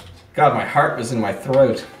 God, my heart was in my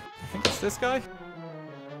throat. I think it's this guy.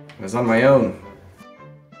 It was on my own.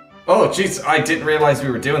 Oh, jeez, I didn't realize we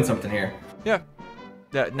were doing something here. Yeah.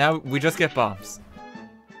 Yeah, now we just get bombs.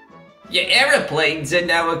 Your aeroplanes are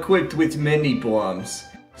now equipped with mini bombs.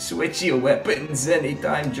 Switch your weapons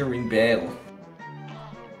anytime during battle.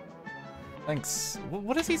 Thanks.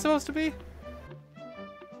 What is he supposed to be?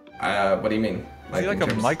 What do you mean? Is he like in a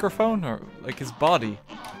terms- microphone or like his body?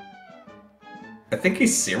 I think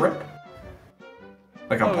he's syrup.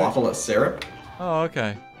 Like a Oh, bottle of syrup? Oh,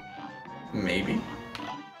 okay. Maybe.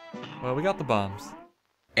 Well, we got the bombs.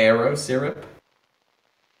 Aero syrup?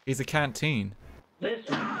 He's a canteen.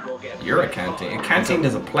 You're a canteen. A canteen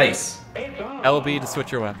is a place. LB to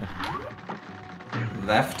switch your weapon.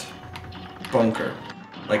 Left. Bunker.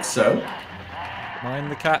 Like so?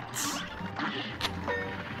 Mind the cats.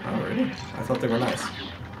 Oh, really? I thought they were nice.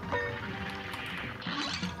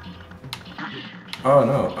 Oh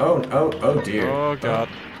no. Oh dear. Oh god.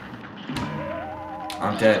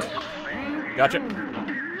 I'm dead. Gotcha.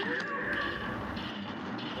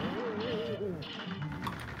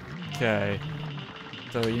 Okay.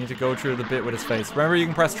 So you need to go through the bit with his face. Remember, you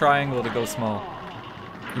can press triangle to go small.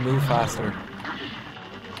 You move faster.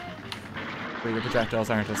 But your projectiles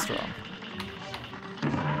aren't as strong.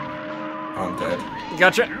 I'm dead.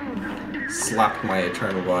 Gotcha. Slapped my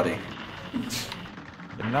eternal body.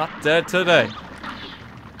 You're not dead today.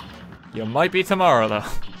 You might be tomorrow, though.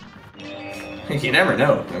 You never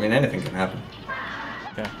know. I mean, anything can happen.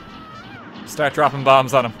 Okay. Start dropping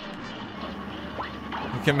bombs on him.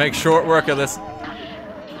 We can make short work of this.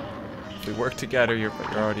 If we work together, you're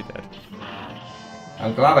already dead.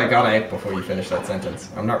 I'm glad I got out before you finished that sentence.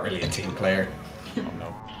 I'm not really a team player. Oh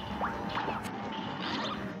no.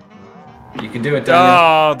 You can do it, Daniel.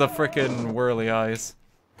 Oh, the frickin' whirly eyes.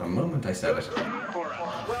 The moment I said it.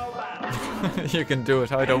 You can do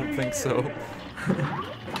it. I don't think so.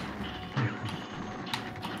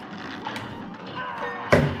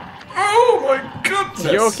 Oh my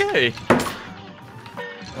goodness! You okay?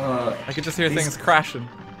 Uh, I could just hear these- things crashing.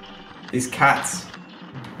 These cats.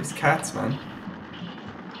 These cats, man.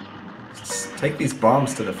 Just take these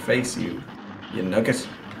bombs to the face, you nugget.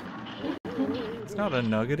 It's not a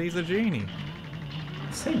nugget, he's a genie.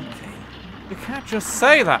 Same thing. You can't just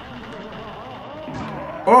say that.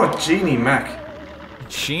 Oh, Genie Mac.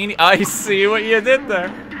 Genie, I see what you did there.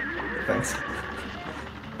 Thanks.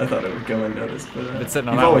 I thought it would go unnoticed, but Been sitting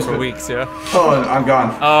on you've that one always for been- weeks, yeah. Oh, I'm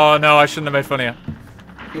gone. Oh no, I shouldn't have made fun of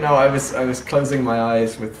you. No, I was closing my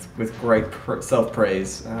eyes with great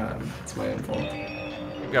self-praise. It's my own fault.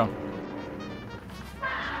 Go.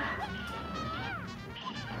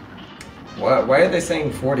 Why are they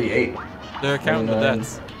saying 48? They're counting the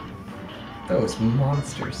deaths.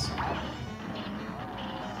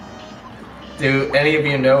 Do any of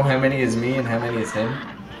you know how many is me and how many is him?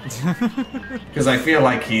 Because I feel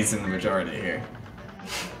like he's in the majority here.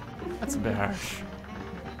 That's a bit harsh.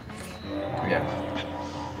 Yeah.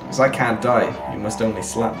 Because I can't die. You must only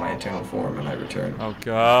slap my eternal form and I return. Oh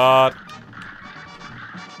god.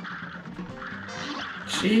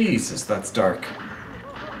 Jesus, that's dark.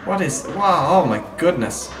 What is... Wow, oh my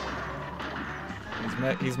goodness.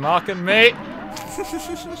 He's mocking me.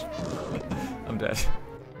 I'm dead.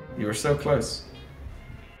 You were so close.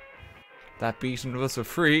 That beating was for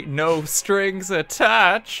free, no strings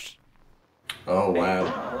attached. Oh wow.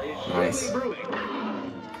 Nice.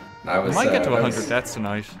 That was, I might get to that 100 was... deaths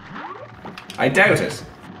tonight. I doubt it.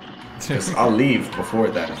 Because I'll leave before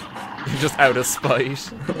then. You're just out of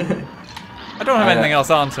spite. I don't have anything else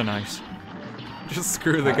on tonight. Just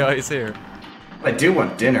screw the guys here. I do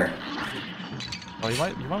want dinner. Oh, you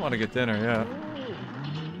might want to get dinner, yeah.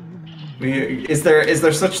 Is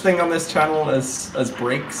there such thing on this channel as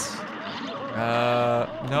breaks?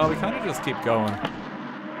 No, we kind of just keep going.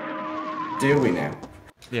 Do we now?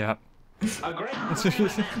 Yeah.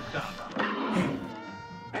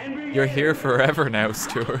 You're here forever now,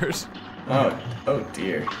 Stuart. Oh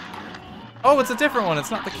dear. Oh, it's a different one.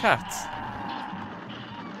 It's not the cats.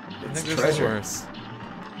 I think this is worse.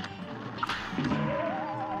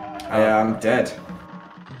 I am dead.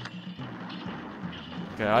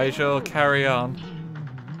 Okay, I shall carry on.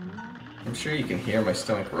 I'm sure you can hear my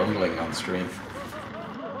stomach rumbling on stream.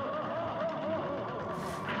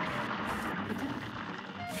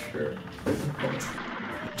 Sure.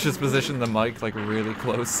 Just position the mic like really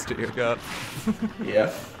close to your gut.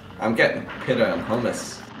 Yeah. I'm getting pita and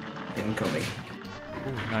hummus incoming.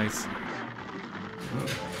 Ooh, nice.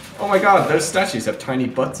 Oh my god, those statues have tiny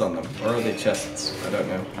butts on them. Or are they chests? I don't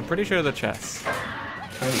know. I'm pretty sure the chests.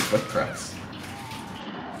 Tiny butt cracks.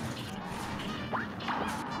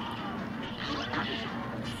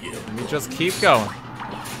 You just keep going.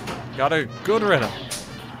 Got a good rhythm.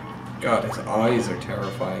 God, his eyes are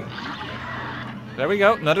terrifying. There we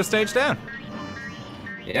go, another stage down.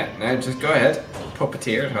 Yeah, now just go ahead.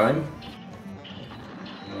 Puppeteer time.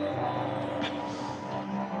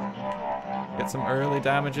 Get some early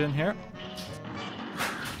damage in here.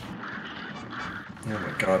 Oh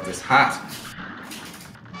my god, this hat.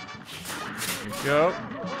 There we go.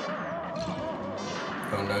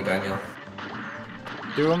 Oh no, Daniel.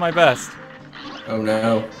 Doing my best. Oh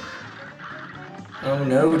no. Oh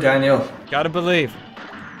no, Daniel. Gotta believe.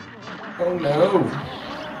 Oh no.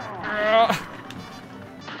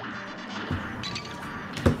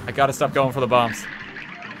 I gotta stop going for the bombs.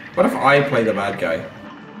 What if I play the bad guy?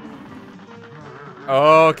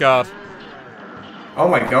 Oh god. Oh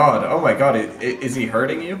my god, oh my god, is he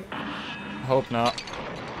hurting you? Hope not.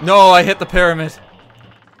 No, I hit the pyramid.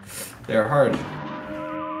 They're hard.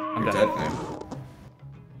 I'm You're dead. dead now.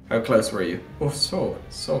 How close were you? Oh, so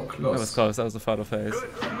close. That was close, that was the final phase.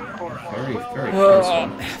 Very, very close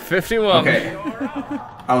one. 51. Okay.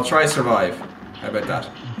 I'll try survive. How about that?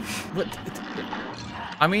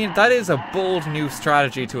 I mean, that is a bold new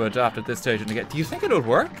strategy to adopt at this stage in the game. Do you think it would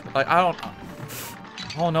work? Like, I don't...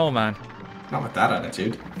 Oh no, man. Not with that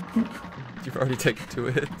attitude. You've already taken 2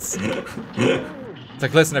 hits. It's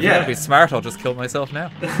like, listen, if you're gonna be smart, I'll just kill myself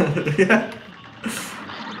now. Yeah.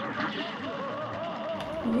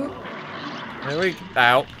 There we go.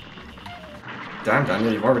 Ow. Damn,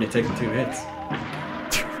 Daniel, you've already taken 2 hits.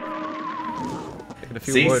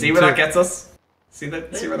 See where that gets us? See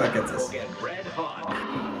where that gets us?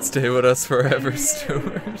 Stay with us forever,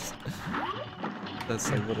 Stuart. That's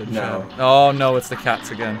like what a No. gem. Oh no, it's the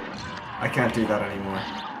cats again. I can't do that anymore.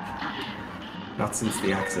 Not since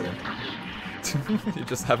the accident. You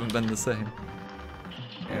just haven't been the same.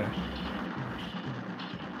 Yeah.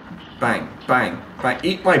 Bang, bang, bang.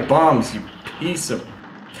 Eat my bombs, you piece of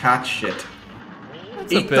cat shit.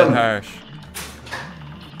 That's Eat a bit them. harsh.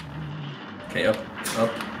 Okay, up.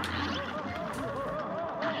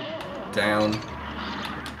 Down.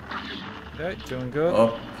 Okay, doing good.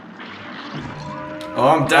 Up. Oh,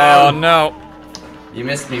 I'm down. Oh no. You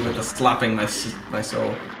missed me with the slapping my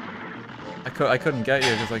soul. I couldn't get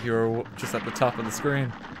you because like you were just at the top of the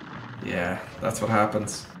screen. Yeah, that's what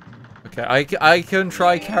happens. Okay, I can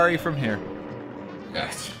try carry from here.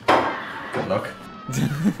 Yes. Good luck.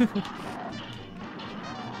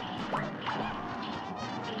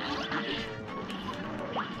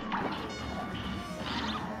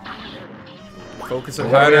 Focusing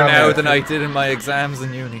So what do we harder have now now? than I did in my exams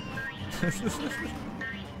in uni.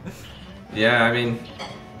 Yeah, I mean,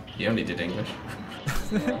 you only did English.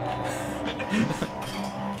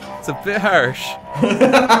 It's a bit harsh. I'm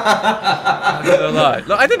not gonna lie.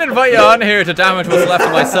 Look, I didn't invite you on here to damage what's left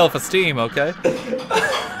of my self-esteem, okay?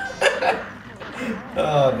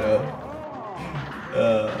 Oh no.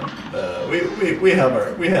 We have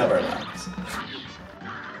our laughs.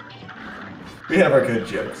 We have our good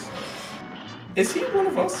jokes. Is he one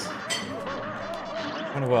of us?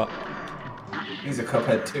 One of what? He's a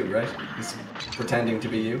Cuphead too, right? He's pretending to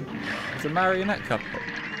be you. It's a marionette Cuphead.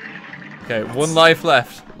 Okay, one life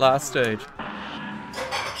left. Last stage.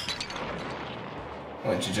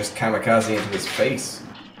 Why don't you just kamikaze into his face?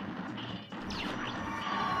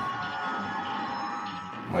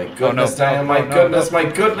 My goodness, Diane, my goodness, my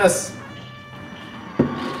goodness!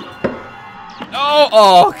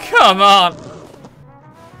 Oh, come on!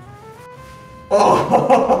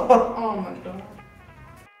 Oh! Oh my god.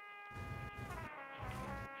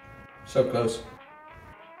 So close.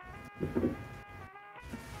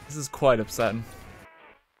 This is quite upsetting.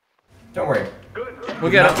 Don't worry.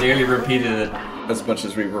 We'll get Not it. nearly repeated it as much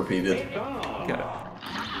as we repeated Get it.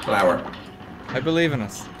 flower. I believe in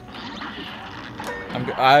us.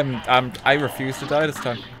 I refuse to die this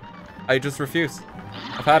time. I just refuse.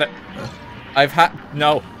 I've had it.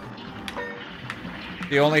 No.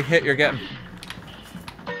 The only hit you're getting.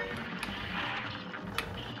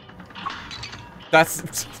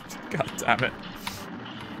 That's, god damn it.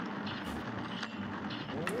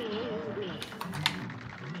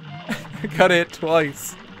 I got hit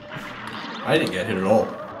twice. I didn't get hit at all.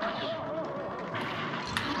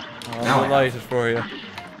 Oh, Now I I'm delighted for you.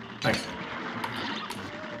 Thanks.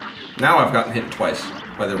 Now I've gotten hit twice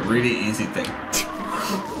by the really easy thing.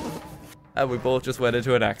 And we both just went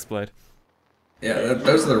into an axe blade. Yeah,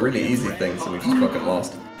 those are the really easy things, and we just fucking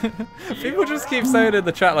lost. People just keep saying in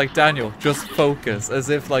the chat, like, Daniel, just focus, as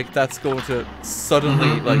if, like, that's going to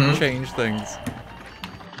suddenly, like, change things.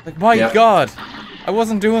 Like, my god, I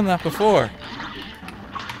wasn't doing that before.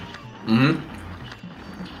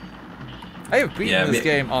 I have beaten this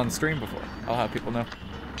game on stream before. I'll have people know.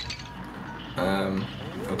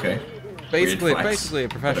 Okay. Basically Weird flex, a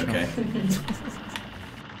professional. okay.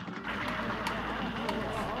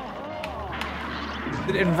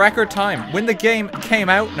 In record time, when the game came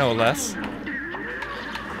out, no less.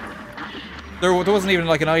 There wasn't even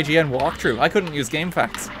like an IGN walkthrough. I couldn't use game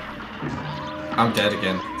facts. I'm dead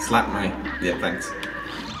again. Slap my... Yeah, thanks.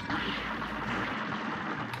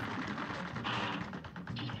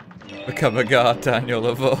 Become a god, Daniel,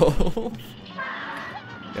 evolve.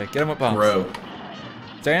 Yeah, get him up bombs. Bro.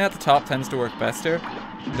 Staying at the top tends to work best here.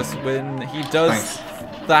 Just when he does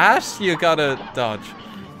that, you gotta dodge.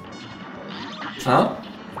 Huh?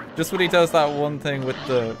 Just when he does that one thing with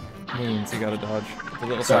the moons, you gotta dodge. The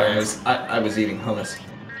little Sorry, fires. I was eating hummus.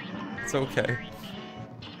 It's okay.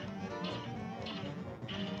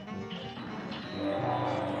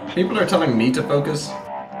 People are telling me to focus,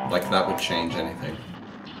 like that would change anything.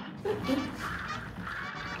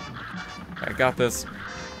 I got this.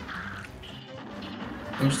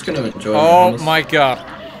 I'm just gonna enjoy Oh the hummus. my god.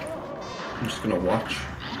 I'm just gonna watch.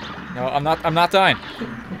 No, I'm not dying.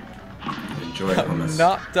 Enjoy hummus. I'm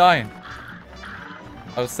not dying.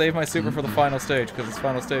 I'll save my super for the final stage, because this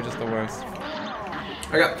final stage is the worst.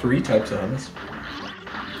 I got 3 types of hummus.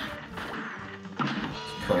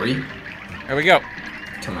 Curry, Here we go.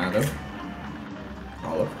 tomato,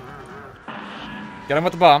 olive. Get him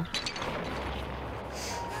with the bomb.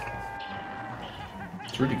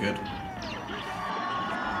 It's really good.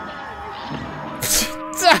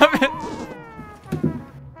 Damn it!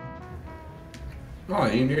 Oh,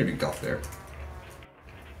 you nearly got there.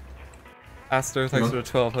 Aster, thanks for the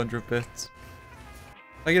 1200 bits.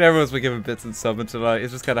 Like, everyone's been giving bits and subbing tonight.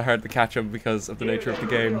 It's just kind of hard to catch up because of the nature of the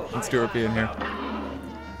game and Stuart being here.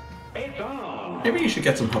 Maybe you should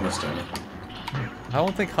get some hummus down. I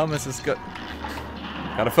don't think hummus is good.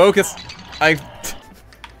 Gotta focus.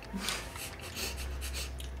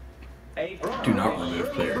 Do not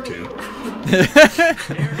remove player 2.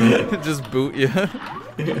 Just boot you.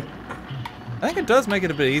 I think it does make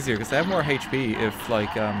it a bit easier because they have more HP if,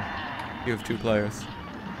 like, you have 2 players.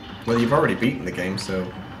 Well, you've already beaten the game, so...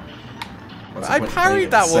 what's the I point of playing parried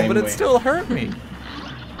it that the one, same but it way? still hurt me.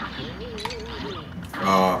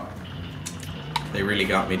 They really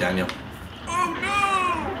got me, Daniel.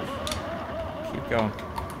 Keep going.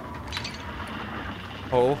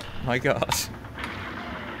 Oh my god.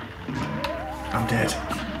 I'm dead.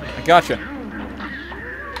 I gotcha.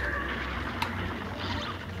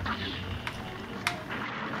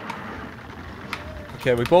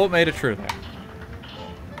 Okay, we both made it through there.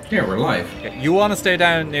 Yeah, we're live. Okay, you want to stay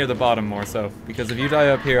down near the bottom more so, because if you die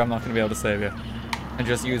up here, I'm not going to be able to save you. And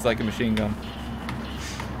just use like a machine gun.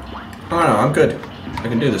 Oh no, I'm good. I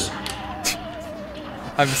can do this.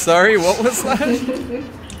 I'm sorry, what was that?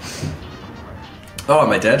 Oh, am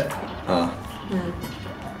I dead?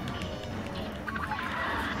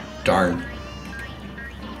 Darn.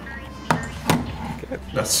 Okay.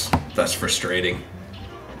 That's frustrating.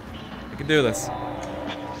 I can do this.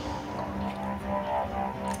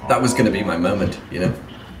 That was gonna be my moment, you know?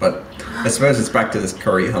 But I suppose it's back to this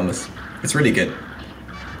curry hummus. It's really good.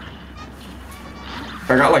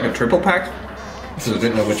 I got like a triple pack, so I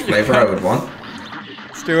didn't know which flavor I would want.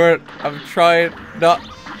 Stuart, I'm trying not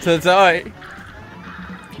to die.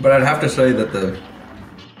 But I'd have to say that the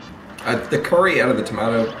curry out of the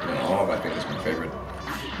tomato and olive, I think, is my favorite.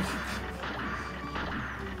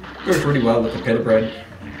 Goes really well with the pita bread.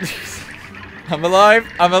 I'm alive!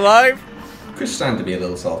 I'm alive! Could stand to be a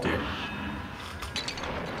little saltier.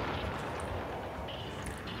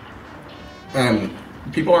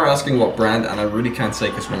 People are asking what brand, and I really can't say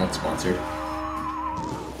because we're not sponsored.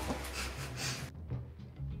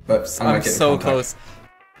 But I'm so close.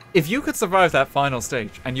 If you could survive that final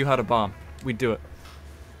stage and you had a bomb, we'd do it.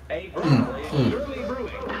 Okay,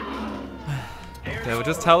 well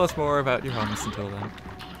just tell us more about your hummus until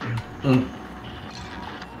then.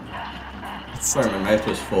 Sorry, my mouth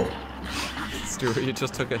was full. Stuart, you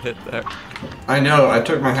just took a hit there. I know, I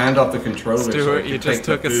took my hand off the controller. Stuart, you just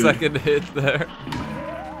took a second hit there.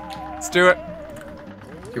 Stuart!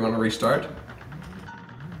 Do you want to restart?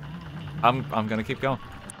 I'm gonna keep going.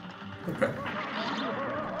 Okay.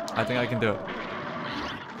 I think I can do it.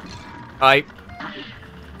 I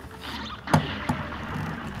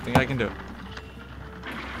think I can do it.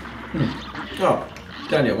 Oh,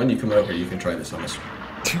 Daniel, when you come over, you can try this hummus.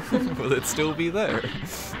 Will it still be there?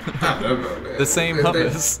 The same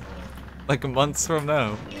hummus? Like months from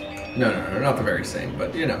now? No, not the very same,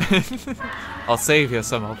 but you know. I'll save you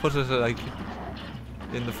some. I'll put it like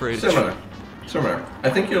in the fridge. Similar. I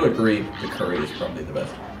think you'll agree the curry is probably the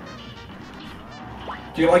best.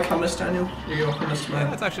 Do you like hummus, Daniel? Are you a hummus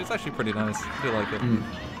man? It's actually pretty nice. I do like it.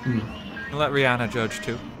 I'll let Rihanna judge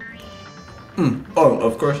too. Oh,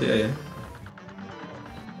 of course, yeah.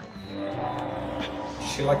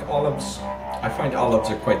 She like olives. I find olives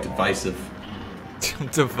are quite divisive.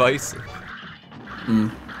 Divisive?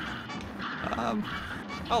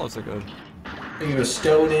 Olives are good. Are you a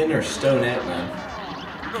stone in or stone out, man?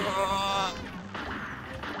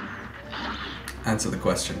 Answer the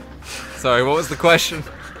question. Sorry, what was the question?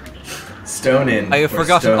 Stone in. I have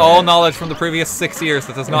forgotten all knowledge from the previous 6 years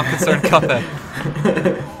that does not concern Cuphead.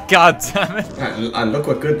 God damn it. And look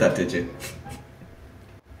what good that did you.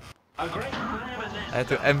 I had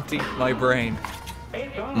to empty my brain. You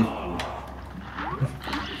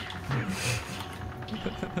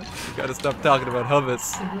gotta stop talking about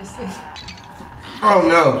hummus. Oh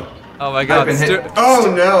no. Oh my god. Oh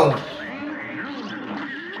no.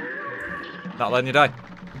 Not letting you die.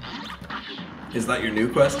 Is that your new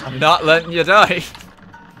quest? I'm not letting you die.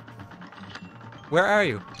 Where are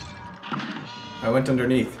you? I went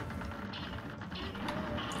underneath.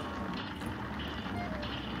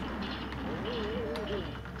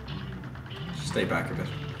 Stay back a bit.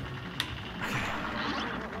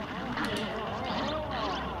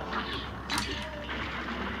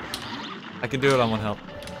 I can do it on one health.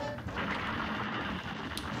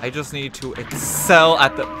 I just need to excel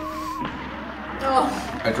at the...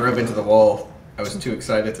 Oh. I drove into the wall. I was too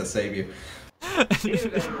excited to save you.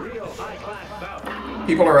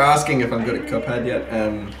 People are asking if I'm good at Cuphead yet.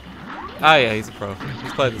 Ah yeah, he's a pro.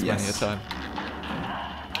 He's played this many a time.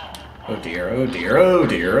 Oh dear, oh dear, oh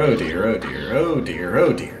dear, oh dear, oh dear, oh dear,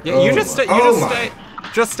 oh dear. Yeah, you just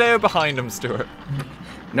stay behind him, Stuart.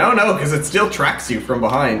 No, because it still tracks you from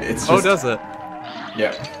behind. It's just... Oh, does it?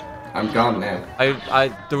 Yeah. I'm gone now.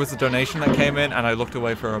 There was a donation that came in and I looked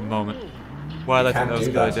away for a moment. While I think that was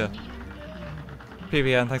a good idea.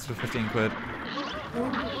 PBN, thanks for 15 quid.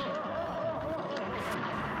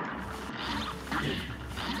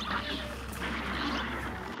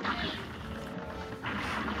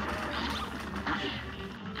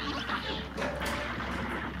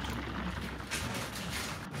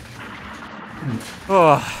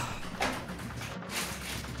 Oh.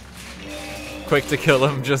 Quick to kill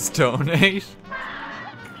him, just donate.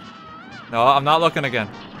 No, I'm not looking again.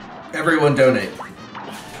 Everyone donate.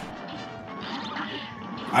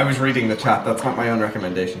 I was reading the chat, that's not my own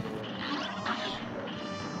recommendation.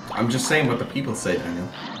 I'm just saying what the people say, Daniel.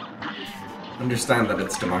 Understand that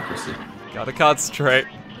it's democracy. Gotta concentrate.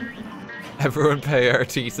 Everyone pay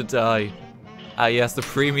RT to die. Ah yes, the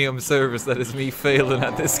premium service that is me failing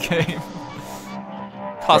at this game.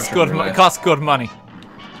 Costs good money.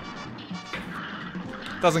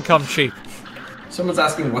 Doesn't come cheap. Someone's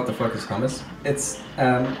asking what the fuck is hummus. It's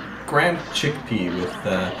ground chickpea with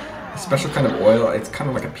a special kind of oil. It's kind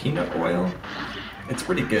of like a peanut oil. It's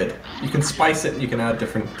pretty good. You can spice it and you can add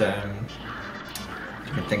different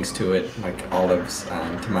things to it, like olives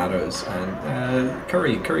and tomatoes and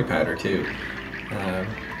curry powder too.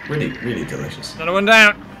 Really, really delicious. Another one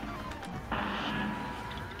down.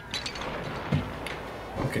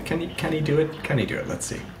 Okay, can he do it? Can he do it? Let's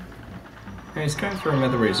see. Yeah, he's kind of throwing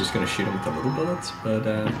another way. He's just going to shoot him with the little bullets, but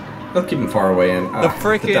they'll keep him far away. And The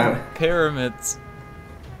freaking pyramids.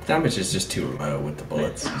 damage is just too low with the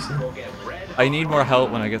bullets. You see? I need more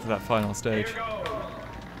help when I get to that final stage.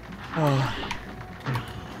 Oh.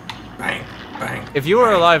 Bang, bang. If you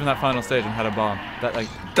were alive in that final stage and had a bomb, that like...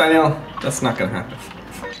 Daniel, that's not going to happen.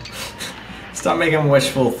 Stop making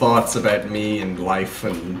wishful thoughts about me and life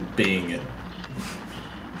and being it.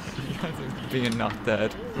 Being not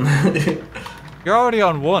dead. You're already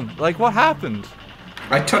on 1. Like, what happened?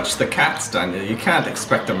 I touched the cats, Daniel. You can't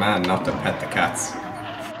expect a man not to pet the cats.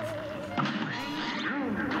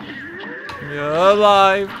 You're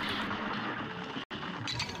alive.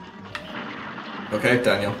 Okay,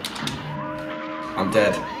 Daniel. I'm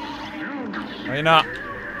dead. No, you're not.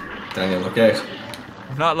 Daniel, look out.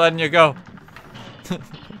 I'm not letting you go.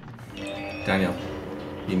 Daniel,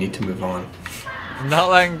 you need to move on. I'm not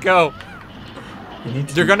letting go.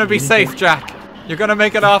 You're gonna be safe, Jack. You're gonna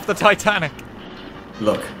make it off the Titanic.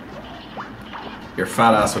 Look. Your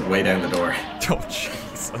fat ass would way down the door. Oh,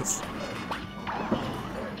 Jesus.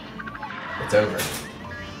 It's over.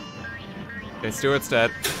 Okay, Stuart's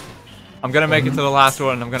dead. I'm gonna make it to the last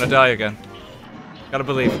one and I'm gonna die again. Gotta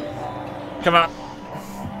believe. Come on.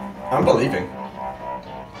 I'm believing.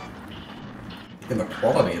 In the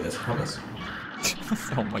quality of this hummus.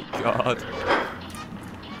 Oh my god.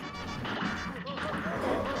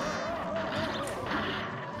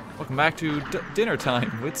 Welcome back to dinner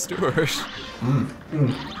time with Stuart.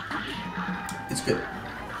 It's good.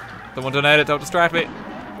 Someone donate it, don't distract me.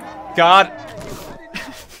 God.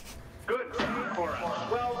 Good day for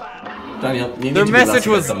us. Well done. Daniel, you need Their to message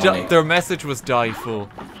be less was about the money. their message was die fool.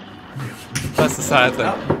 That's the sad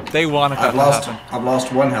thing. They wanted that to happen. I've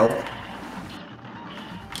lost 1 health.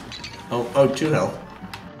 Oh, 2 health.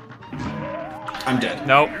 I'm dead.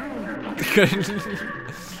 Nope.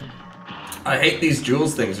 I hate these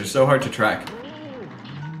Jules things. They're so hard to track.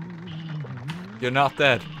 You're not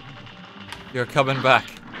dead. You're coming back.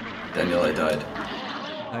 Daniel, I died.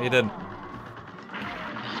 No, you didn't.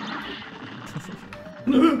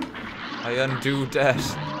 I undo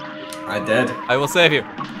death. I dead. I will save you.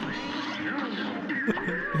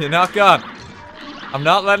 You're not gone. I'm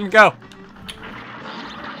not letting go.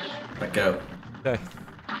 Let go. Okay.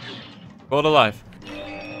 Hold alive.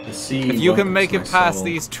 The sea If you can welcomes make my it past soul.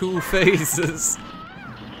 these 2 phases.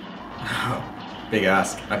 Big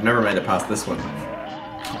ask. I've never made it past this one.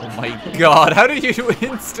 Oh my god, how did you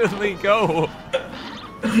instantly go?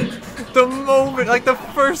 The moment, like the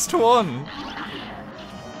first one.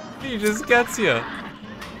 He just gets you.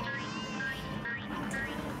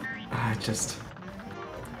 I just...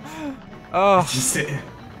 Oh, Just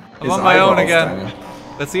I'm on my own again.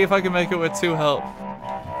 Let's see if I can make it with 2 help.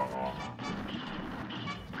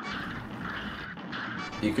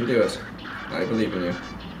 You can do it. I believe in you.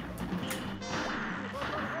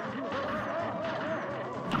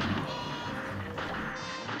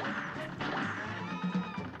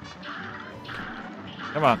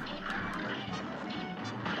 Come on.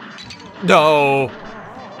 No.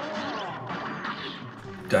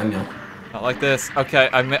 Daniel, Not like this. Okay,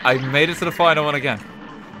 I made it to the final one again.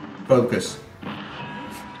 focus.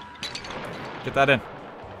 Get that in.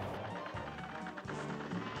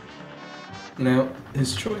 Now,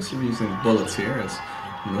 his choice of using bullets here has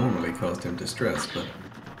normally caused him distress, but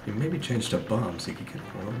he maybe changed up bombs so he could get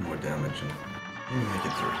a little more damage and maybe make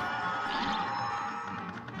it through.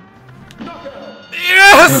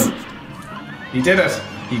 Yes! He did it!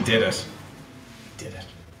 He did it. He did it.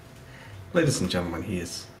 Ladies and gentlemen, he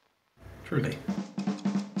is truly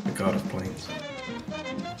the god of planes.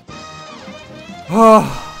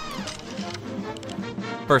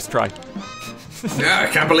 First try. Yeah,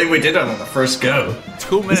 I can't believe we did it on the first go.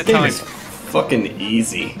 2 This minute game time. is fucking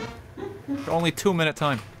easy. Only 2 minute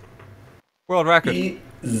time. World record.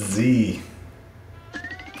 Easy.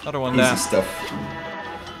 Another one Easy down. stuff.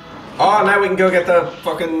 Oh, now we can go get the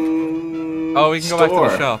fucking Oh, we can go back to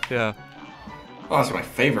the shop, yeah. Oh, that's my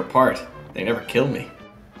favorite part. They never kill me.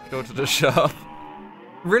 Go to the shop.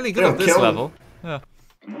 Really good They at don't this kill me. level. Yeah.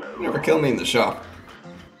 They never kill me in the shop.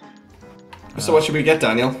 So what should we get,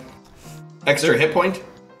 Daniel? Extra hit point?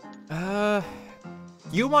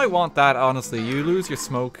 You might want that, honestly. You lose your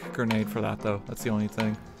smoke grenade for that, though. That's the only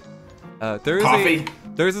thing.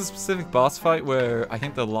 There's a specific boss fight where I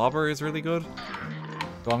think the lobber is really good.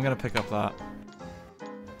 So I'm gonna pick up that.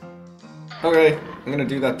 Okay, I'm gonna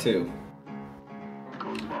do that too.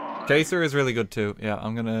 Chaser is really good too. Yeah,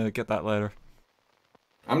 I'm gonna get that later.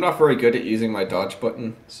 I'm not very good at using my dodge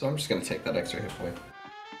button, so I'm just gonna take that extra hit point.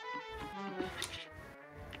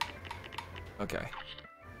 Okay.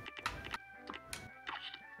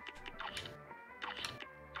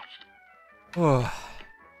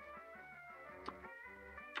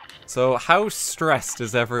 So, how stressed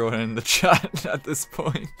is everyone in the chat at this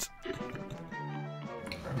point?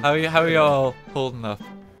 How are y'all holding up?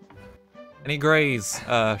 Any greys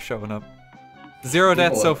showing up? 0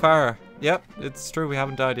 deaths so far. Yep, it's true, we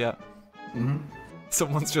haven't died yet. Mm-hmm.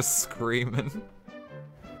 Someone's just screaming.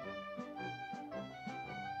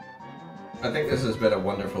 I think this has been a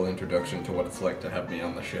wonderful introduction to what it's like to have me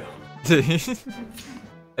on the show.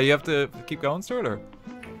 You have to keep going, Stuart, or?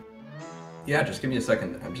 Yeah, just give me a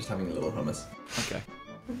second. I'm just having a little hummus. Okay.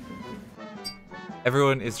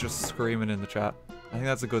 Everyone is just screaming in the chat. I think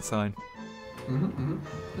that's a good sign.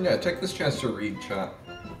 Yeah, take this chance to read chat.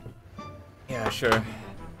 Yeah, sure.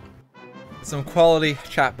 Some quality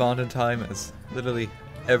chat bonding time as literally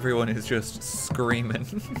everyone is just screaming.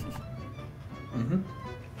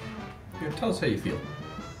 Here, tell us how you feel.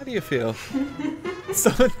 How do you feel?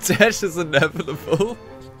 Someone death is inevitable.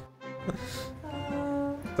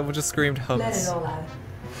 Someone just screamed hums. Let it all out.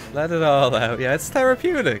 Let it all out. Yeah, it's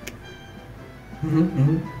therapeutic.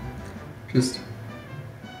 Just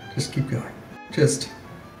keep going. Just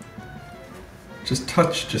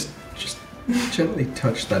touch, just gently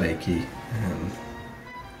touch that A key and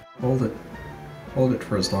hold it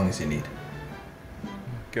for as long as you need.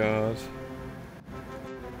 God.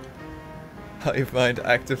 Hive mind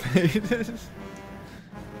activated.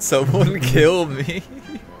 Someone kill me.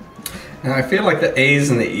 Now I feel like the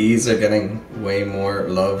A's and the E's are getting way more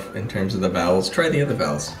love in terms of the vowels. Try the other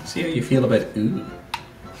vowels. See how you feel about ooh.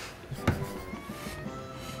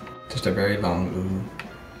 Just a very long ooh.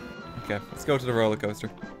 Okay, let's go to the roller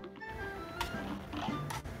coaster.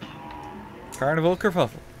 Carnival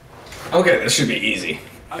kerfuffle. Okay, this should be easy.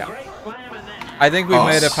 I think we've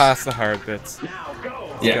made it past the hard bits.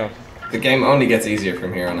 Let's go. The game only gets easier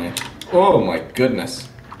from here on out. Oh my goodness.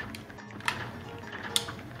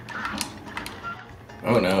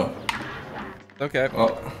 Oh no. Okay.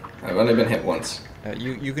 Oh, I've only been hit once.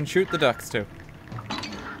 You can shoot the ducks too.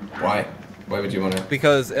 Why? Why would you want to?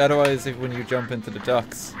 Because otherwise, when you jump into the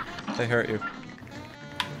ducks, they hurt you.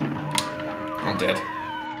 I'm dead.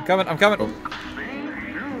 I'm coming. Oh.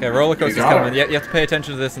 Okay, roller coaster's coming. You have to pay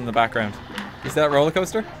attention to this in the background. Is that roller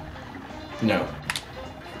coaster? No.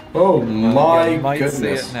 Oh my you might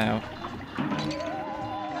goodness. see it now.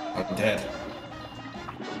 I'm dead.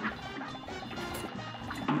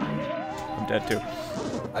 I'm dead too.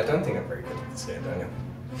 I don't think I'm very good at this game, Daniel.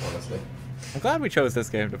 Honestly. I'm glad we chose this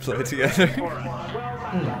game to play together.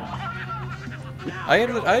 I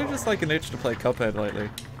have just like an itch to play Cuphead lately.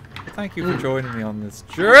 But thank you for joining me on this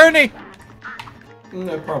journey!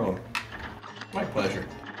 No problem. My pleasure.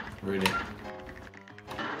 Really.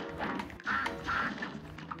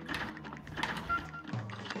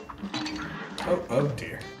 Oh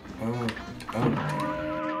dear. Oh dear.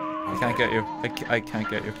 I can't get you. I can't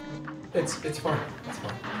get you. It's fine. It's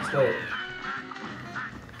fine. Just let it.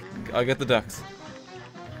 I'll get the ducks.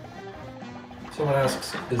 Someone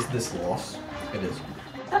asks, is this loss? It is.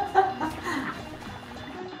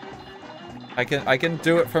 I can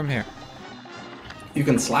do it from here. You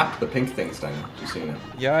can slap the pink things, Daniel. You seen it?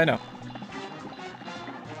 Yeah, I know.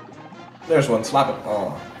 There's one. Slap it.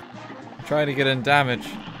 Oh. I'm trying to get in damage.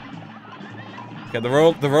 Okay,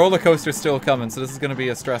 the roller coaster's still coming, so this is gonna be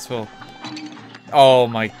a stressful. Oh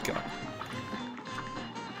my god.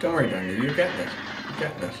 Don't worry, Daniel. You're getting it. You're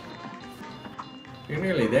getting it. You're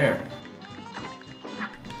nearly there.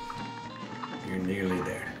 You're nearly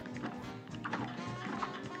there.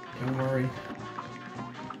 Don't worry.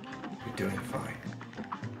 You're doing fine.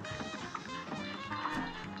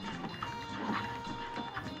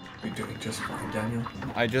 You're doing just fine, Daniel.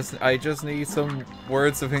 I just need some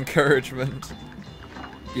words of encouragement.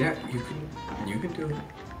 Yeah, you can do it.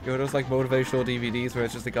 You know those like motivational DVDs where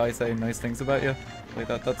it's just a guy saying nice things about you? Like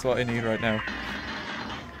that's what I need right now.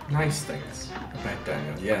 Nice things about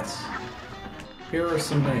Daniel, yes. Here are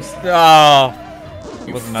some nice things. Oh,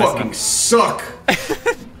 You wasn't fucking nice suck!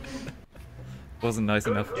 wasn't nice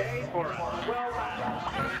enough.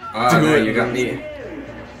 Oh no, you got me.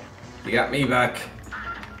 You got me back.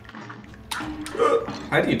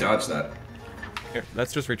 How do you dodge that? Here,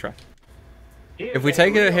 let's just retry. If we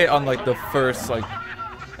take a hit on like the first like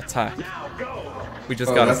attack, we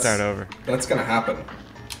just gotta start over. That's gonna happen.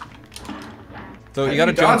 So you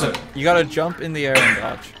gotta jump. You gotta jump in the air and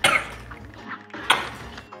dodge.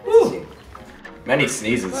 Woo. Many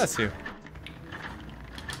sneezes. Bless you.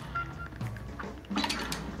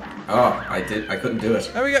 Oh, I couldn't do it.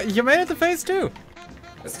 There we go. You made it to phase 2.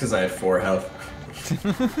 It's because I had 4 health.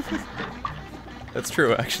 That's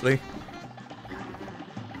true, actually.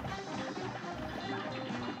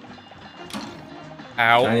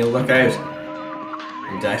 Ow. Daniel, look out.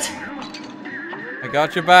 I'm dead. I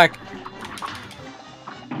got your back.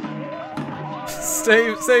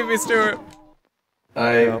 Save me, Stuart.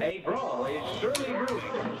 A brawl is surely brewing.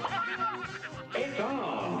 It's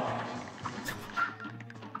on.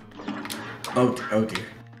 Oh dear.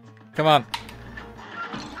 Come on.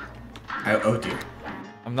 Oh dear.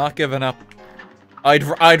 I'm not giving up. I'd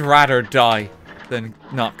rather die than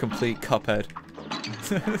not complete Cuphead.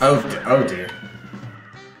 Oh dear.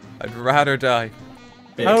 I'd rather die.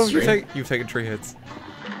 Bit Oh, extreme. you've taken 3 hits.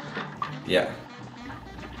 Yeah.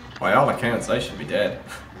 By all accounts, I should be dead.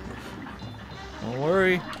 Don't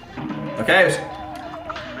worry. Look out!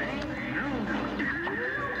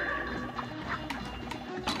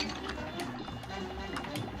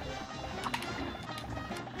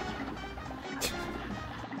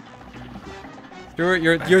 Stuart,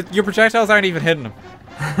 your projectiles aren't even hitting them.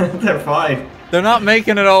 They're fine. They're not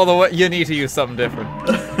making it all the way. You need to use something different.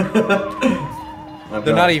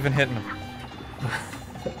 They're not even hitting them.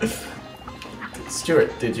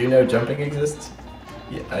 Stuart, did you know jumping exists?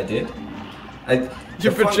 Yeah, I did.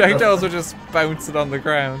 Your projectiles are just bouncing on the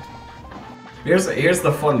ground. Here's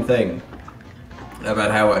the fun thing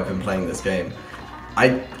about how I've been playing this game.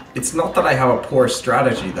 It's not that I have a poor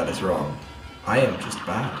strategy that is wrong. I am just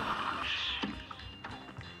bad.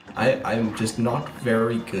 I'm just not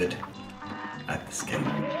very good at this game.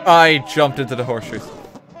 I jumped into the horseshoes.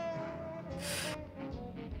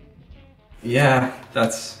 Yeah,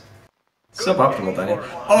 that's suboptimal, Daniel.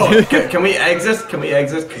 Oh, can we exit? Can we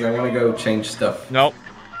exit? Because I want to go change stuff. Nope.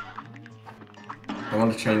 I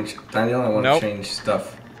want to change... Daniel, I want to change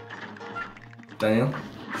stuff. Daniel?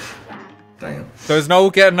 Daniel. There's no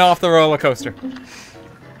getting off the roller coaster.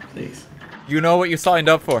 Please. You know what you signed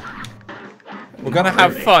up for. We're gonna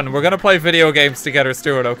have fun. We're gonna play video games together,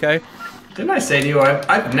 Stuart, okay? Didn't I say to you,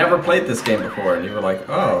 I've never played this game before, and you were like,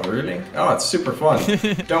 oh, really? Oh, it's super fun.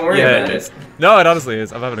 Don't worry about it. No, it honestly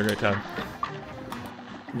is. I'm having a great time.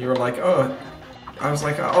 You were like, oh... I was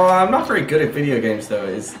like, oh, I'm not very good at video games, though.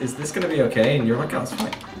 Is this gonna be okay? And you're like, oh, it's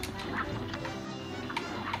fine.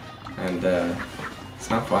 And, it's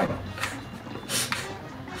not fine.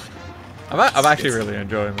 I'm actually really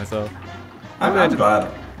enjoying myself. I'm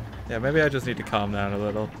glad. Yeah, maybe I just need to calm down a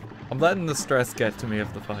little. I'm letting the stress get to me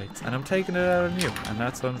of the fights, and I'm taking it out on you, and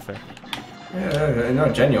that's unfair. Yeah, no,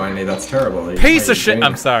 genuinely, that's terrible. Piece of shit!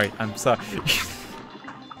 I'm sorry.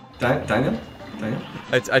 Daniel?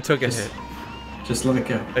 I took a hit. Just let it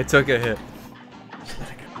go. I took a hit. Just let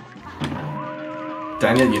it go.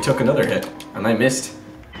 Daniel, you took another hit, and I missed.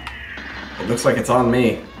 It looks like it's on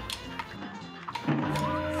me.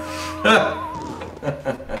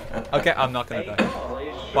 Okay, I'm not gonna die.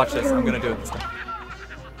 Watch this, I'm gonna do it this time.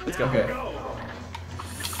 Let's go. Okay.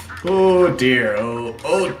 Oh dear,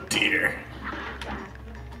 oh dear.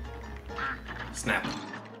 Snap.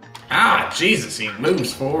 Ah, Jesus, he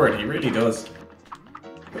moves forward, he really does.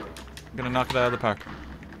 I'm gonna knock it out of the park.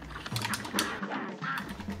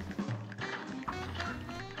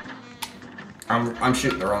 I'm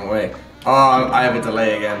shooting the wrong way. Oh, I have a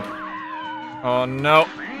delay again. Oh no.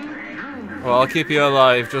 Well, I'll keep you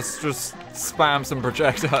alive. Just spam some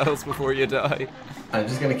projectiles before you die. I'm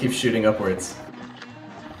just gonna keep shooting upwards.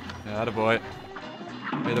 Yeah, attaboy.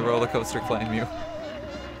 May the roller coaster claim you.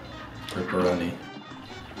 Ripperoni.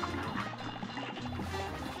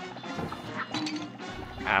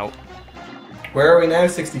 Ow. Where are we now?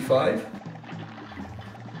 65?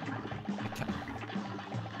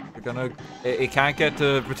 It can't get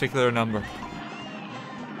to a particular number.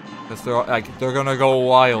 Because they're gonna go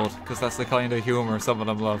wild, because that's the kind of humor some of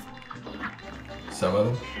them love. Some of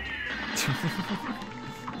them?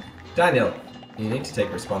 Daniel, you need to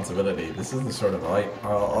take responsibility. This is the sort of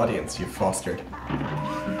audience you've fostered.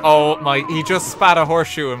 Oh my, he just spat a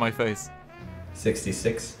horseshoe in my face.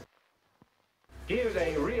 66. Here's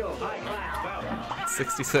a real high-class bout.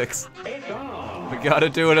 66. It's on. We gotta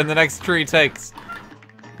do it in the next 3 takes.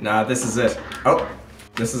 Nah, this is it. Oh,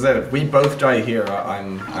 this is it. If we both die here,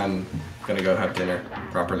 I'm gonna go have dinner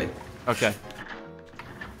properly. Okay.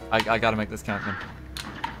 I gotta make this count, man.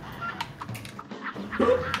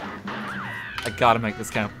 I gotta make this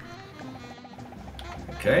count.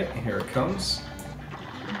 Okay, here it comes.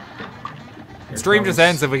 Here Stream comes just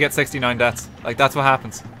ends if we get 69 deaths. Like, that's what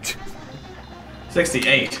happens.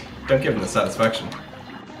 68. Don't give him the satisfaction.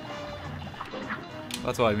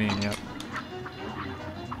 That's what I mean, yeah.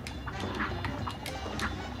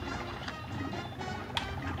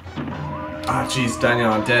 Ah, jeez,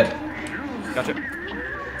 Daniel, I'm dead. Gotcha.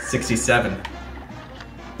 67.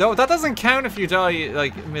 No, that doesn't count if you die,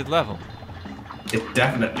 like, mid-level. It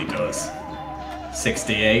definitely does.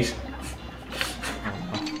 68.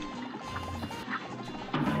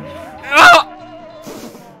 Ah!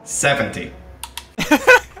 70.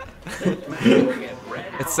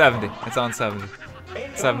 It's 70. It's on 70.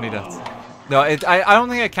 70 deaths. No, I don't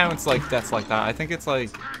think it counts like deaths like that. I think it's like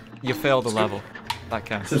you failed a level. That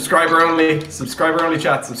counts. Subscriber only. Subscriber only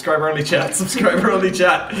chat. Subscriber only chat. Subscriber only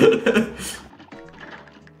chat.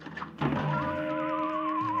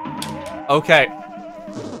 Okay.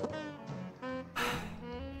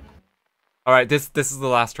 All right, this is the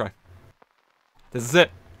last try. This is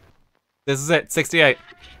it. This is it. 68.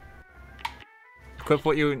 Equip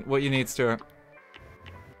what you need, Stuart.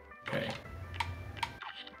 Okay.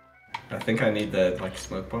 I think I need the like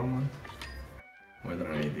smoke bomb one. More than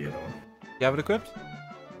I need the other one. You have it equipped?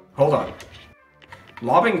 Hold on.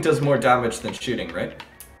 Lobbing does more damage than shooting, right?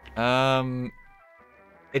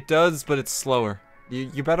 It does, but it's slower.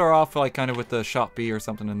 You're better off like kind of with the shot B or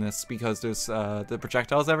something in this because there's the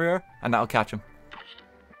projectiles everywhere, and that'll catch them.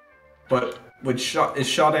 But would shot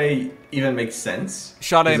A even make sense?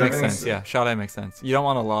 Shot A makes sense, yeah. Shot A makes sense. You don't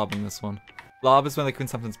want to lob in this one. Lob is when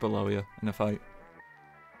something's below you in a fight.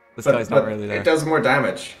 This guy's not really there. It does more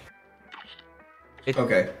damage.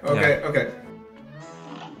 Okay.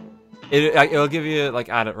 It'll give you like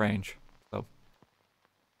added range. So.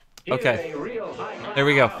 Okay. There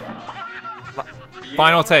we go.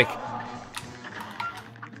 Final take.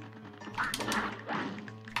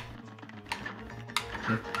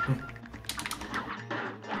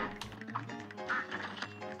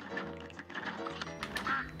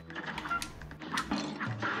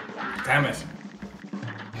 Damn it.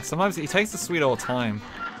 Sometimes he takes the sweet old time.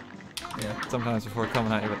 Yeah. Sometimes before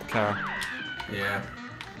coming at you with the car. Yeah.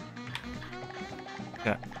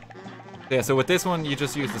 Yeah. Yeah, so with this one, you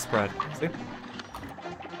just use the spread. See?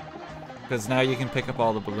 Because now you can pick up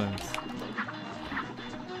all the balloons.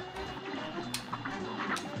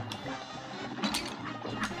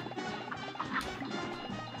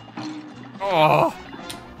 Oh!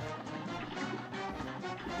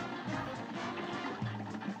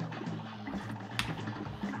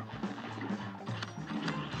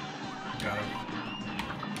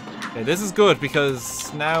 Okay, this is good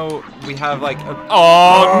because now we have like a...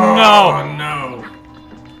 Oh no! Oh no!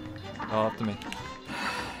 Oh, up to me.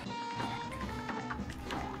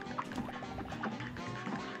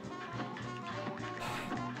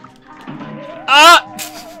 Ah!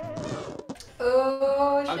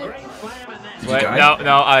 Oh shit. Wait,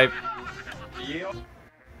 no, I...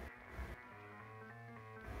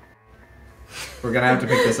 We're gonna have to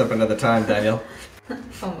pick this up another time, Daniel.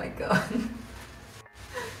 Oh my god.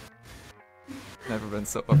 Never been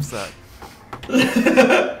so upset.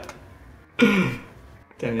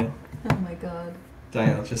 Daniel. Oh my god.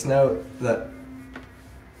 Daniel, just know that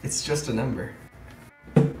it's just a number.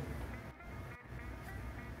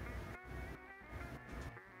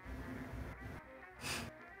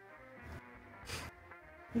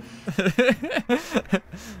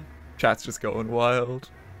 Chat's just going wild.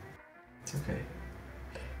 It's okay.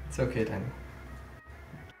 It's okay, Daniel.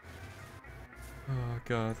 Oh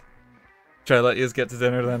god. Should I let you get to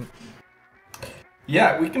dinner then?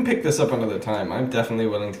 Yeah, we can pick this up another time. I'm definitely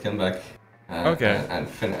willing to come back okay. and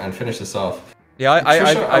finish this off. Yeah, I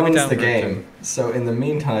I'd be owns down the for it game, so in the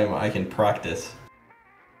meantime, I can practice.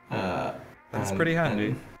 That's pretty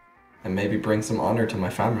handy. And maybe bring some honor to my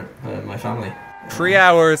family. 3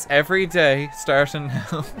 hours every day, starting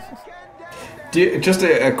now. Just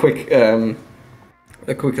a quick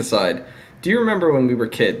aside. Do you remember when we were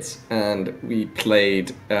kids and we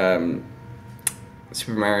played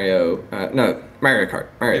Super Mario? No, Mario Kart.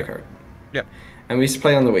 Mario Kart. Yep. And we used to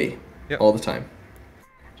play on the Wii all the time.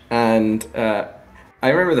 And I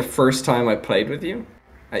remember the first time I played with you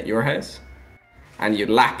at your house, and you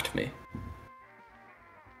lapped me.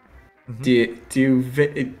 Mm-hmm. Do you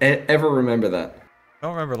ever remember that? I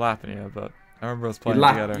don't remember lapping you, but I remember us playing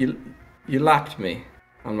together. You lapped me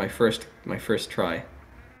on my first try,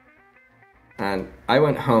 and I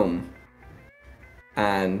went home,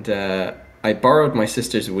 and I borrowed my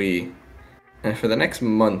sister's Wii, and for the next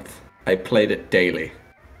month I played it daily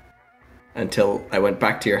until I went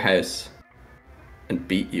back to your house and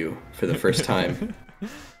beat you for the first time.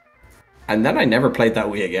 And then I never played that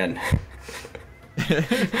Wii again.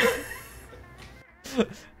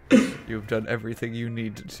 You've done everything you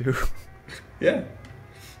needed to. Yeah.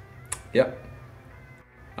 Yep.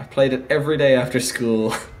 I played it every day after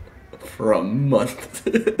school for a month.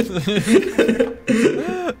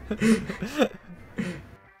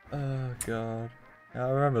 Oh god. Yeah, I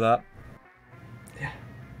remember that. Yeah.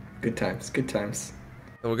 Good times, good times.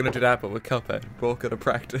 So we're gonna do that, but with Cuphead. We're both gonna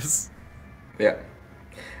practice. Yeah.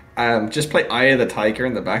 Just play Eye of the Tiger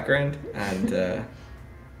in the background, and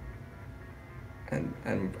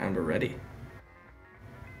we're ready.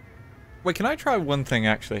 Wait, can I try one thing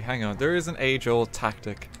actually? Hang on. There is an age-old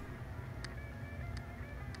tactic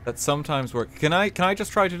that sometimes works. Can I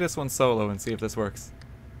just try to do this one solo and see if this works?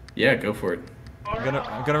 Yeah, go for it. I'm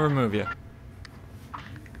gonna remove you.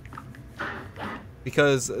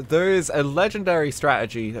 Because there is a legendary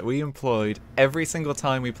strategy that we employed every single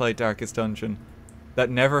time we played Darkest Dungeon that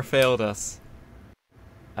never failed us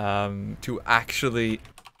to actually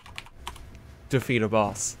defeat a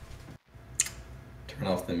boss. Turn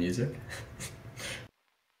off the music.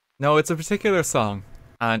 No, it's a particular song,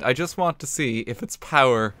 and I just want to see if its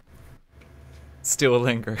power still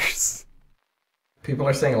lingers. People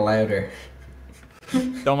are saying louder.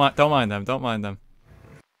 Don't mind them, don't mind them.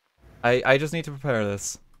 I just need to prepare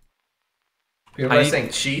this. People are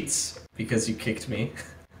saying cheats because you kicked me.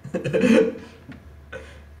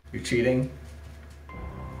 You're cheating.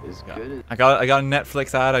 I got a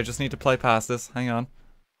Netflix ad, I just need to play past this. Hang on.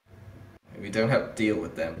 We don't have to deal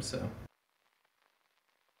with them, so.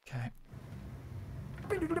 Okay.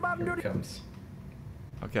 Here it comes.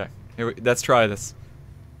 Okay. Let's try this.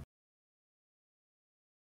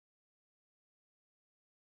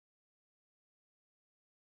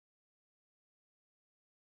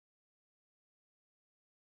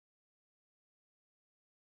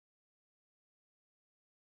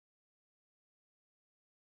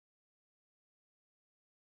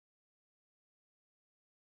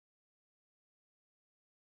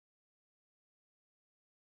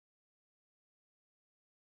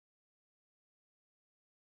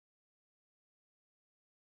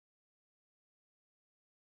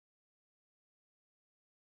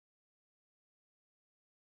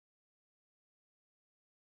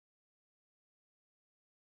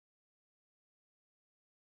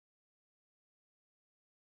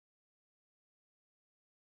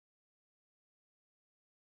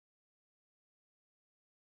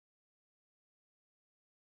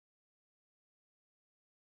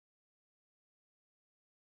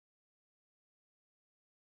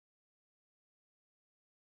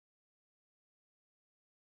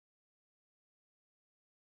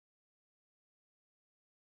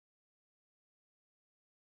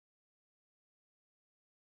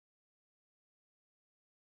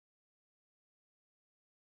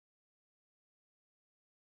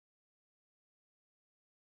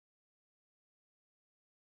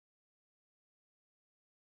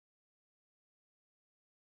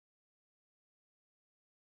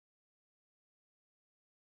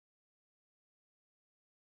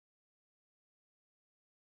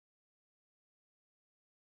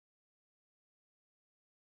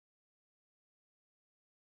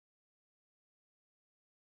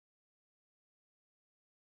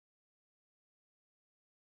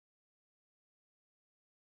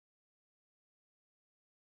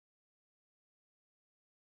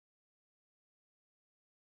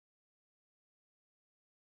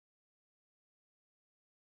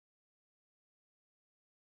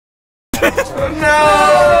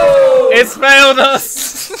 No! It's failed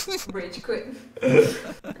us! Rage quit.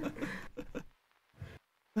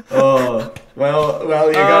 Oh, well,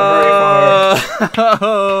 you got very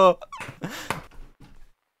far.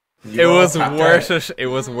 It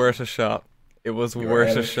was worth a shot. It was You were worth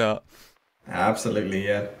out a of- shot. Absolutely,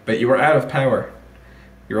 yeah. But you were out of power.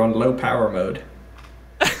 You're on low power mode.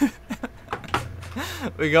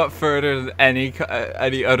 We got further than any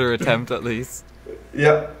other attempt, at least.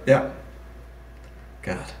 Yeah.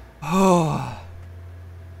 God.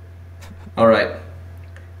 Alright.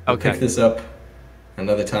 We'll Okay. pick this up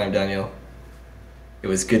another time, Daniel. It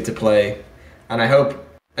was good to play. And I hope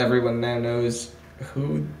everyone now knows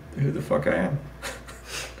who the fuck I am.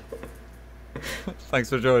 Thanks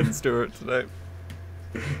for joining, Stuart, today.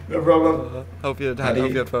 No problem. Hope you had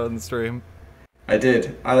fun on the stream. I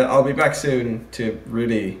did. I'll be back soon to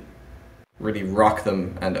really rock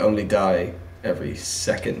them and only die every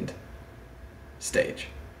second stage.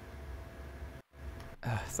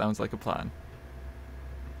 Sounds like a plan.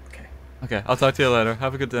 Okay. Okay, I'll talk to you later.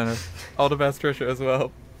 Have a good dinner. All the best, Trisha, as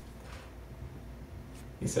well.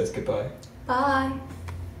 He says goodbye. Bye.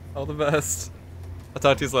 All the best. I'll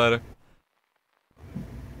talk to you later.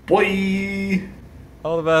 Boy.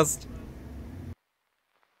 All the best.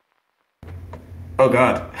 Oh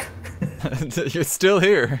god. You're still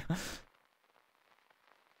here.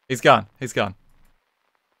 He's gone. He's gone.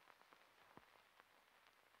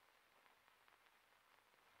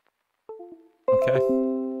 Okay.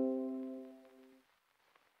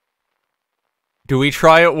 Do we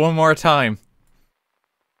try it one more time?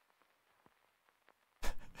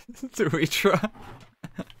 Do we try?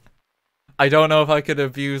 I don't know if I could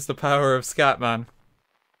abuse the power of Scatman.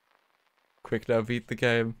 Quick now, beat the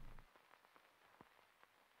game.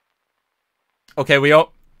 Okay, we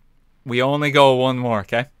only go one more,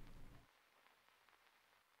 okay?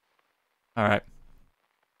 Alright.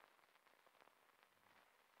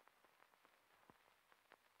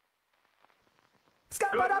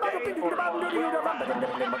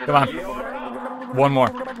 Come on. One more.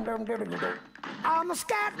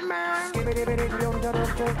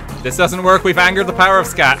 This doesn't work. We've angered the power of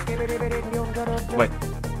Scat. Wait.